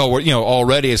another. Well,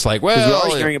 already it's like, we're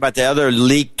already hearing about the other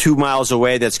leak 2 miles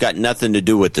away that's got nothing to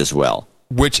do with this well.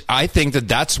 Which I think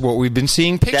that's what we've been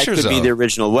seeing pictures of. That could be the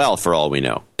original well, for all we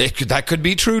know. That could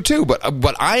be true, too.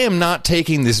 But I am not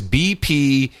taking this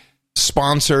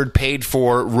BP-sponsored,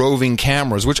 paid-for roving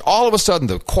cameras, which all of a sudden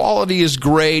the quality is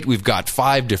great. We've got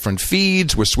 5 different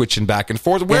feeds. We're switching back and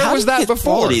forth. Where was that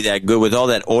before? Quality that good with all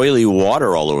that oily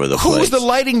water all over the place? Who was the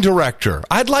lighting director?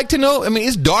 I'd like to know. I mean,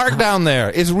 it's dark down there.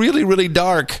 It's really, really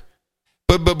dark.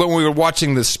 But when we were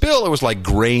watching the spill, it was like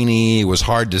grainy. It was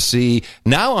hard to see.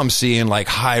 Now I'm seeing like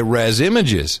high-res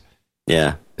images.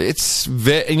 Yeah. It's,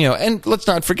 and let's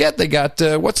not forget they got,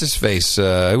 what's his face?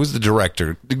 Who's the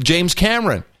director? James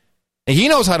Cameron. And he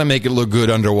knows how to make it look good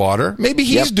underwater. Maybe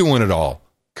he's doing it all.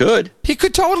 Could. He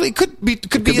could totally, could be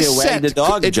a set. It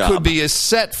could be a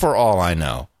set for all I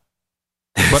know.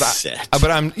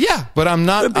 But I'm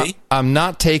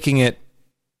not taking it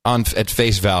at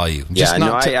face value.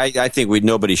 I think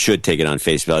nobody should take it on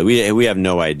face value. We have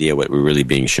no idea what we're really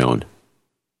being shown,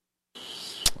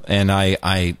 and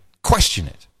I question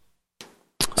it.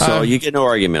 So you get no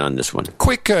argument on this one.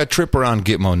 Quick trip around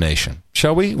Gitmo Nation,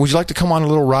 shall we? Would you like to come on a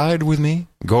little ride with me?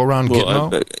 Go around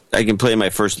Gitmo. I can play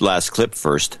my last clip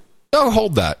first. No,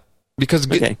 hold that because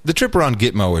the trip around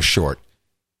Gitmo is short.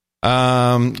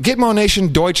 Gitmo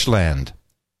Nation Deutschland.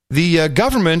 The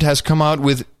government has come out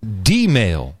with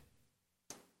D-Mail,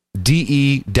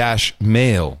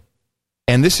 DE-Mail,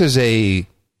 and this is a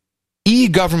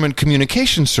e-government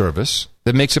communication service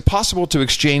that makes it possible to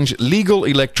exchange legal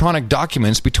electronic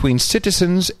documents between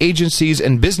citizens, agencies,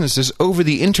 and businesses over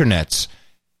the internets.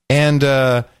 And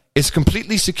it's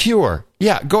completely secure.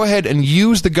 Yeah, go ahead and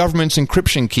use the government's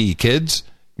encryption key, kids.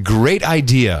 Great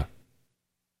idea.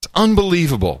 It's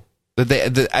unbelievable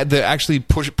that they're actually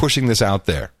pushing this out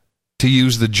there, to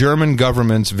use the German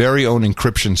government's very own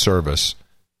encryption service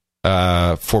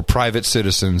for private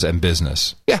citizens and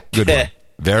business. Yeah, good one.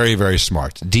 Very, very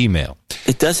smart. D-Mail.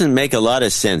 It doesn't make a lot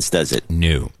of sense, does it?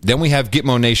 No. Then we have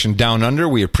Gitmo Nation Down Under.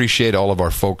 We appreciate all of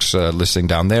our folks listening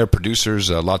down there,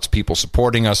 producers, lots of people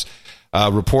supporting us.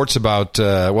 Reports about,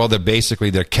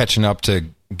 they're catching up to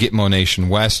Gitmo Nation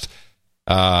West.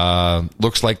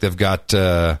 Looks like they've got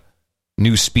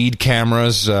new speed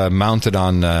cameras mounted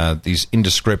on these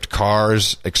indescript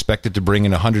cars, expected to bring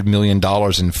in $100 million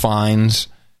in fines.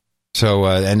 So,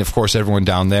 and of course, everyone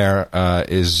down there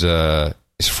is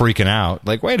freaking out.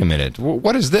 Like, wait a minute,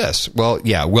 what is this? Well,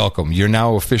 yeah, welcome. You're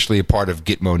now officially a part of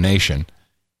Gitmo Nation.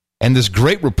 And this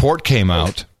great report came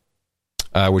out,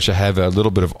 which I have a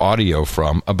little bit of audio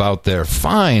from, about their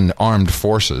fine armed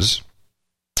forces.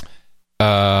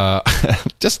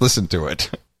 Just listen to it.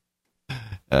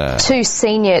 2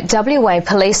 senior WA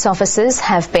police officers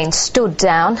have been stood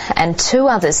down and 2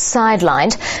 others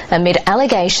sidelined amid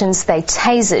allegations they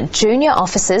tasered junior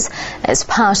officers as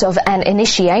part of an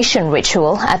initiation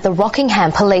ritual at the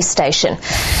Rockingham police station.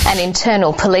 An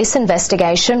internal police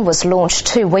investigation was launched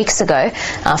 2 weeks ago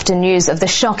after news of the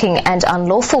shocking and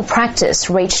unlawful practice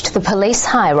reached the police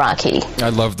hierarchy. I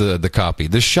love the copy.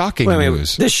 The shocking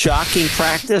news. The shocking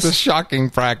practice? The shocking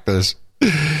practice.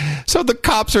 So the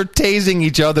cops are tasing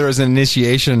each other as an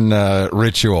initiation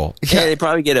ritual. Yeah, they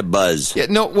probably get a buzz. Yeah,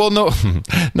 no wonder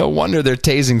they're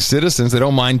tasing citizens. They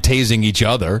don't mind tasing each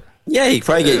other. Yeah, you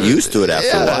probably get used to it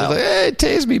after a while. Like, hey,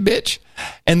 tase me, bitch.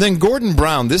 And then Gordon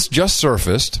Brown, this just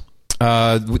surfaced. We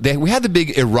had the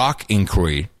big Iraq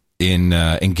inquiry in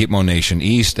Gitmo Nation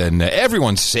East, and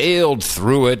everyone sailed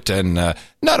through it, and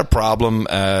not a problem.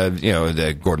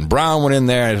 Gordon Brown went in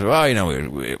there and said,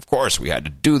 well, of course we had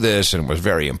to do this, and it was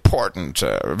very important,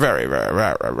 very, very,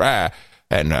 rah, rah, rah.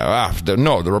 And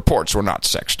no, the reports were not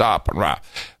sexed up, and rah.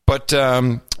 But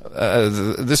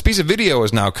this piece of video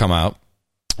has now come out.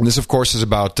 And this, of course, is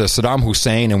about Saddam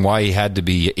Hussein and why he had to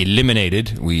be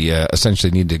eliminated. We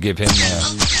essentially need to give him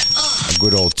a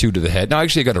good old 2 to the head. No,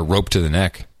 actually, I got a rope to the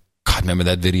neck. God, remember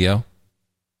that video?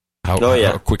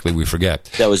 How quickly we forget.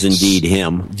 That was indeed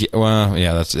him. Yeah, well,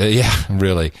 yeah, that's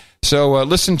really. So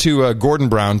listen to Gordon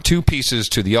Brown, 2 pieces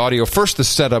to the audio. First, the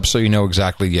setup, so you know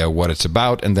exactly what it's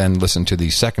about, and then listen to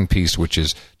the second piece, which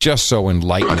is just so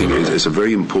enlightening. I think it's a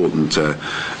very important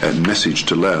message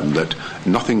to learn that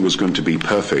nothing was going to be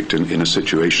perfect in a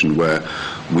situation where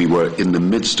we were in the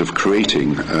midst of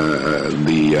creating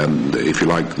the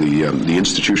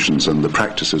institutions and the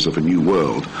practices of a new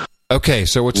world. Okay,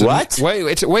 so it's what?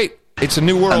 It's a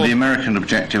new world. And the American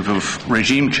objective of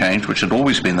regime change, which had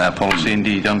always been their policy,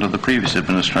 indeed under the previous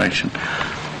administration,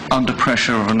 under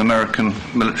pressure of an American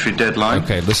military deadline.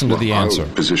 Okay, listen to the answer. Our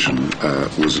position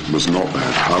was not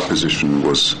that. Our position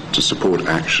was to support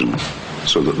action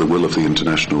so that the will of the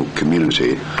international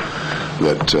community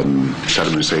that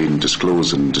Saddam Hussein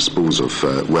disclose and dispose of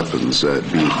weapons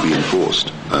be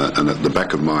enforced. And at the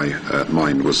back of my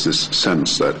mind was this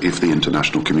sense that if the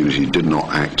international community did not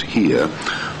act here,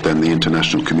 then the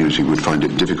international community would find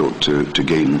it difficult to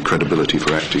gain credibility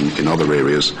for acting in other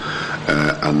areas,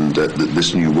 and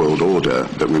this new world order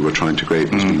that we were trying to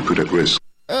create was being put at risk.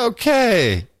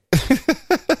 Okay.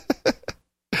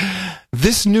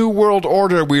 This new world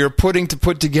order we are put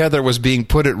together was being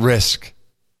put at risk.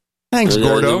 Thanks,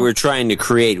 Gordo. That we're trying to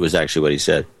create was actually what he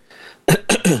said.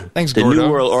 Thanks, the Gordo.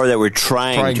 New world order that we're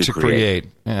trying to create.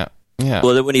 Yeah.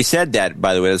 Well, when he said that,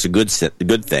 by the way, that's a good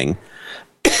thing.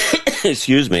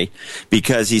 Excuse me,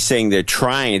 because he's saying they're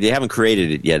trying. They haven't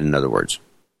created it yet. In other words,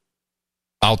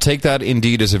 I'll take that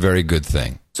indeed as a very good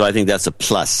thing. So I think that's a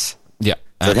plus. Yeah.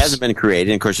 So it hasn't been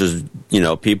created. And of course, there's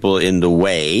people in the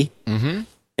way. Mm-hmm.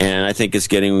 And I think it's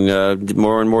getting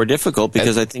more and more difficult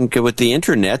because I think with the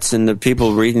internets and the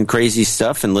people reading crazy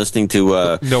stuff and listening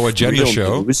to No Agenda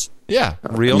Show. News,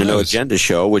 real news. No Agenda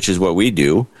Show, which is what we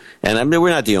do. And I mean, we're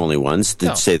not the only ones,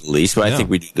 to say the least, but I think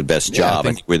we do the best job.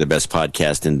 I think we're the best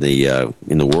podcast in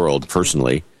the world,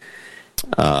 personally.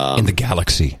 In the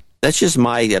galaxy. That's just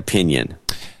my opinion.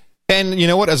 And you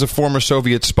know what? As a former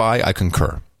Soviet spy, I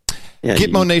concur. Yeah,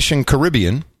 Gitmo Nation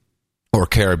Caribbean, or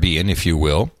Caribbean, if you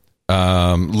will.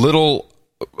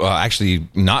 Actually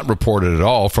not reported at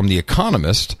all from The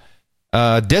Economist.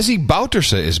 Desi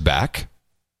Bouterse is back.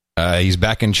 He's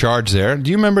back in charge there. Do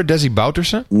you remember Desi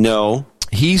Bouterse? No.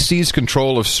 He seized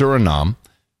control of Suriname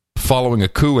following a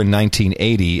coup in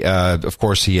 1980. Of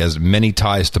course, he has many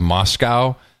ties to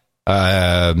Moscow.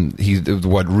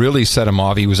 What really set him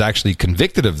off, he was actually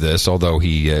convicted of this, although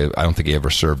I don't think he ever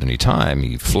served any time.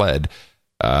 He fled.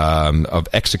 Of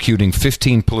executing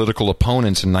 15 political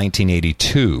opponents in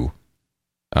 1982.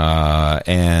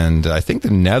 And I think the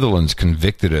Netherlands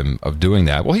convicted him of doing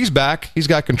that. Well, he's back. He's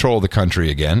got control of the country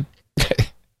again.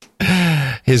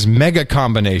 His mega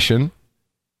combination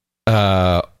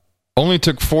only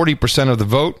took 40% of the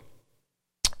vote,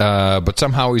 but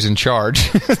somehow he's in charge.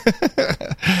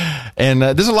 And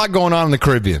there's a lot going on in the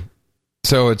Caribbean.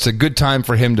 So it's a good time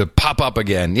for him to pop up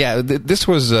again. Yeah, this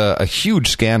was a huge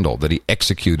scandal that he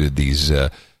executed these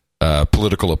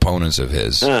political opponents of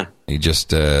his. He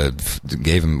just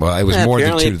gave him. Well, it was more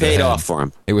than 2 to the head. Paid off for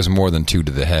him. It was more than 2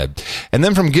 to the head. And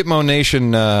then from Gitmo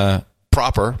Nation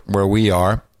proper, where we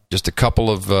are, just a couple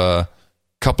of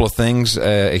things.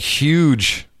 A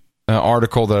huge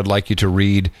article that I'd like you to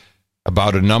read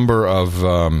about a number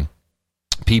of.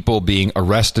 People being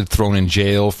arrested, thrown in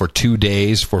jail for 2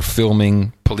 days for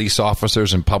filming police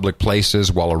officers in public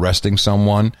places while arresting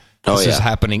someone. This is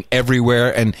happening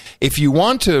everywhere. And if you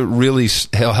want to really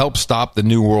help stop the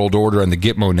New World Order and the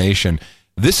Gitmo Nation,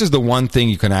 this is the one thing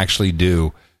you can actually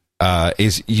do.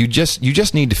 Is you just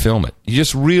need to film it. You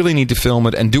just really need to film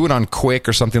it and do it on Quick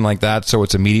or something like that, so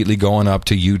it's immediately going up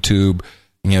to YouTube.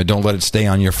 Don't let it stay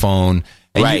on your phone.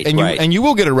 And you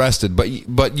will get arrested,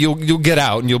 but you'll get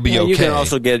out and you'll be okay. You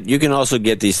can also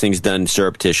get these things done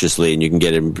surreptitiously, and you can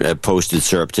get them posted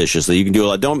surreptitiously. You can do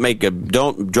a lot.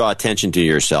 Don't draw attention to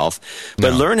yourself,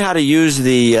 but learn how to use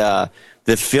the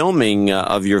filming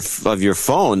of your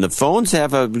phone. The phones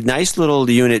have a nice little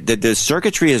unit. The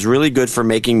circuitry is really good for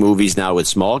making movies now with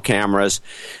small cameras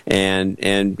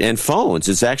and phones.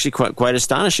 It's actually quite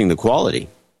astonishing, the quality.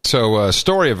 So, a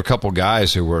story of a couple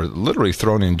guys who were literally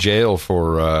thrown in jail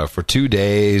for 2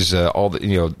 days,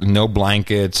 no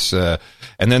blankets, and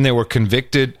then they were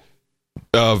convicted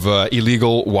of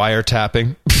illegal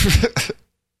wiretapping.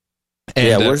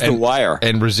 Where's the wire?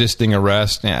 And resisting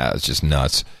arrest. Yeah, it's just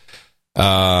nuts.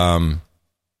 Qatar,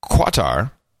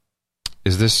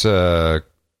 is this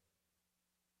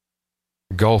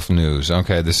Gulf News?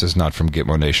 Okay, this is not from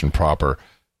Gitmo Nation proper.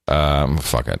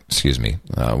 Fuck it. Excuse me.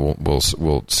 We'll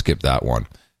skip that one.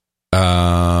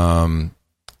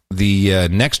 The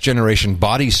next generation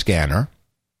body scanner,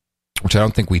 which I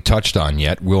don't think we touched on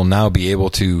yet, will now be able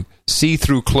to see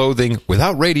through clothing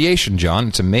without radiation, John.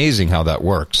 It's amazing how that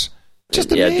works.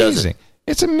 Just amazing.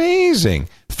 It's amazing.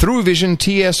 ThruVision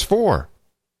TS4.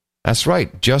 That's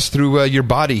right. Just through your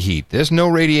body heat. There's no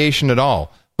radiation at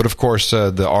all. But of course,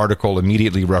 the article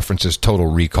immediately references Total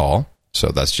Recall. So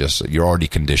that's just, you're already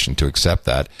conditioned to accept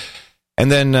that.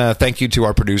 And then thank you to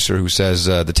our producer who says,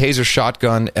 the Taser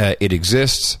shotgun, it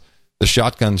exists. The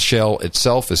shotgun shell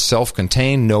itself is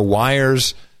self-contained, no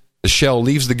wires. The shell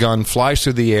leaves the gun, flies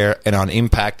through the air, and on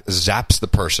impact zaps the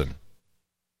person.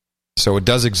 So it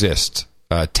does exist.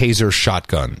 Taser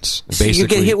shotguns. So you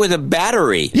get hit with a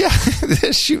battery. Yeah,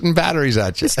 they're shooting batteries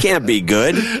at you. This can't be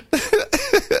good.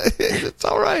 It's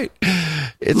all right.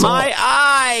 It's my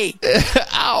eye.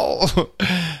 Ow.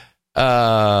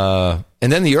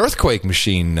 And then the earthquake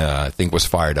machine, I think, was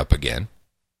fired up again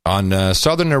on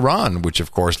southern Iran, which,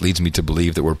 of course, leads me to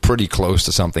believe that we're pretty close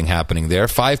to something happening there.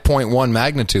 5.1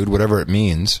 magnitude, whatever it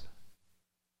means.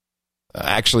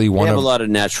 Actually, we have a lot of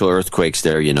natural earthquakes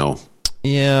there, you know.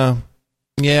 Yeah.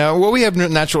 Yeah, well, we have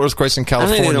natural earthquakes in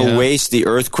California. I think they're going to waste the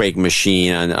earthquake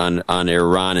machine on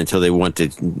Iran until they want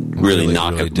to really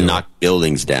knock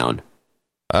buildings down.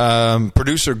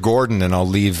 Producer Gordon, and I'll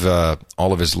leave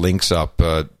all of his links up,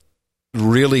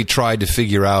 really tried to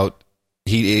figure out,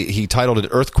 he titled it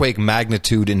Earthquake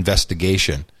Magnitude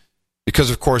Investigation.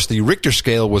 Because, of course, the Richter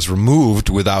scale was removed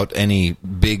without any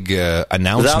big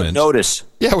announcement. Without notice.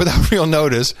 Yeah, without real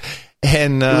notice.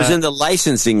 And it was in the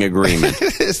licensing agreement.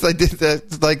 It's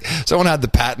like someone had the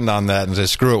patent on that and said,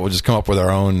 "Screw it, we'll just come up with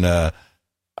our own."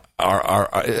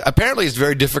 Apparently, it's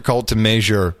very difficult to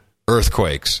measure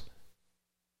earthquakes.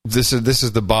 This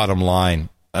is the bottom line,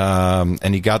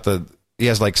 and he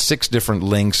has like 6 different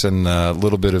links and a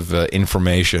little bit of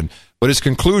information. But his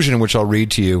conclusion, which I'll read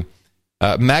to you.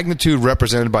 Magnitude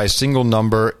represented by a single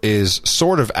number is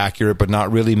sort of accurate, but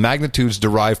not really. Magnitudes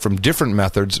derived from different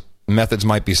methods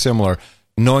might be similar.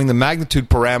 Knowing the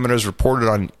magnitude parameters reported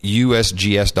on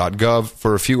usgs.gov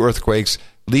for a few earthquakes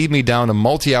lead me down a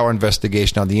multi-hour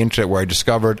investigation on the internet where I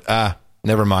discovered,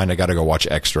 never mind, I got to go watch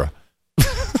Extra.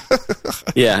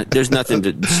 Yeah, there's nothing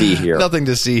to see here. Nothing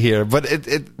to see here, but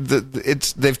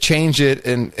they've changed it,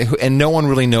 and no one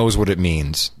really knows what it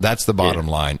means. That's the bottom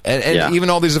line, and even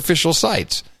all these official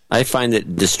sites. I find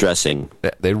it distressing.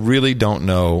 They really don't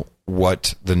know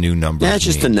what the new number. Yeah, it's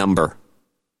just a number.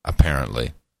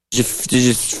 Apparently. Did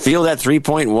you feel that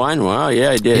 3.1? Well, yeah,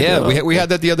 I did. Yeah, we had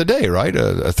that the other day, right?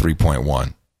 A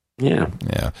 3.1. Yeah.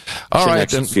 All right,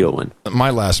 then. Feel one. My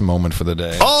last moment for the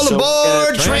day. All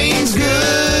aboard, train's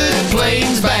good,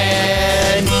 plane's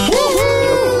bad.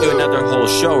 Woo-hoo! Do another whole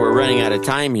show. We're running out of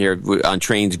time here on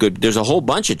Trains Good. There's a whole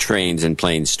bunch of trains and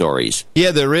plane stories. Yeah,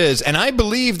 there is, and I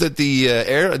believe that the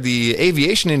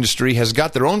aviation industry has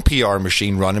got their own PR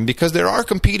machine running because there are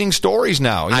competing stories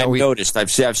now. I've noticed. I'm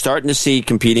starting to see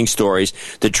competing stories.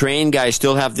 The train guys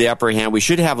still have the upper hand. We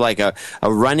should have like a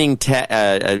running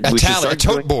a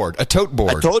tote board,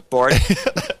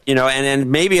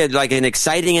 and maybe like an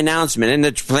exciting announcement. And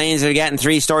the planes are getting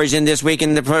 3 stories in this week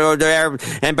in the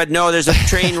but no, there's a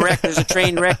train wreck. There's a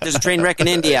train wreck in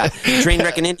India. Train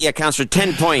wreck in India counts for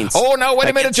 10 points. Oh, no, wait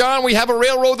a minute, John. We have a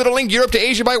railroad that'll link Europe to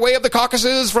Asia by way of the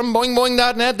Caucasus from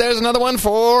boingboing.net. There's another one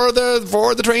for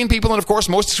the train people. And, of course,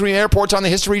 Most Extreme Airports on the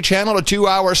History Channel, a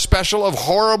 2-hour special of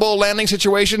horrible landing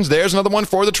situations. There's another one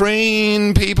for the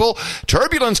train people.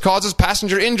 Turbulence causes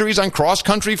passenger injuries on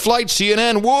cross-country flights.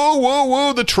 CNN, whoa, whoa,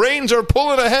 whoa, the trains are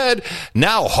pulling ahead.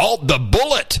 Now halt the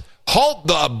bullet. Halt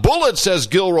the bullet, says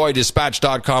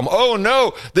GilroyDispatch.com. Oh,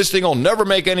 no, this thing will never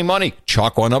make any money.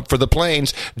 Chalk one up for the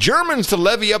planes. Germans to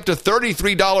levy up to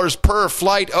 $33 per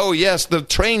flight. Oh, yes, the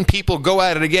train people go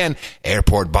at it again.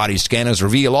 Airport body scanners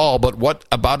reveal all, but what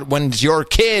about when's your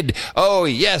kid? Oh,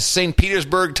 yes, St.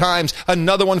 Petersburg Times.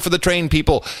 Another one for the train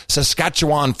people.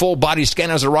 Saskatchewan, full body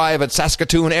scanners arrive at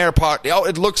Saskatoon Airport. Oh,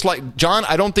 it looks like, John,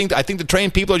 I think the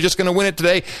train people are just going to win it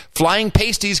today. Flying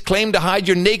pasties claim to hide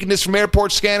your nakedness from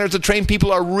airport scanners. The train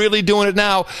people are really doing it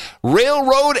now.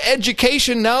 Railroad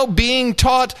education now being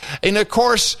taught in a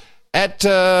course at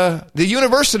the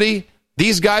university.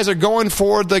 These guys are going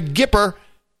for the Gipper.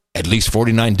 At least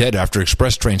 49 dead after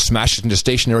express train smashes into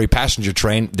stationary passenger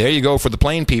train. There you go for the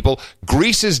plane people.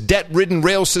 Greece's debt-ridden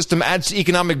rail system adds to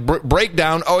economic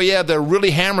breakdown. Oh, yeah, they're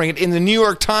really hammering it. In the New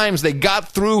York Times, they got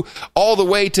through all the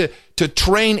way to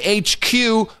Train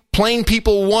HQ. Plane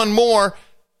people won more.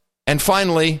 And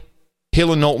finally,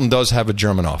 Hill & Knowlton does have a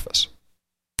German office.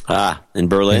 In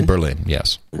Berlin? In Berlin,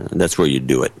 yes. That's where you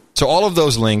do it. So all of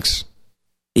those links.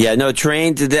 Yeah, no,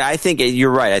 trains, I think you're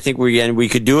right. I think we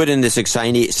could do it in this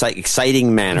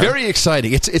exciting manner. Very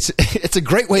exciting. It's a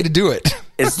great way to do it.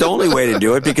 It's the only way to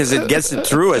do it because it gets it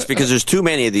through us because there's too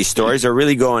many of these stories. They're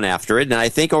really going after it. And I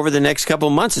think over the next couple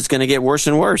of months, it's going to get worse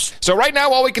and worse. So right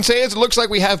now, all we can say is it looks like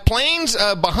we have planes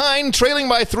behind, trailing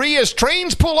by 3 as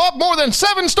trains pull up more than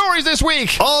 7 stories this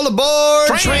week. All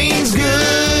aboard. Trains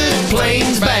good,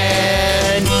 planes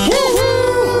bad. Woo-hoo!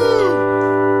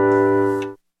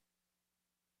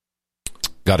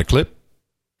 Got a clip?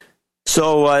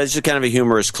 So it's just kind of a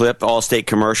humorous clip, Allstate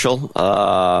commercial.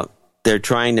 They're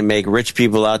trying to make rich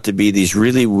people out to be these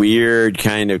really weird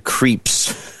kind of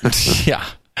creeps. Yeah.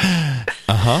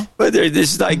 But they're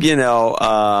just like,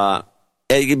 but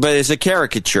it's a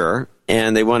caricature,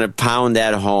 and they want to pound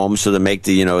that home so to make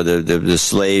the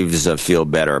slaves feel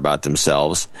better about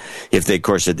themselves. If they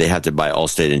have to buy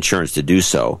Allstate insurance to do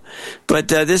so. But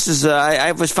this is, I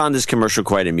always found this commercial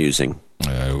quite amusing.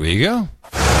 There we go.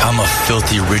 I'm a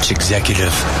filthy rich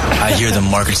executive. I hear the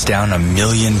market's down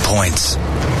 1,000,000 points.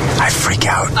 I freak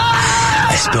out.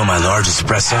 I spill my large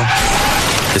espresso.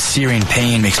 The searing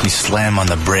pain makes me slam on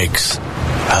the brakes.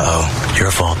 Uh-oh,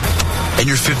 your fault. And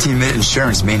your 15-minute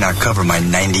insurance may not cover my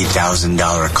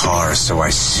 $90,000 car, so I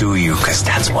sue you because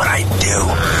that's what I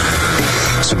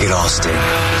do. So get Allstate.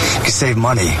 You can save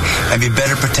money and be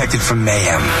better protected from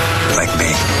mayhem, like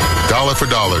me. Dollar for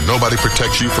dollar, nobody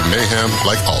protects you from mayhem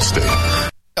like Allstate.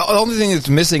 The only thing that's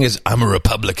missing is I'm a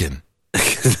Republican.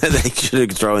 They should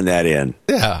have thrown that in.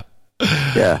 Yeah.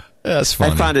 Yeah. That's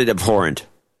funny. I found it abhorrent.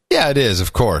 Yeah, it is,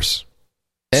 of course.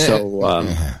 So,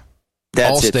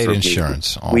 that's Allstate it for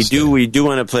insurance. Allstate. We do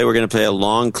want to play. We're going to play a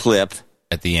long clip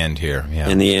at the end here. Yeah.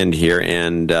 In the end here,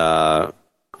 and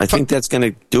I think that's going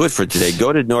to do it for today.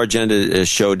 Go to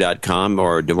noagendashow.com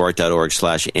or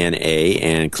Dvorak.org/NA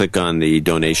and click on the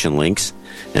donation links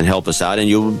and help us out. And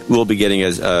you will be getting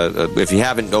if you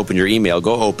haven't opened your email,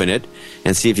 go open it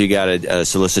and see if you got a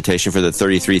solicitation for the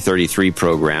 3333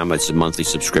 program. It's a monthly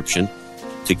subscription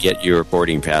to get your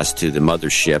boarding pass to the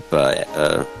mothership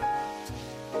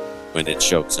when it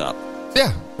shows up.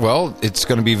 Yeah, well, it's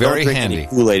going to be very handy. Any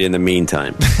Kool-Aid in the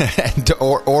meantime,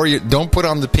 or you don't put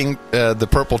on the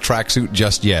purple tracksuit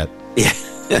just yet. Yeah.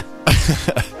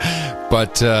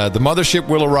 But the mothership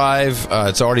will arrive.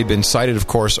 It's already been sighted, of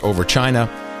course, over China.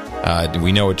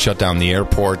 We know it shut down the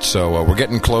airport, so we're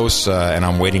getting close, and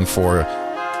I'm waiting for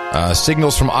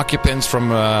signals from occupants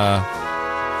from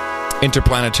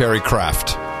interplanetary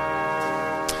craft.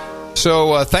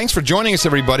 So thanks for joining us,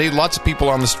 everybody. Lots of people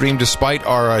on the stream despite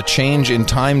our change in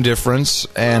time difference.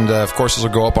 And, of course, this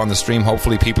will go up on the stream.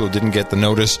 Hopefully people who didn't get the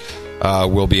notice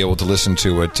will be able to listen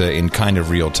to it in kind of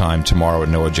real time tomorrow at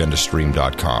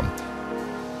noagendastream.com.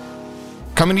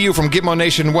 Coming to you from Gitmo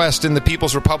Nation West in the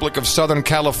People's Republic of Southern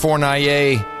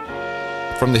California,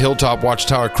 from the Hilltop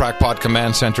Watchtower Crackpot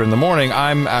Command Center in the morning,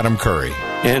 I'm Adam Curry.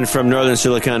 And from Northern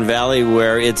Silicon Valley,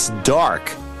 where it's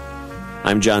dark,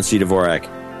 I'm John C. Dvorak.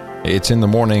 It's in the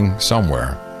morning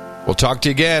somewhere. We'll talk to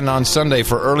you again on Sunday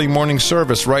for early morning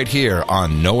service right here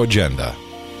on No Agenda.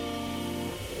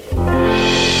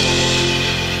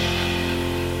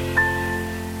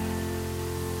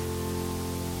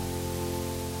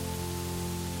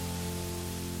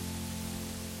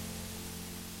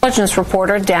 Intelligence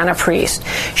reporter Dana Priest.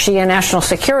 She and national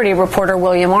security reporter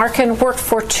William Arkin worked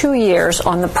for 2 years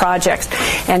on the project.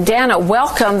 And Dana,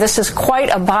 welcome. This is quite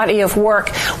a body of work.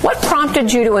 What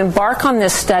prompted you to embark on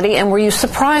this study, and were you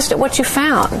surprised at what you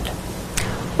found?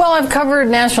 Well, I've covered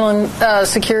national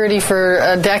security for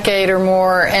a decade or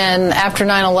more, and after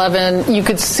 9/11, you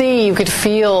could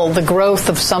feel the growth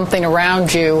of something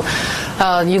around you.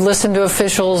 You listened to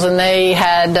officials, and they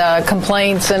had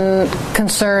complaints and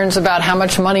concerns about how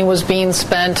much money was being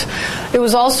spent. It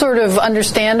was all sort of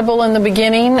understandable in the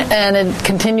beginning, and it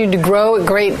continued to grow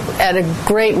at a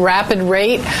great rapid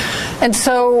rate. And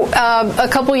so a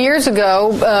couple years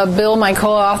ago, Bill, my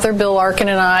co-author, Bill Arkin,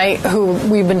 and I, who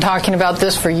we've been talking about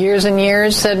this for years and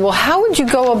years, said, well, how would you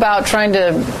go about trying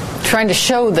to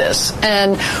show this?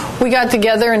 And we got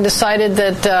together and decided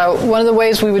that one of the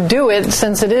ways we would do it,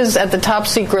 since it is at the top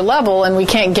secret level and we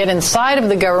can't get inside of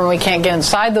the government, we can't get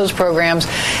inside those programs,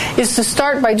 is to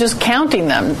start by just counting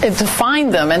them, and to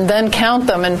find them and then count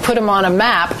them and put them on a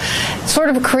map, sort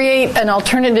of create an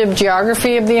alternative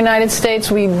geography of the United States.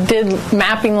 We did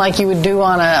mapping like you would do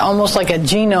on almost like a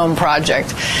genome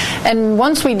project. And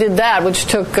once we did that, which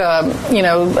took a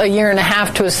year and a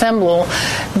half to assemble,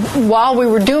 while we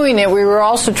were doing it, we were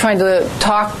also trying to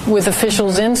talk with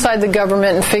officials inside the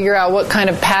government and figure out what kind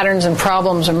of patterns and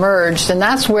problems emerged. And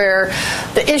that's where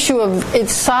the issue of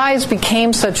its size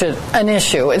became such an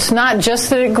issue. It's not just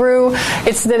that it grew,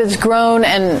 it's that it's grown,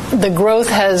 and the growth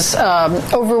has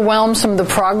overwhelmed some of the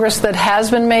progress that has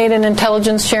been made in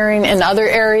intelligence sharing in other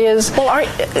areas. Well,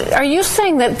 are you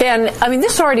saying that then, I mean,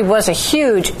 this already was a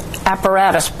huge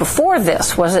apparatus before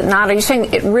this, was it not? Are you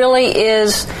saying it really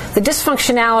is, the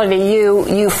dysfunctionality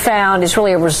you found is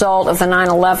really a result of the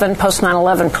post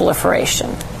 9/11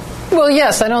 proliferation? Well,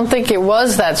 yes, I don't think it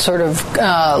was that sort of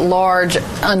large,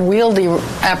 unwieldy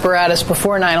apparatus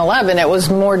before 9/11. It was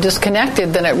more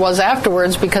disconnected than it was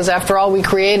afterwards because, after all, we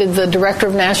created the Director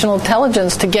of National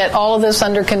Intelligence to get all of this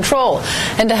under control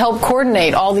and to help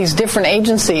coordinate all these different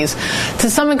agencies. To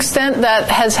some extent, that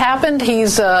has happened.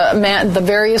 The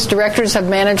various directors have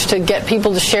managed to get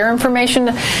people to share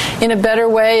information in a better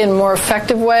way and more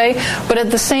effective way. But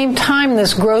at the same time,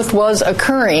 this growth was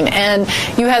occurring, and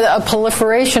you had a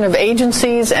proliferation of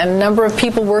agencies and a number of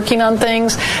people working on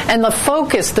things, and the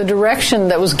focus, the direction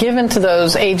that was given to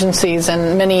those agencies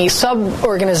and many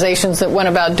sub-organizations that went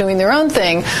about doing their own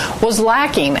thing was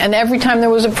lacking. And every time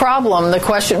there was a problem, the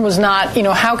question was not,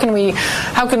 how can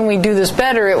we do this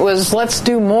better? It was, let's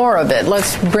do more of it.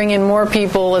 Let's bring in more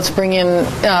people. Let's bring in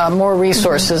more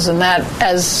resources. And that,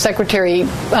 as Secretary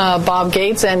Bob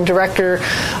Gates and Director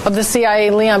of the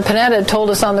CIA, Leon Panetta, told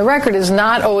us on the record, is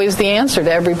not always the answer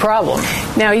to every problem.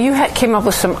 Now, you came up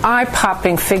with some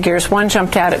eye-popping figures. One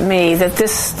jumped out at me, that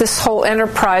this whole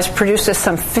enterprise produces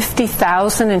some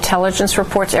 50,000 intelligence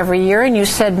reports every year, and you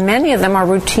said many of them are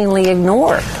routinely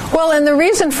ignored. Well, and the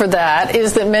reason for that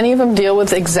is that many of them deal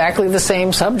with exactly the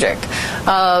same subject.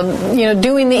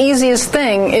 Doing the easiest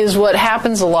thing is what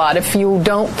happens a lot if you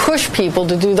don't push people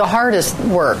to do the hardest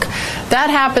work. That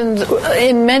happened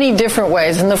in many different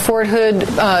ways, and the Fort Hood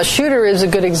shooter is a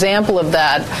good example of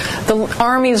that. The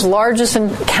Army's largest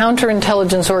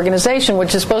counterintelligence organization,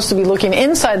 which is supposed to be looking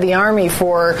inside the Army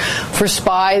for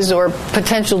spies or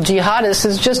potential jihadists,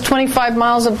 is just 25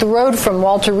 miles up the road from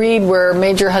Walter Reed, where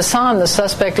Major Hassan, the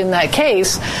suspect in that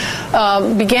case,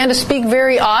 began to speak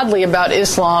very oddly about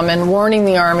Islam and warning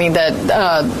the Army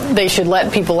that they should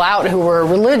let people out who were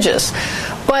religious.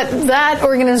 But that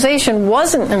organization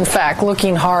wasn't, in fact,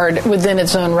 looking hard within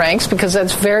its own ranks, because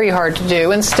that's very hard to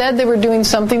do. Instead, they were doing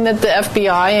something that the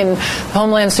FBI and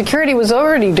Homeland Security was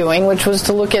already doing, which was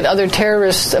to look at other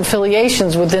terrorist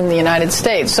affiliations within the United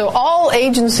States. So all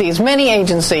agencies, many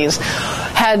agencies,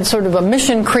 had sort of a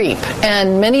mission creep,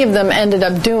 and many of them ended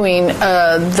up doing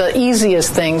the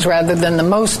easiest things rather than the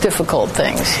most difficult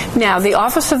things. Now, the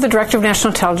Office of the Director of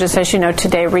National Intelligence, as you know,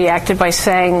 today reacted by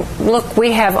saying, look,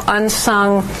 we have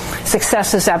unsung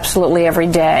successes absolutely every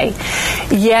day.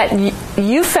 Yet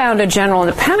you found a general in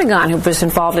the Pentagon who was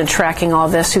involved in tracking all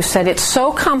this, who said it's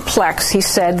so complex, he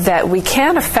said, that we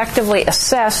can't effectively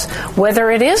assess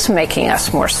whether it is making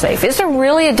us more safe. Is there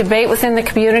really a debate within the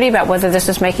community about whether this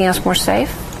is making us more safe?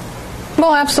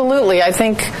 Well, absolutely. I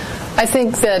think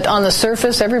that on the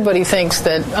surface, everybody thinks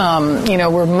that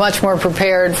we're much more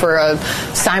prepared for a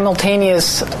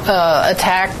simultaneous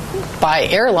attack by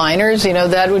airliners.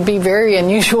 That would be very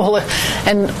unusual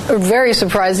and very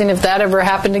surprising if that ever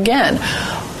happened again.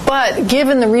 But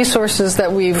given the resources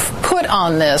that we've put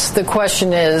on this, the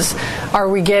question is, are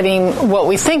we getting what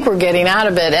we think we're getting out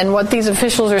of it? And what these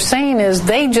officials are saying is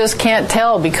they just can't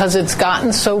tell, because it's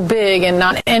gotten so big, and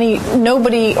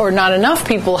nobody or not enough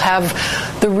people have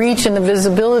the reach and the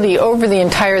visibility over the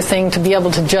entire thing to be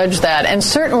able to judge that. And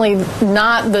certainly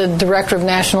not the Director of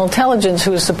National Intelligence,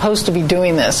 who is supposed to be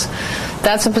doing this.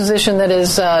 That's a position that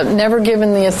is never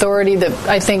given the authority that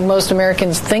I think most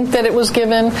Americans think that it was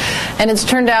given. And it's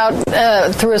turned out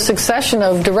through a succession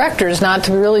of directors not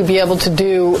to really be able to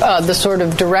do the sort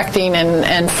of directing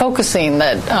and focusing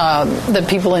that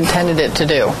people intended it to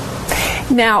do.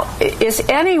 Now, is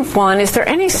there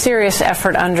any serious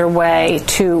effort underway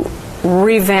to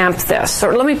revamp this?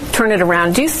 Or let me turn it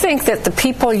around. Do you think that the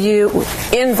people you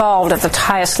involved at the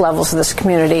highest levels of this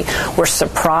community were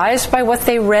surprised by what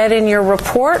they read in your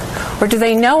report? Or do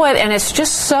they know it and it's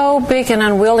just so big and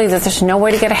unwieldy that there's no way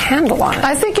to get a handle on it?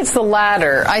 I think it's the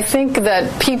latter. I think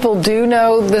that people do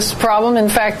know this problem. In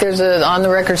fact, there's an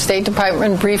on-the-record State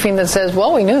Department briefing that says,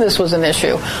 well, we knew this was an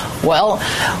issue. Well,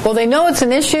 they know it's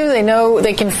an issue. They know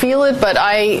they can feel it, but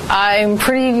I'm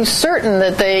pretty certain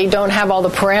that they don't have all the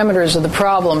parameters of the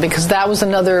problem, because that was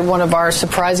another one of our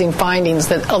surprising findings,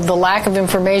 that of the lack of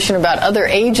information about other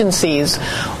agencies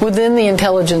within the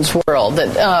intelligence world.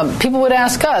 That people would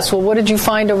ask us, well, what did you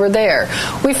find over there?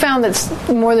 We found that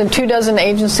more than 24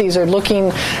 agencies are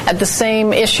looking at the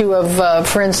same issue of,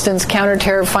 for instance,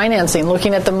 counter-terror financing,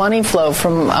 looking at the money flow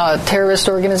from terrorist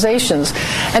organizations.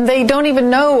 And they don't even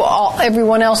know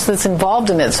everyone else that's involved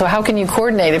in it. So how can you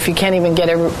coordinate if you can't even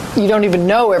you don't even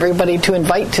know everybody to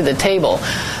invite to the table?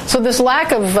 So this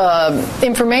lack of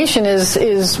information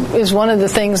is one of the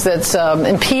things that's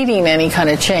impeding any kind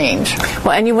of change.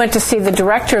 Well, and you went to see the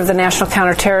director of the National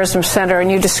Counterterrorism Center,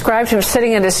 and you described him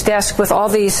sitting at his desk with all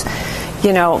these,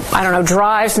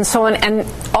 drives and so on, and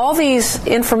all these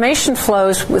information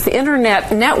flows with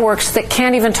internet networks that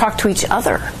can't even talk to each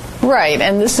other. Right,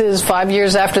 and this is 5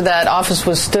 years after that office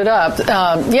was stood up.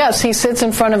 Yes, he sits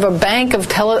in front of a bank of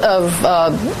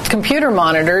computer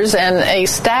monitors and a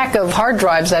stack of hard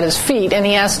drives at his feet, and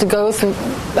he has to go through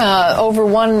over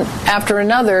one after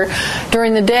another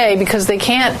during the day because they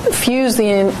can't fuse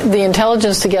the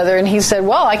intelligence together. And he said,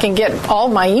 well, I can get all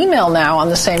my email now on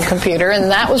the same computer,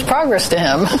 and that was progress to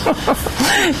him.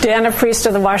 Dana Priest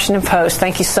of the Washington Post,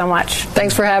 thank you so much.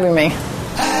 Thanks for having me.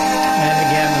 And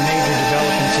again, the major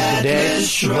developments of the day.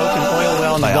 The broken oil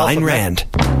well in the Gulf of Ayn Rand.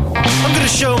 I'm going to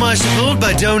show my support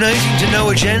by donating to No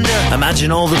Agenda.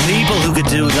 Imagine all the people who could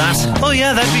do that. Oh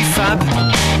yeah, that'd be fab.